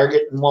figures to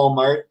Target and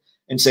Walmart,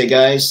 and say,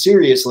 guys,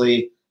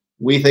 seriously,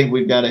 we think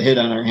we've got a hit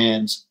on our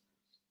hands.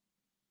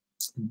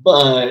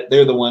 But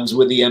they're the ones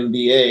with the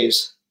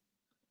MBAs.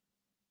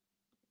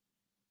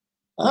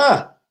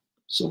 Ah,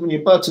 so many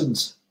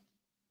buttons.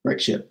 Wreck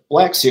Ship.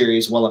 Black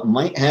Series, while it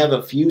might have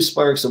a few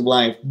sparks of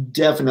life,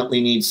 definitely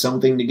needs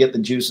something to get the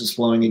juices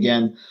flowing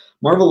again.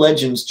 Marvel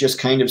Legends just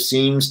kind of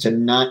seems to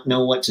not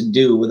know what to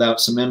do without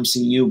some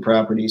MCU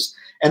properties.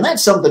 And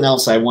that's something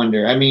else I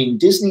wonder. I mean,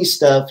 Disney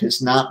stuff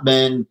has not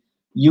been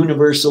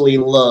universally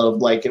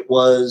loved like it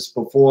was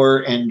before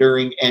and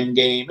during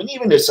Endgame, and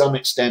even to some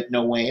extent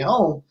No Way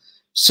Home.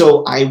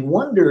 So I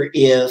wonder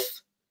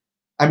if,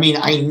 I mean,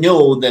 I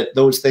know that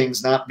those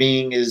things not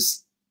being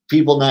as,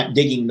 people not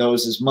digging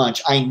those as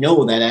much, I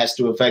know that has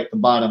to affect the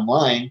bottom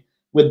line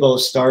with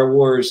both Star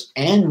Wars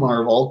and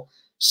Marvel.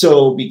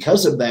 So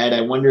because of that, I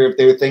wonder if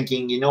they're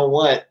thinking, you know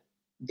what,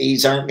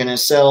 these aren't going to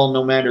sell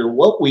no matter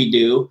what we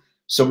do,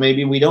 so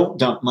maybe we don't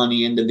dump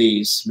money into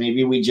these.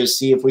 Maybe we just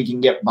see if we can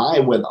get by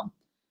with them.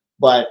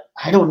 But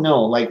I don't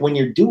know, like when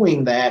you're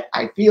doing that,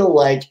 I feel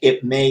like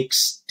it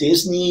makes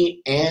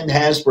Disney and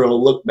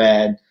Hasbro look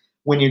bad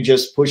when you're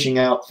just pushing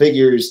out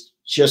figures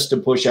just to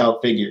push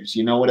out figures.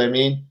 You know what I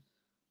mean?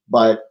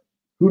 But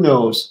who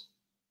knows?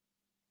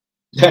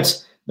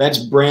 That's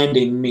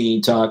branding me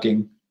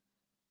talking.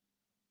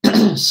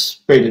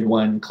 Spaded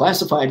one.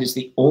 Classified is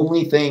the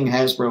only thing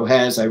Hasbro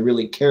has I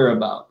really care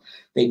about.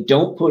 They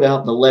don't put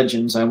out the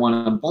Legends I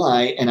want to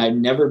buy, and I've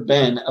never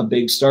been a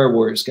big Star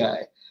Wars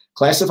guy.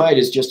 Classified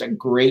is just a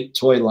great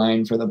toy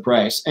line for the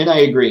price, and I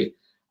agree.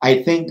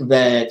 I think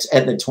that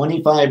at the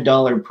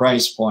 $25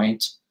 price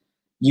point,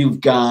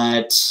 you've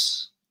got,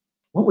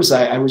 what was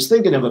I was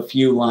thinking of a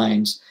few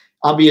lines.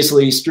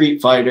 Obviously, Street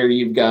Fighter,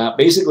 you've got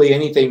basically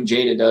anything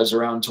Jada does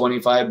around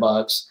 25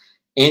 bucks,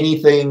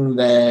 anything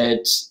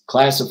that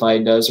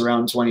Classified does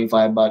around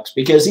 25 bucks.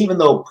 Because even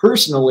though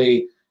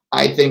personally,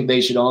 I think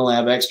they should all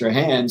have extra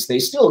hands, they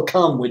still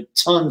come with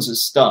tons of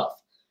stuff.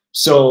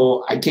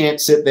 So I can't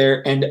sit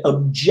there and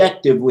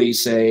objectively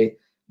say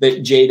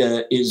that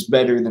Jada is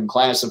better than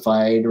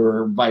Classified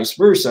or vice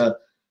versa,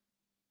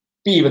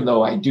 even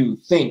though I do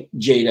think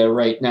Jada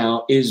right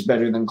now is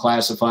better than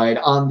Classified.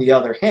 On the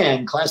other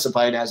hand,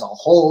 Classified has a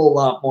whole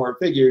lot more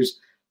figures.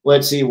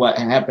 Let's see what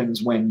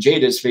happens when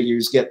Jada's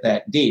figures get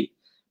that deep.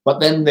 But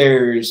then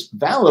there's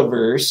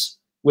Valaverse,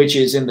 which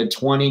is in the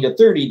 $20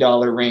 to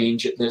 $30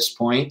 range at this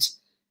point.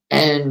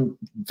 And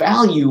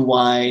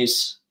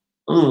value-wise,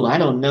 ooh, I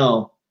don't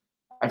know.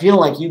 I feel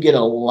like you get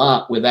a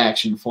lot with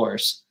Action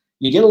Force.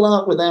 You get a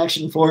lot with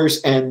Action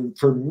Force, and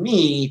for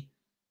me,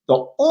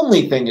 the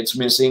only thing it's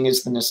missing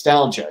is the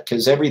nostalgia,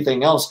 because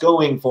everything else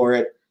going for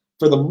it,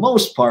 for the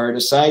most part,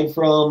 aside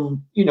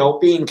from, you know,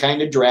 being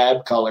kind of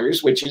drab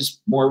colors, which is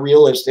more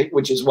realistic,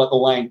 which is what the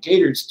line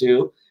caters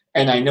to,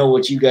 and I know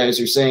what you guys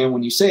are saying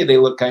when you say they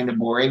look kind of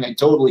boring. I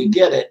totally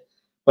get it.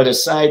 But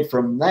aside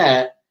from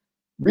that,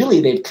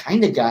 really, they've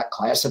kind of got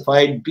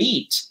classified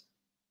beat,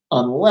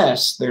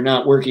 unless they're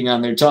not working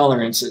on their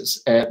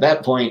tolerances. At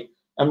that point,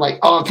 I'm like,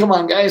 oh, come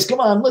on, guys, come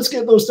on, let's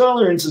get those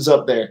tolerances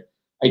up there.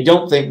 I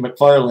don't think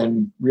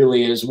McFarlane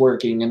really is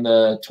working in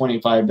the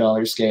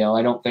 $25 scale.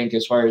 I don't think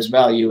as far as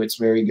value, it's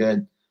very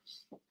good.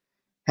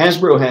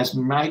 Hasbro has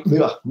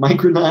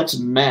Micronauts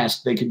and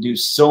Mask they could do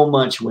so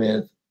much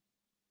with.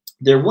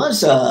 There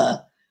was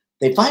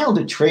they filed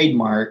a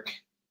trademark,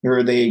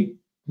 or they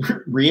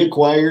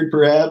reacquired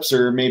perhaps,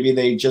 or maybe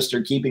they just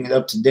are keeping it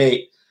up to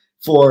date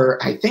for,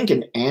 I think,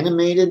 an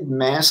animated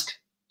Mask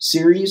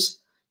series.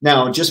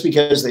 Now, just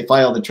because they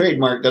filed the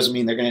trademark doesn't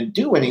mean they're going to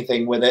do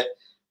anything with it,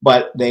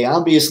 but they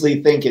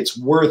obviously think it's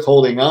worth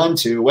holding on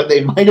to. What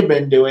they might have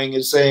been doing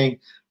is saying,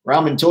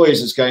 Ramen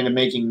Toys is kind of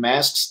making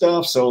Mask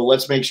stuff, so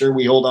let's make sure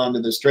we hold on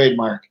to this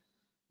trademark.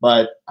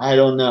 But I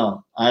don't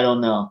know. I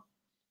don't know.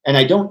 And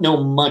I don't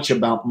know much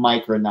about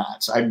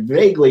Micronauts. I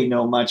vaguely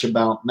know much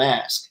about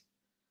Mask.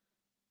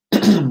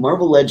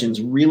 Marvel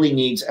Legends really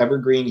needs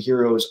evergreen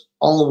heroes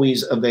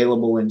always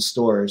available in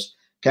stores.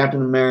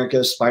 Captain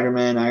America,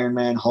 Spider-Man, Iron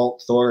Man,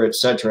 Hulk, Thor,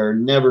 etc. are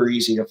never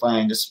easy to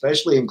find,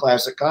 especially in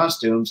classic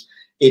costumes.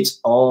 It's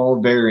all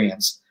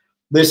variants.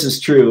 This is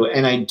true.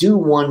 And I do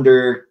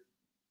wonder,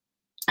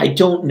 I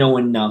don't know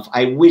enough.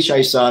 I wish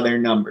I saw their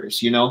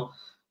numbers, you know.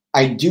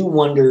 I do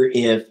wonder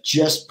if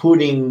just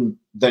putting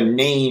the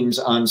names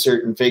on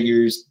certain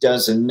figures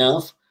does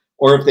enough,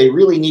 or if they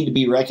really need to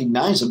be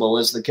recognizable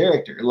as the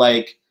character.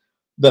 Like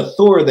the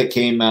Thor that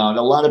came out,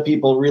 a lot of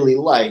people really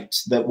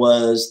liked, that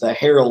was the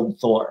Herald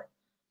Thor.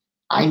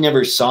 I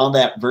never saw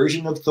that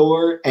version of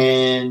Thor,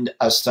 and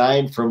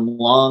aside from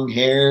long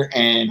hair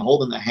and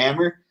holding the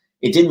hammer,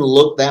 it didn't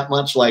look that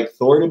much like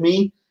Thor to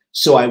me.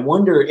 So I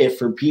wonder if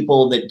for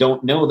people that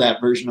don't know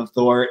that version of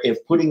Thor,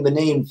 if putting the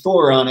name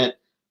Thor on it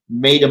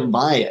made them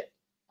buy it.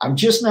 I'm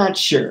just not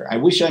sure. I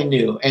wish I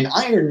knew. And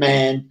Iron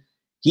Man,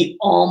 he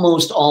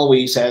almost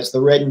always has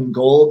the red and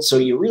gold, so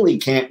you really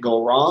can't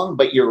go wrong.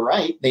 But you're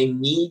right. They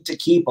need to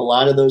keep a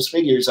lot of those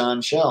figures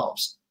on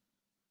shelves.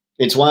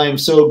 It's why I'm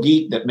so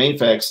geeked that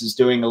Mafex is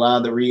doing a lot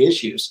of the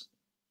reissues.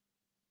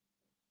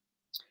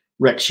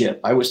 Wreckship.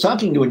 I was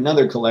talking to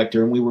another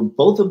collector, and we were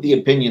both of the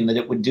opinion that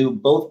it would do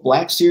both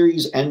Black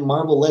Series and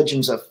Marvel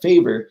Legends a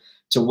favor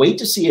to wait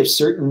to see if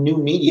certain new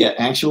media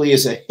actually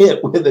is a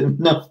hit with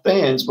enough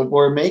fans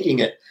before making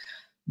it.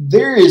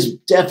 There is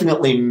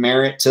definitely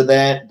merit to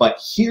that,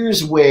 but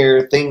here's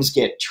where things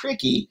get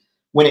tricky.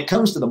 When it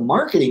comes to the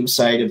marketing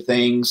side of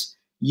things,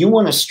 you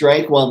want to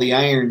strike while the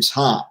iron's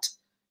hot.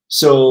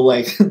 So,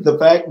 like, the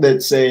fact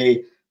that,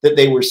 say, that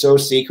they were so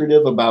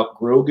secretive about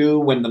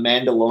Grogu when The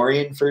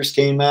Mandalorian first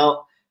came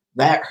out,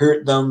 that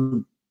hurt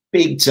them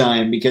big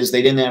time because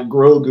they didn't have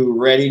Grogu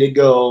ready to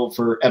go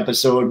for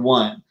episode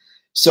 1.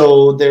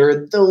 So there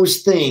are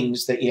those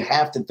things that you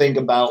have to think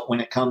about when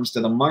it comes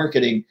to the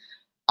marketing.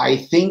 I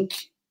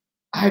think,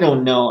 I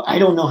don't know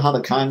how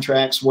the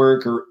contracts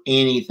work or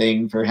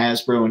anything for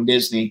Hasbro and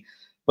Disney,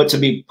 but to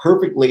be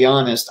perfectly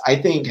honest, I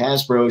think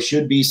Hasbro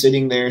should be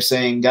sitting there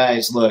saying,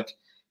 guys, look,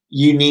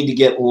 you need to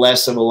get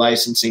less of a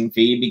licensing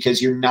fee because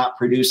you're not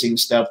producing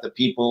stuff that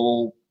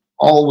people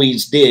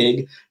always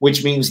dig,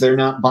 which means they're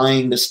not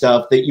buying the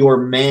stuff that you're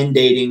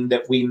mandating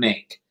that we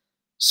make.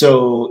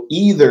 So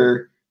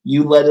either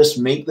you let us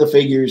make the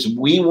figures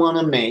we want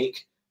to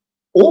make,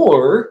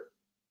 or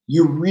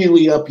you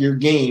really up your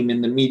game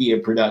in the media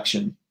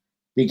production,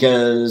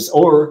 because,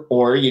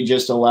 or you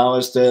just allow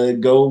us to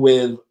go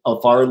with a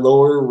far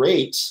lower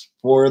rates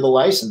for the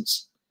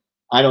license.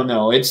 I don't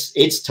know.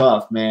 It's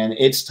tough, man.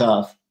 It's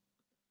tough.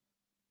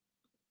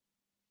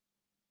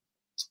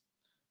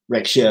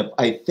 Wreckship.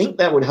 I think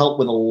that would help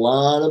with a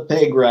lot of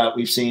peg rot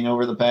we've seen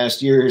over the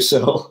past year or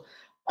so.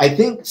 I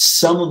think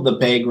some of the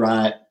peg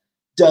rot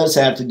does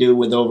have to do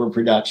with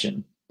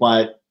overproduction,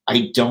 but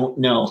I don't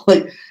know.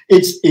 Like,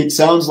 it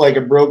sounds like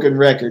a broken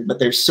record, but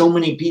there's so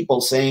many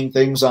people saying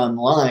things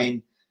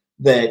online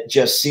that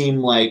just seem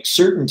like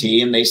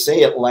certainty, and they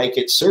say it like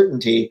it's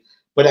certainty,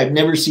 but I've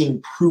never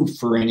seen proof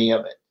for any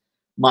of it.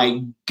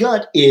 My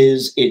gut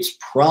is it's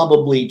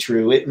probably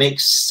true. It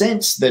makes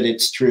sense that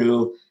it's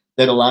true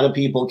that a lot of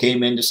people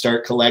came in to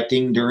start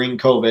collecting during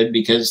COVID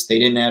because they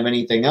didn't have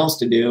anything else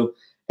to do.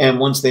 And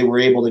once they were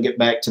able to get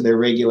back to their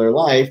regular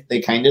life,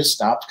 they kind of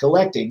stopped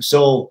collecting.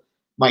 So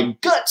my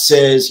gut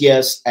says,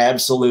 yes,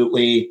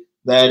 absolutely,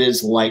 that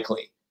is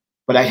likely.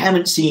 But I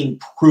haven't seen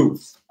proof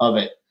of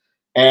it.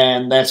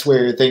 And that's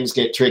where things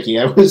get tricky.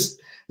 This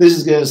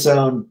is going to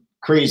sound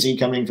crazy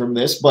coming from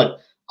this,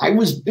 but I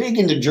was big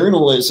into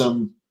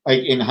journalism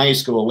like in high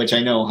school, which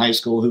I know high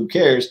school, who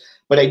cares?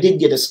 But I did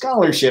get a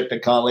scholarship to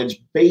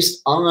college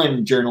based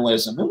on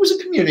journalism. It was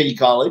a community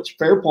college,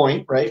 fair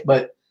point, right?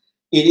 But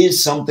it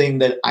is something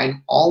that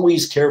I'm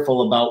always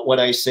careful about what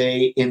I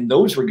say in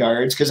those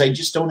regards because I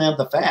just don't have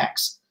the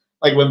facts.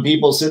 Like when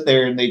people sit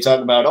there and they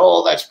talk about,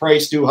 oh, that's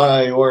priced too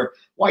high, or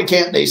why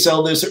can't they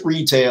sell this at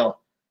retail?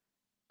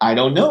 I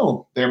don't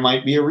know. There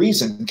might be a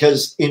reason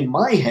because in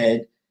my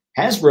head,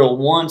 Hasbro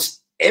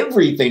wants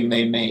everything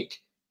they make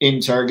in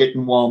Target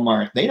and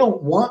Walmart. They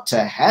don't want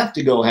to have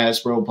to go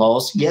Hasbro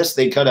Pulse. Yes,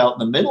 they cut out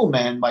the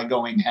middleman by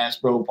going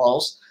Hasbro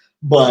Pulse,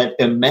 but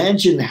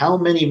imagine how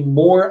many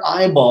more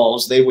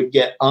eyeballs they would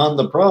get on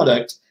the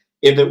product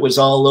if it was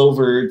all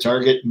over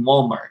Target and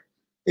Walmart.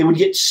 They would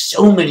get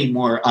so many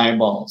more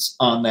eyeballs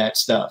on that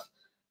stuff.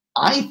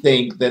 I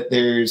think that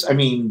there's, I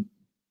mean,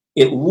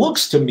 it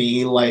looks to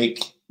me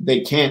like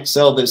they can't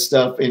sell this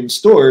stuff in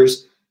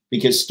stores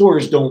because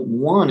stores don't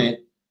want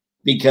it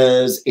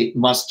because it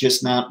must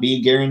just not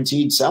be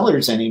guaranteed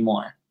sellers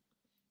anymore.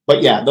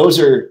 But yeah, those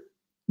are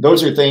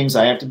things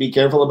I have to be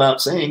careful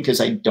about saying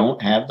because I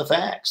don't have the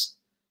facts.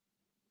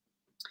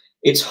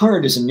 It's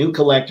hard as a new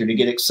collector to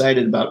get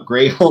excited about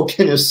Gray Hulk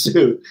in a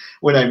suit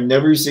when I've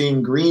never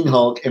seen Green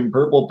Hulk and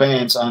purple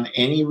pants on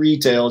any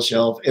retail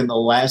shelf in the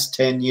last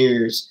 10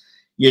 years.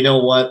 You know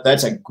what?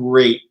 That's a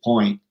great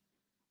point.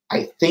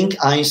 I think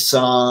I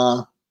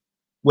saw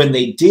when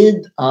they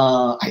did,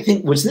 I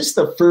think, was this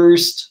the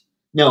first?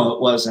 No,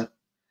 it wasn't.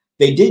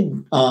 They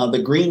did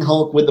the Green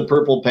Hulk with the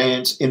purple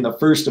pants in the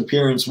first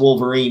appearance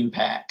Wolverine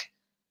pack.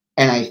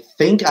 And I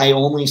think I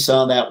only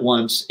saw that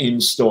once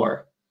in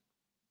store.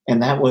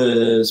 And that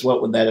was,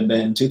 what would that have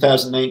been?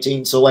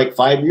 2019. So like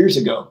 5 years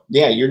ago.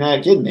 Yeah, you're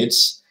not kidding.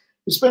 It's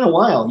been a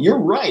while. You're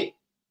right.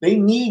 They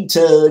need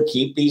to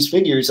keep these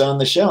figures on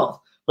the shelf.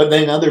 But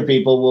then other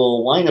people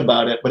will whine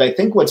about it. But I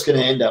think what's going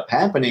to end up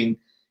happening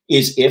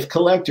is if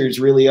collectors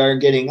really are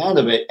getting out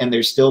of it and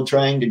they're still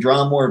trying to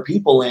draw more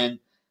people in,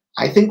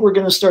 I think we're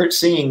going to start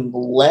seeing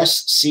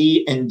less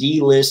C and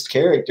D list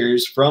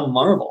characters from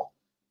Marvel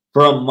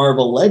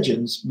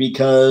Legends,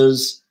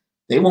 because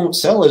they won't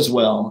sell as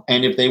well.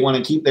 And if they want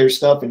to keep their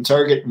stuff in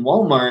Target and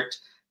Walmart,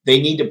 they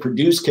need to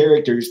produce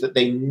characters that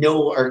they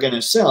know are going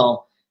to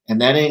sell.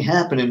 And that ain't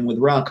happening with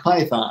Rock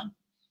Python.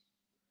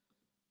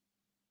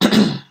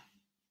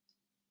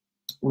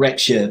 Wreck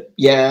Ship.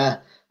 Yeah,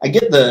 I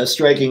get the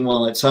striking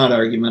while it's hot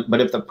argument,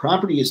 but if the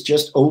property is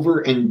just over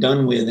and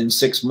done with in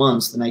 6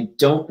 months, then I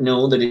don't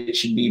know that it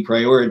should be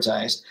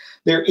prioritized.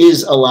 There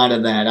is a lot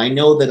of that. I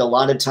know that a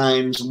lot of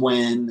times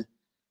when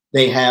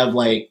they have,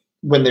 like,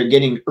 when they're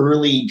getting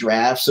early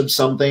drafts of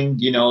something,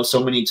 you know,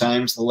 so many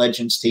times the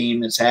Legends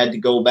team has had to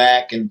go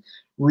back and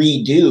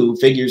redo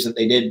figures that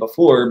they did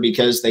before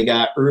because they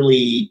got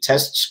early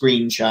test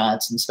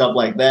screenshots and stuff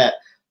like that.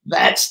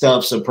 That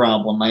stuff's a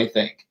problem, I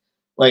think.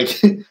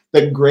 Like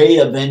the gray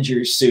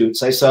Avengers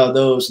suits, I saw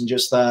those and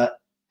just thought,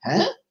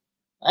 huh?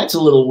 That's a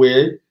little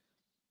weird.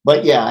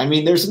 But yeah, I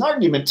mean, there's an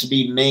argument to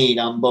be made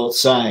on both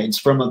sides.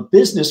 From a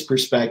business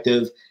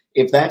perspective,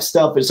 if that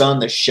stuff is on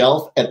the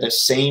shelf at the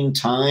same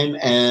time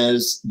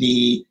as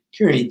the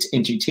current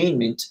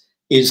entertainment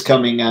is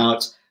coming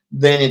out,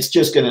 then it's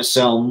just going to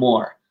sell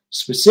more,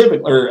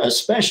 specifically or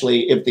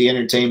especially if the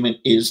entertainment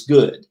is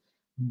good.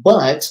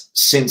 But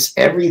since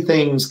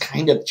everything's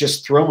kind of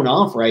just thrown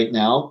off right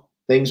now,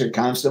 things are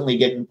constantly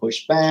getting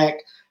pushed back.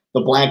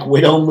 The Black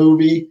Widow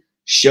movie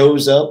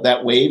shows up,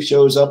 that wave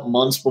shows up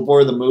months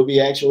before the movie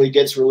actually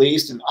gets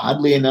released, and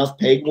oddly enough,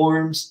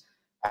 pegworms.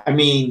 I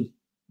mean,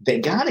 they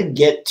got to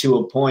get to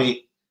a point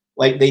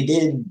like they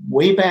did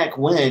way back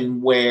when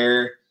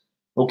where,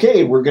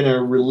 okay, we're going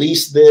to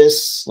release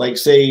this, like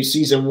say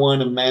season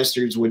 1 of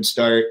Masters would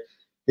start.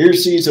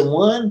 Here's season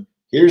 1.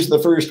 Here's the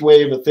first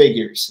wave of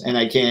figures. And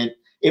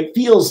it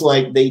feels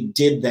like they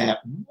did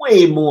that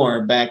way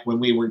more back when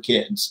we were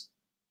kids.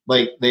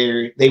 Like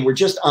they were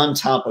just on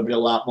top of it a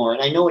lot more.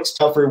 And I know it's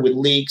tougher with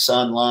leaks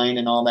online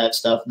and all that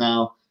stuff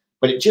now,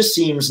 but it just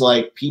seems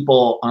like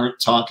people aren't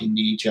talking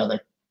to each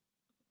other.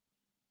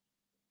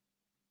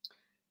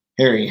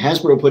 Harry,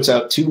 Hasbro puts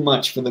out too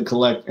much for the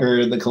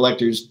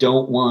collectors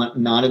don't want,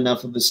 not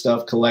enough of the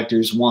stuff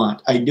collectors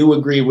want. I do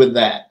agree with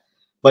that.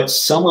 But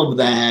some of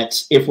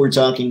that, if we're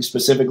talking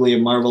specifically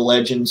of Marvel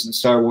Legends and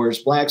Star Wars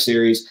Black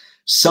Series,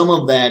 some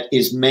of that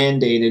is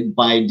mandated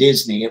by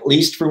Disney, at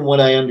least from what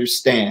I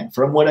understand,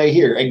 from what I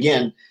hear.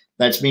 Again,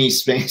 that's me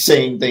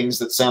saying things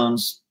that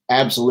sounds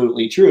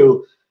absolutely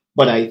true,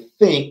 but I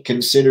think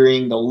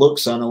considering the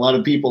looks on a lot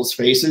of people's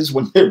faces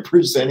when they're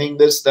presenting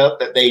this stuff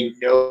that they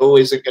know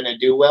isn't going to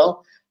do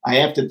well, I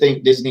have to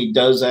think Disney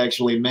does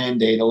actually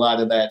mandate a lot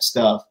of that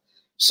stuff.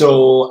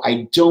 So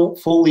I don't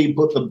fully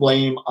put the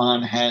blame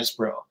on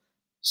Hasbro.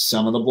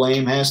 Some of the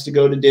blame has to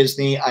go to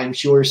Disney. I'm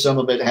sure some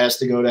of it has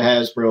to go to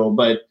Hasbro,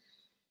 but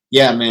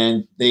yeah,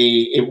 man,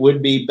 it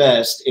would be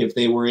best if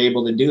they were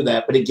able to do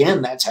that. But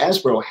again, that's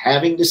Hasbro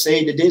having to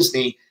say to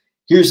Disney,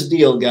 here's the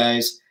deal,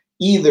 guys.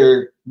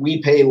 Either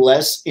we pay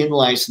less in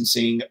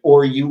licensing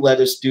or you let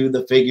us do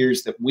the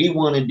figures that we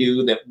want to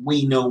do that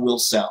we know will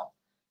sell.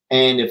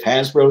 And if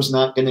Hasbro's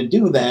not going to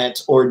do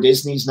that, or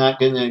Disney's not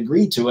going to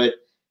agree to it,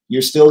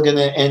 you're still going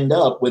to end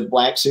up with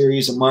Black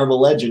Series and Marvel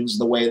Legends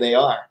the way they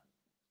are.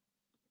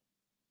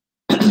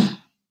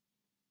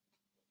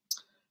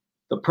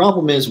 The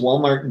problem is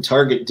Walmart and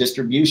Target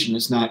distribution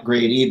is not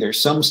great either.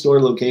 Some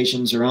store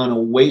locations are on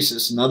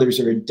Oasis and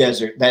others are a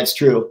desert. That's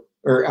true.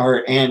 Or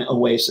are an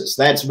oasis.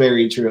 That's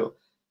very true.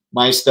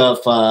 My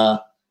stuff,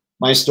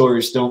 my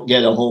stores don't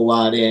get a whole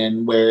lot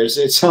in, whereas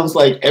it sounds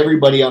like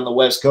everybody on the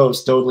West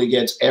Coast totally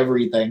gets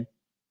everything.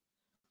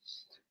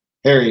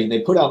 Harry,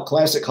 they put out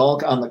Classic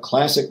Hulk on the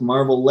Classic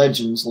Marvel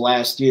Legends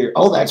last year.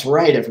 Oh, that's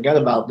right. I forgot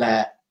about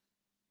that.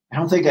 I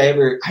don't think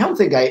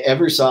I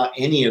ever saw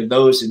any of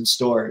those in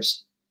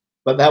stores.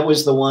 But that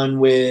was the one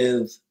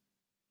with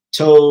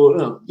Toad,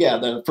 oh, yeah,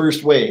 the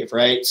first wave,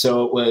 right?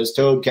 So it was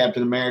Toad,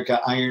 Captain America,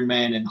 Iron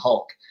Man, and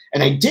Hulk.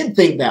 And I did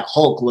think that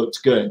Hulk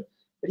looked good,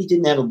 but he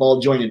didn't have a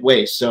ball-jointed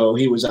waist, so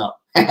he was out.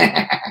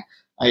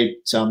 I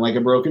sound like a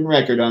broken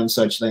record on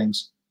such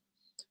things.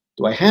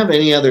 Do I have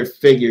any other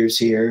figures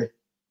here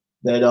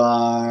that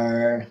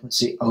are, let's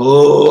see.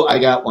 Oh, I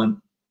got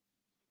one.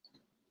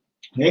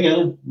 Hang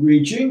on,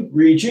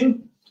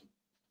 reaching.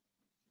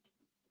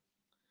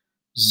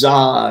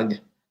 Zog.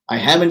 I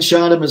haven't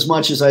shot him as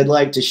much as I'd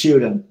like to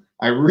shoot him.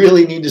 I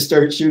really need to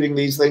start shooting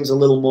these things a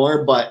little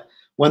more, but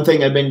one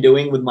thing I've been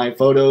doing with my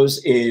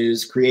photos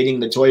is creating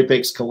the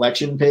Toypixx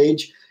collection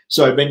page.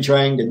 So I've been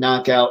trying to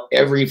knock out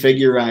every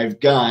figure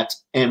I've got,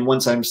 and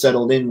once I'm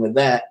settled in with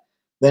that,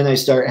 then I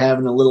start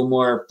having a little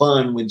more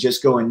fun with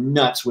just going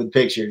nuts with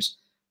pictures.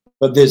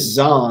 But this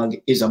Zog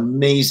is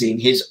amazing.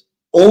 His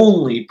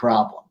only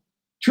problem,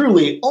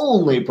 truly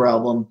only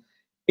problem,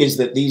 is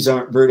that these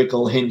aren't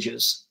vertical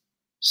hinges.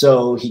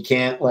 So he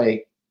can't,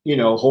 like, you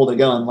know, hold a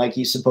gun like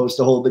he's supposed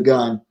to hold the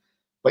gun.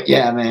 But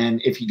yeah, man,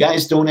 if you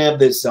guys don't have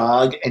this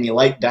Zog and you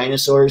like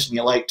dinosaurs and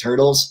you like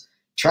turtles,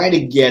 try to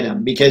get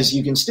him because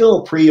you can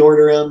still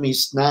pre-order him.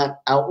 He's not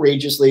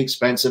outrageously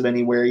expensive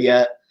anywhere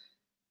yet.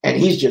 And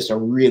he's just a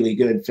really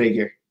good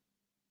figure.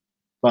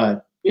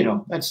 But, you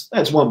know, that's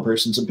one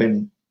person's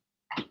opinion.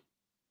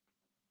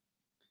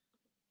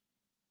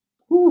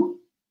 Whew.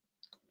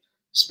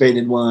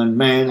 Spaded one.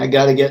 Man, I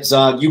got to get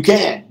Zog. You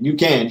can.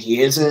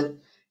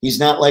 He's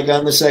not like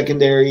on the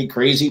secondary,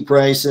 crazy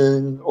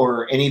pricing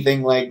or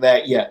anything like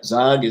that yet.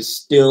 Zog is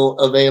still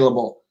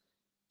available.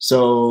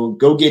 So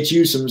go get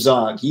you some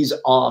Zog. He's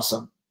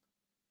awesome.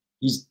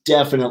 He's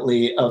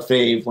definitely a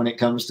fave when it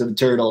comes to the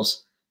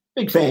turtles.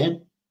 Big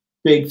fan.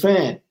 Big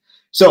fan.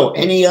 So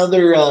any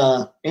other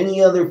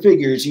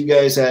figures you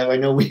guys have? I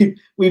know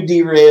we've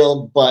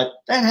derailed, but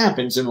that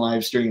happens in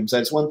live streams.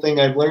 That's one thing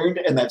I've learned,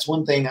 and that's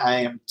one thing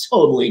I am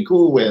totally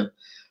cool with.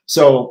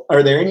 So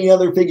are there any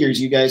other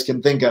figures you guys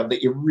can think of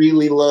that you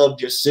really love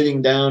just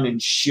sitting down and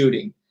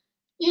shooting?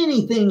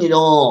 Anything at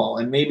all,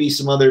 and maybe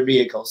some other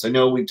vehicles. I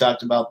know we've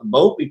talked about the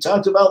boat, we've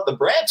talked about the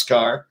Bratz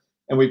car,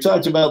 and we've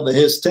talked about the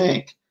Hiss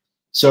tank.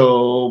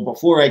 So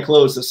before I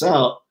close this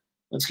out,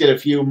 let's get a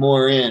few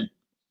more in.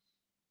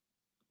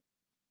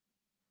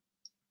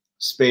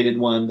 Spaded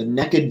one. The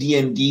NECA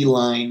D&D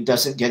line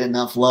doesn't get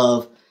enough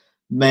love.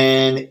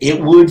 Man, it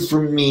would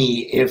for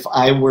me if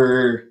I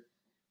were...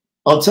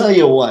 I'll tell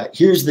you what,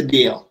 here's the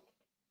deal.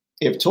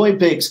 If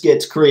Toypixx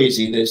gets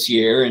crazy this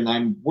year, and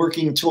I'm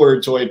working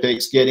toward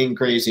Toypixx getting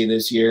crazy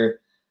this year,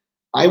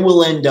 I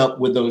will end up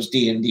with those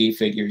D&D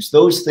figures.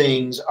 Those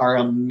things are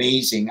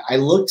amazing. I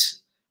looked,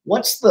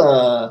 what's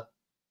the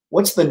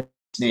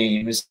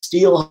name? Is it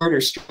Steelheart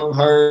or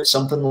Strongheart,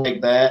 something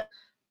like that?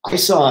 I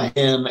saw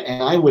him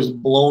and I was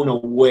blown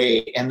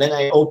away. And then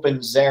I opened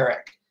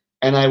Zarek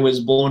and I was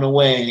blown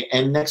away.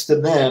 And next to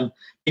them,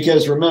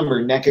 because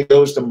remember, NECA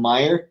goes to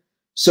Meyer,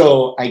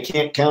 so I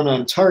can't count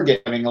on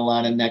Target having a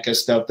lot of NECA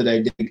stuff that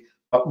I dig.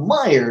 But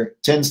Meyer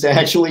tends to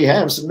actually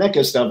have some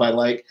NECA stuff I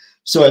like.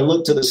 So I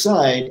look to the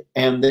side,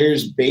 and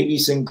there's Baby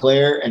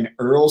Sinclair and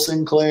Earl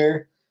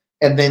Sinclair.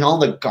 And then all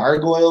the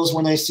gargoyles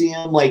when I see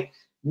them. Like,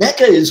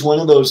 NECA is one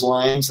of those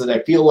lines that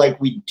I feel like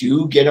we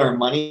do get our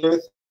money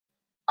worth.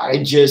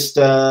 I just,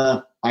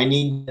 I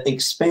need to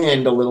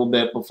expand a little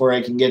bit before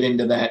I can get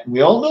into that. And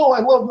we all know I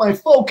love my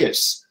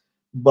Focus.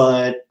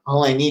 But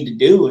all I need to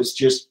do is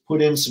just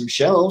put in some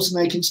shelves and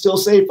I can still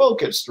stay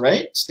focused,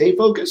 right? Stay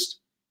focused.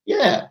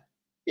 Yeah.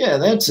 Yeah,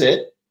 that's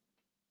it.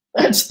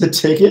 That's the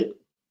ticket.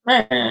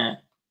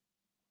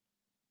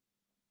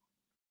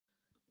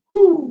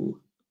 Woo.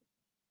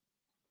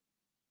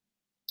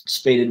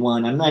 Spaded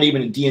one. I'm not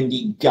even a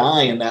D&D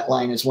guy, and that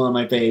line is one of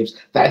my faves.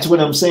 That's what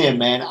I'm saying,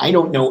 man. I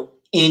don't know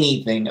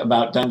anything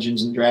about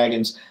Dungeons and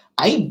Dragons.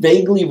 I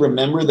vaguely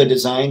remember the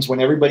designs when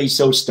everybody's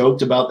so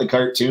stoked about the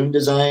cartoon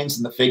designs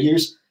and the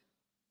figures.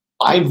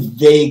 I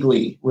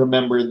vaguely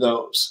remember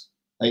those.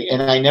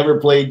 And I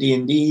never played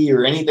D&D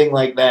or anything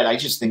like that. I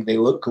just think they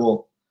look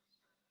cool.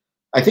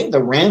 I think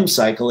the RAM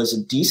cycle is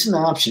a decent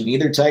option,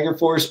 either Tiger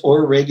Force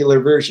or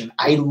regular version.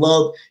 I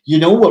love, you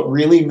know what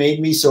really made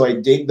me so I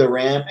dig the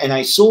RAM? And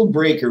I sold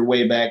Breaker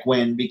way back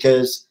when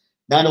because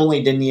not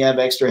only didn't he have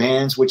extra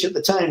hands, which at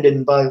the time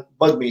didn't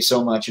bug me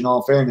so much in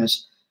all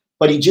fairness,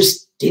 but he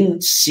just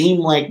didn't seem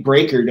like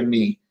Breaker to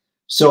me.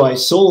 So I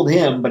sold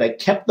him, but I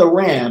kept the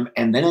Ram,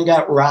 and then I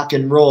got Rock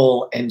and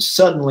Roll, and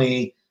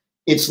suddenly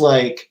it's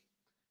like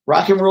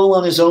Rock and Roll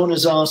on his own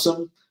is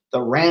awesome.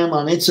 The Ram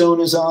on its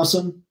own is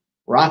awesome.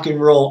 Rock and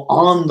Roll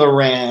on the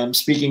Ram,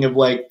 speaking of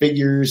like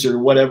figures or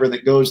whatever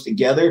that goes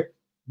together,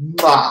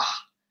 bah!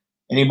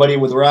 Anybody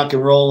with Rock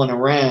and Roll and a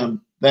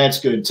Ram,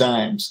 that's good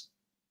times.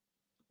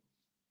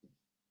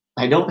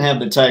 I don't have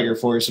the Tiger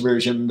Force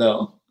version,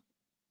 though.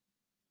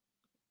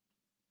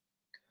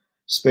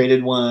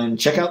 Spaded One.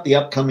 Check out the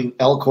upcoming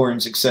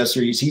Elkhorn's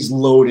accessories. He's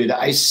loaded.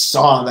 I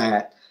saw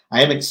that. I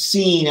haven't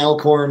seen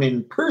Elkhorn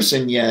in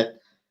person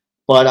yet,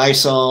 but I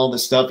saw the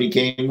stuff he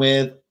came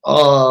with.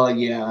 Oh,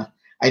 yeah.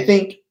 I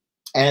think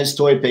as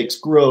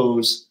Toypixx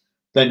grows,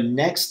 the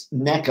next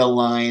NECA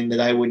line that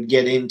I would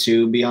get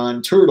into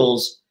beyond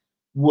Turtles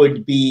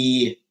would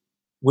be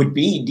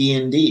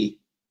D&D.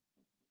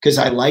 Because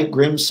I like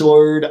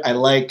Grimsword. I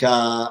like,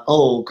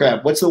 oh,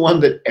 crap. What's the one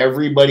that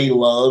everybody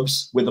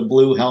loves with a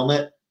blue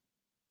helmet?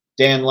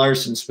 Dan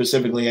Larson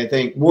specifically, I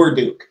think.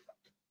 Warduke.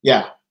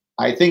 Yeah.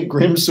 I think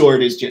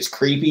Grimsword is just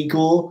creepy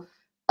cool.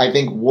 I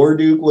think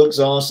Warduke looks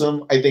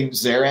awesome. I think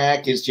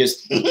Zarak is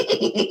just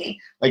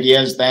like he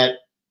has that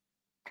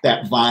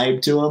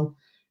vibe to him.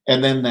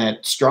 And then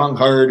that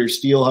Strongheart or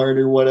Steelheart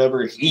or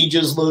whatever, he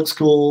just looks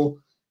cool.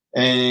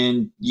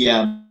 And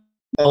yeah,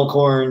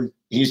 Elkhorn,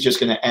 he's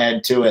just going to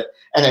add to it.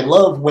 And I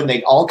love when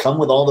they all come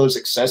with all those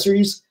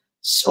accessories.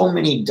 So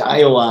many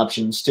Dio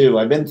options too.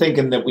 I've been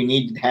thinking that we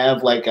need to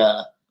have like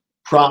a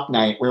prop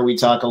night where we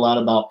talk a lot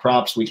about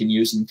props we can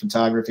use in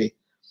photography.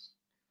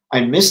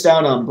 I missed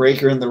out on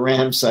Breaker and the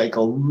Ram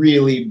Cycle.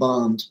 Really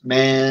bummed.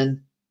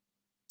 Man,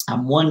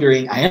 I'm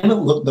wondering, I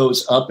haven't looked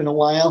those up in a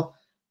while.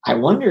 I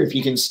wonder if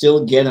you can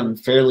still get them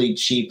fairly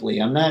cheaply.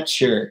 I'm not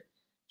sure.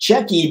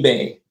 Check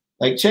eBay.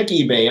 Like, check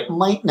eBay. It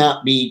might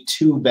not be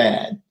too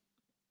bad.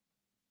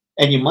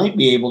 And you might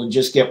be able to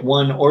just get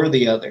one or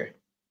the other.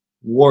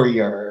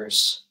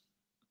 Warriors.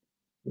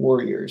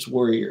 Warriors.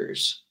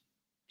 Warriors.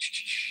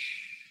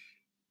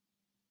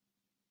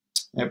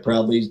 That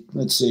probably,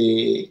 let's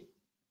see.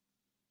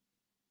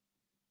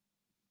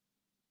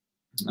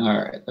 All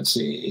right, let's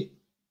see.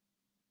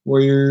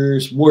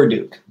 Warriors,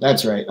 Warduke.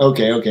 That's right.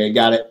 Okay, okay,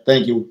 got it.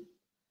 Thank you.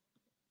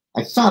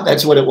 I thought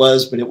that's what it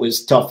was, but it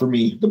was tough for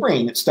me. The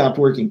brain, it stopped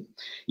working.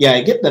 Yeah,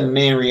 I get the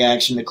man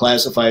reaction to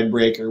Classified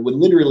Breaker. With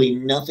literally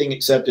nothing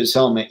except his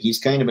helmet, he's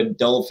kind of a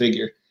dull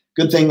figure.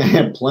 Good thing I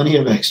have plenty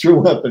of extra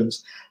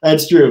weapons.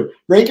 That's true.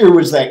 Breaker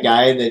was that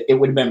guy that it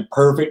would have been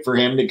perfect for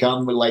him to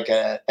come with like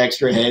a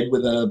extra head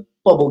with a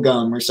bubble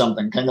gum or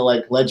something, kind of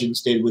like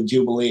Legends did with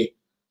Jubilee.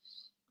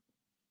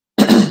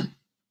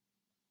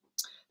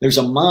 There's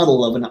a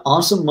model of an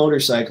awesome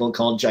motorcycle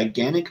called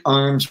Gigantic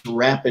Arms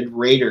Rapid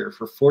Raider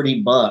for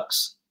 40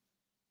 bucks.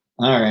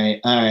 All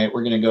right,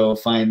 we're going to go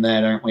find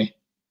that, aren't we?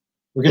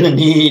 We're going to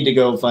need to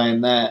go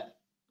find that.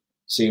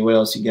 See what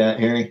else you got,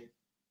 Harry?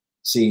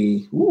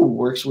 See, ooh,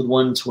 works with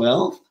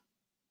 112.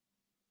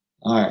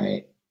 All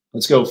right,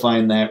 let's go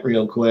find that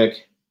real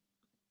quick.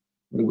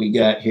 What do we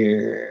got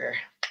here?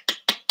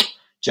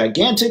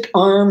 Gigantic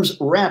Arms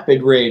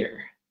Rapid Raider.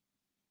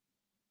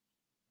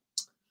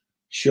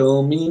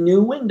 Show me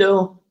new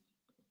window.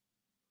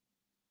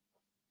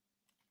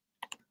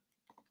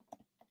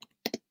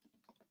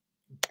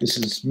 This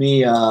is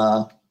me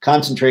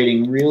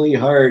concentrating really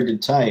hard to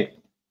type.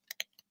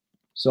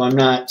 So I'm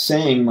not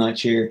saying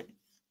much here.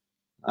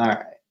 All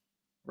right.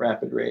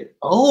 Rapid Raider.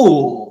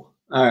 Oh,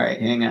 all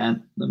right. Hang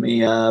on. Let me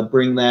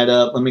bring that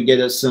up. Let me get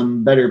us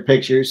some better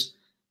pictures.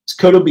 It's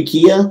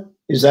Kotobukiya.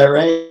 Is that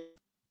right?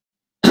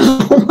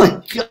 Oh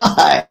my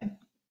God.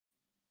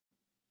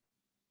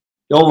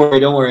 Don't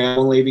worry. I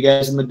won't leave you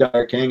guys in the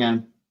dark. Hang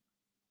on.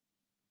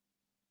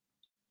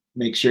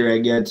 Make sure I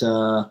get,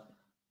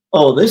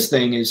 oh, this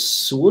thing is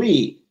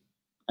sweet.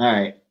 All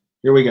right,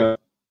 here we go.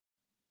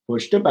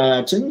 Push the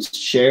buttons,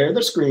 share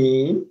the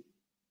screen.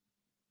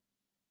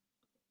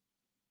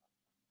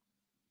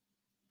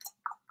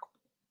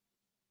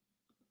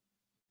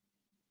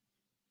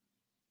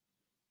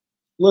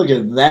 Look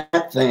at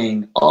that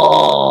thing.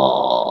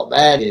 Oh,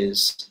 that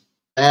is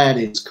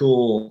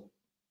cool.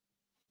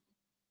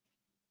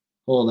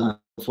 Hold on,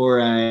 before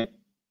I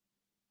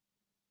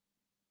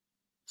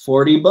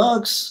 40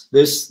 bucks.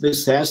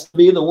 This has to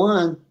be the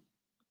one.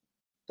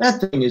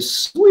 That thing is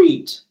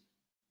sweet.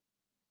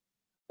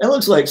 That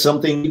looks like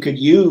something you could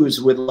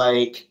use with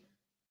like,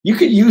 you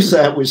could use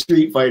that with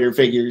Street Fighter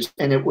figures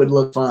and it would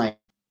look fine.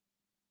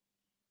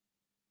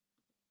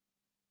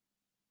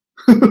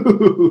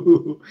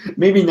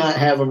 Maybe not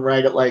have them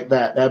ride it like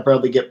that. That'd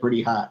probably get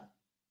pretty hot.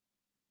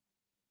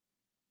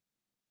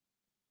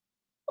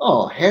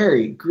 Oh,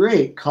 Harry,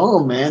 great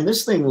call, man.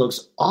 This thing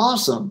looks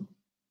awesome.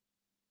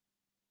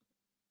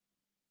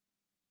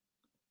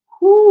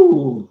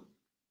 Whoo.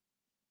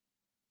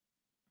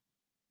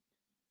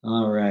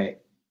 All right.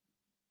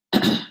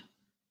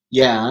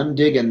 Yeah, I'm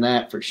digging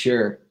that for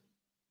sure.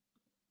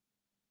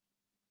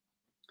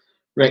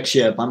 Wreck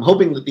Ship. I'm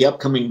hoping that the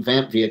upcoming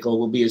Vamp vehicle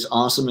will be as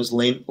awesome as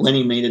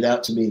Lenny made it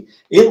out to be.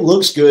 It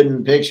looks good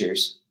in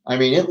pictures. I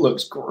mean, it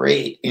looks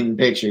great in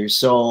pictures.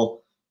 So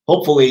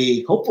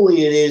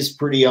hopefully it is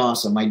pretty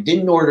awesome. I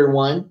didn't order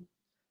one,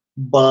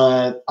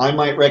 but I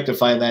might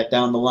rectify that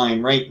down the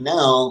line. Right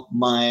now,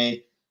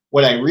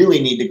 what I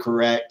really need to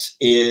correct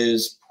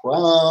is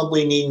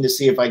probably needing to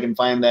see if I can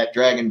find that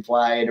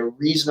Dragonfly at a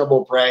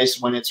reasonable price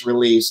when it's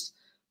released.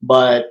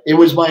 But it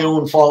was my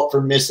own fault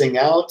for missing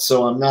out,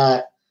 so I'm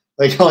not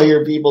like I'll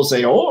hear people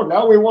say, "Oh,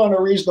 now we want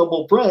a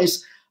reasonable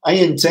price." I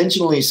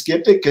intentionally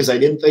skipped it because I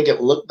didn't think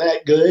it looked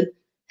that good.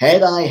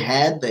 Had I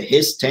had the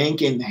Hiss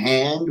tank in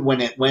hand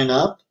when it went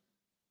up,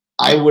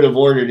 I would have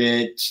ordered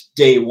it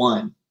day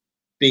one,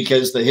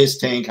 because the Hiss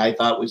tank I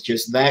thought was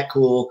just that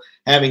cool,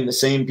 having the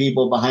same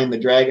people behind the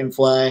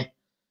Dragonfly.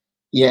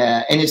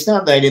 Yeah, and it's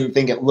not that I didn't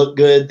think it looked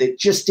good. It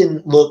just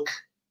didn't look,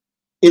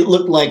 it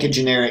looked like a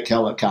generic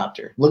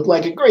helicopter. Looked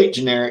like a great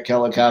generic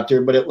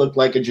helicopter, but it looked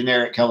like a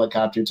generic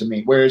helicopter to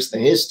me. Whereas the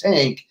Hiss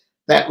tank,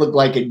 that looked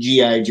like a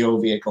G.I. Joe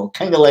vehicle,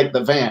 kind of like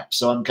the Vamp.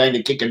 So I'm kind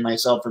of kicking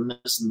myself for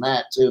missing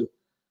that too.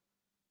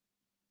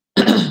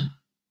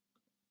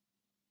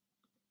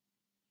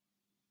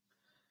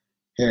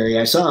 Harry,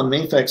 I saw a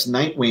Mafex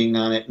Nightwing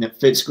on it, and it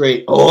fits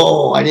great.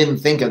 Oh, I didn't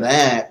think of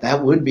that.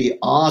 That would be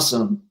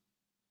awesome.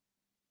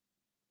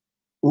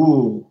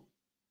 Ooh,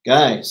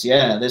 guys,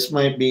 yeah, this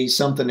might be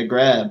something to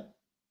grab.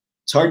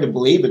 It's hard to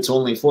believe it's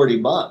only 40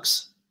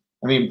 bucks.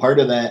 I mean, part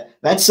of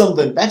that's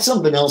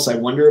something else I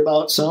wonder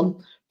about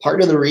some.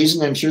 Part of the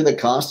reason I'm sure the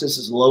cost is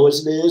as low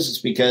as it is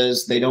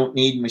because they don't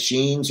need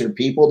machines or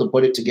people to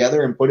put it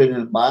together and put it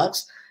in a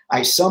box.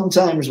 I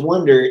sometimes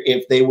wonder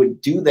if they would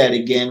do that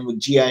again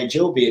with G.I.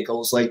 Joe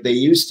vehicles like they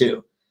used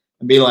to.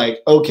 And be like,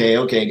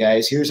 okay,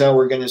 guys, here's how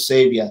we're going to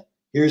save you.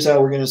 Here's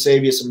how we're going to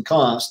save you some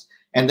cost.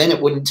 And then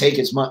it wouldn't take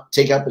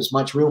up as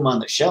much room on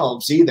the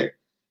shelves either.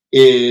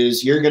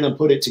 Is you're going to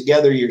put it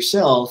together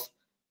yourself,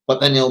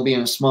 but then it'll be in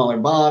a smaller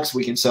box.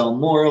 We can sell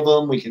more of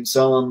them. We can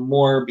sell them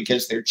more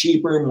because they're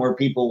cheaper. More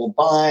people will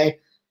buy.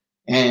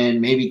 And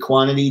maybe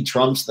quantity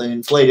trumps the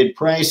inflated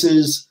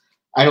prices.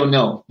 I don't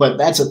know, but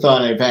that's a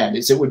thought I've had.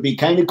 Is it would be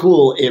kind of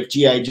cool if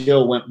G.I.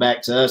 Joe went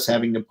back to us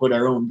having to put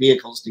our own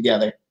vehicles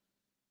together,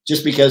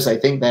 just because I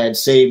think that'd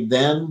save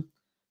them.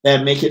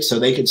 That'd make it so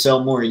they could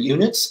sell more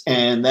units,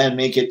 and that'd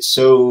make it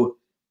so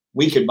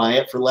we could buy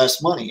it for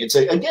less money. It's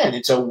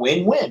a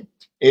win-win.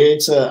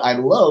 I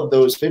love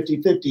those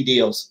 50-50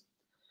 deals.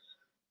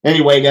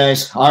 Anyway,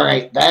 guys, all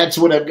right, that's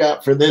what I've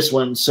got for this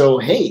one. So,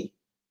 hey,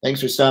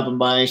 thanks for stopping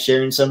by,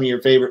 sharing some of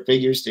your favorite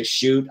figures to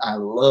shoot. I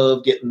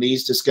love getting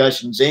these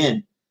discussions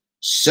in.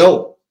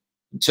 So,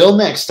 until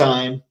next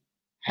time,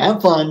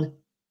 have fun,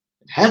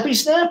 happy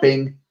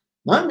snapping.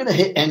 Now I'm going to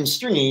hit end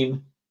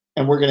stream,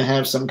 and we're going to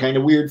have some kind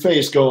of weird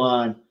face go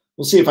on.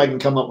 We'll see if I can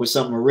come up with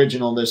something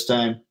original this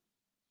time.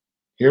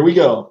 Here we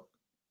go.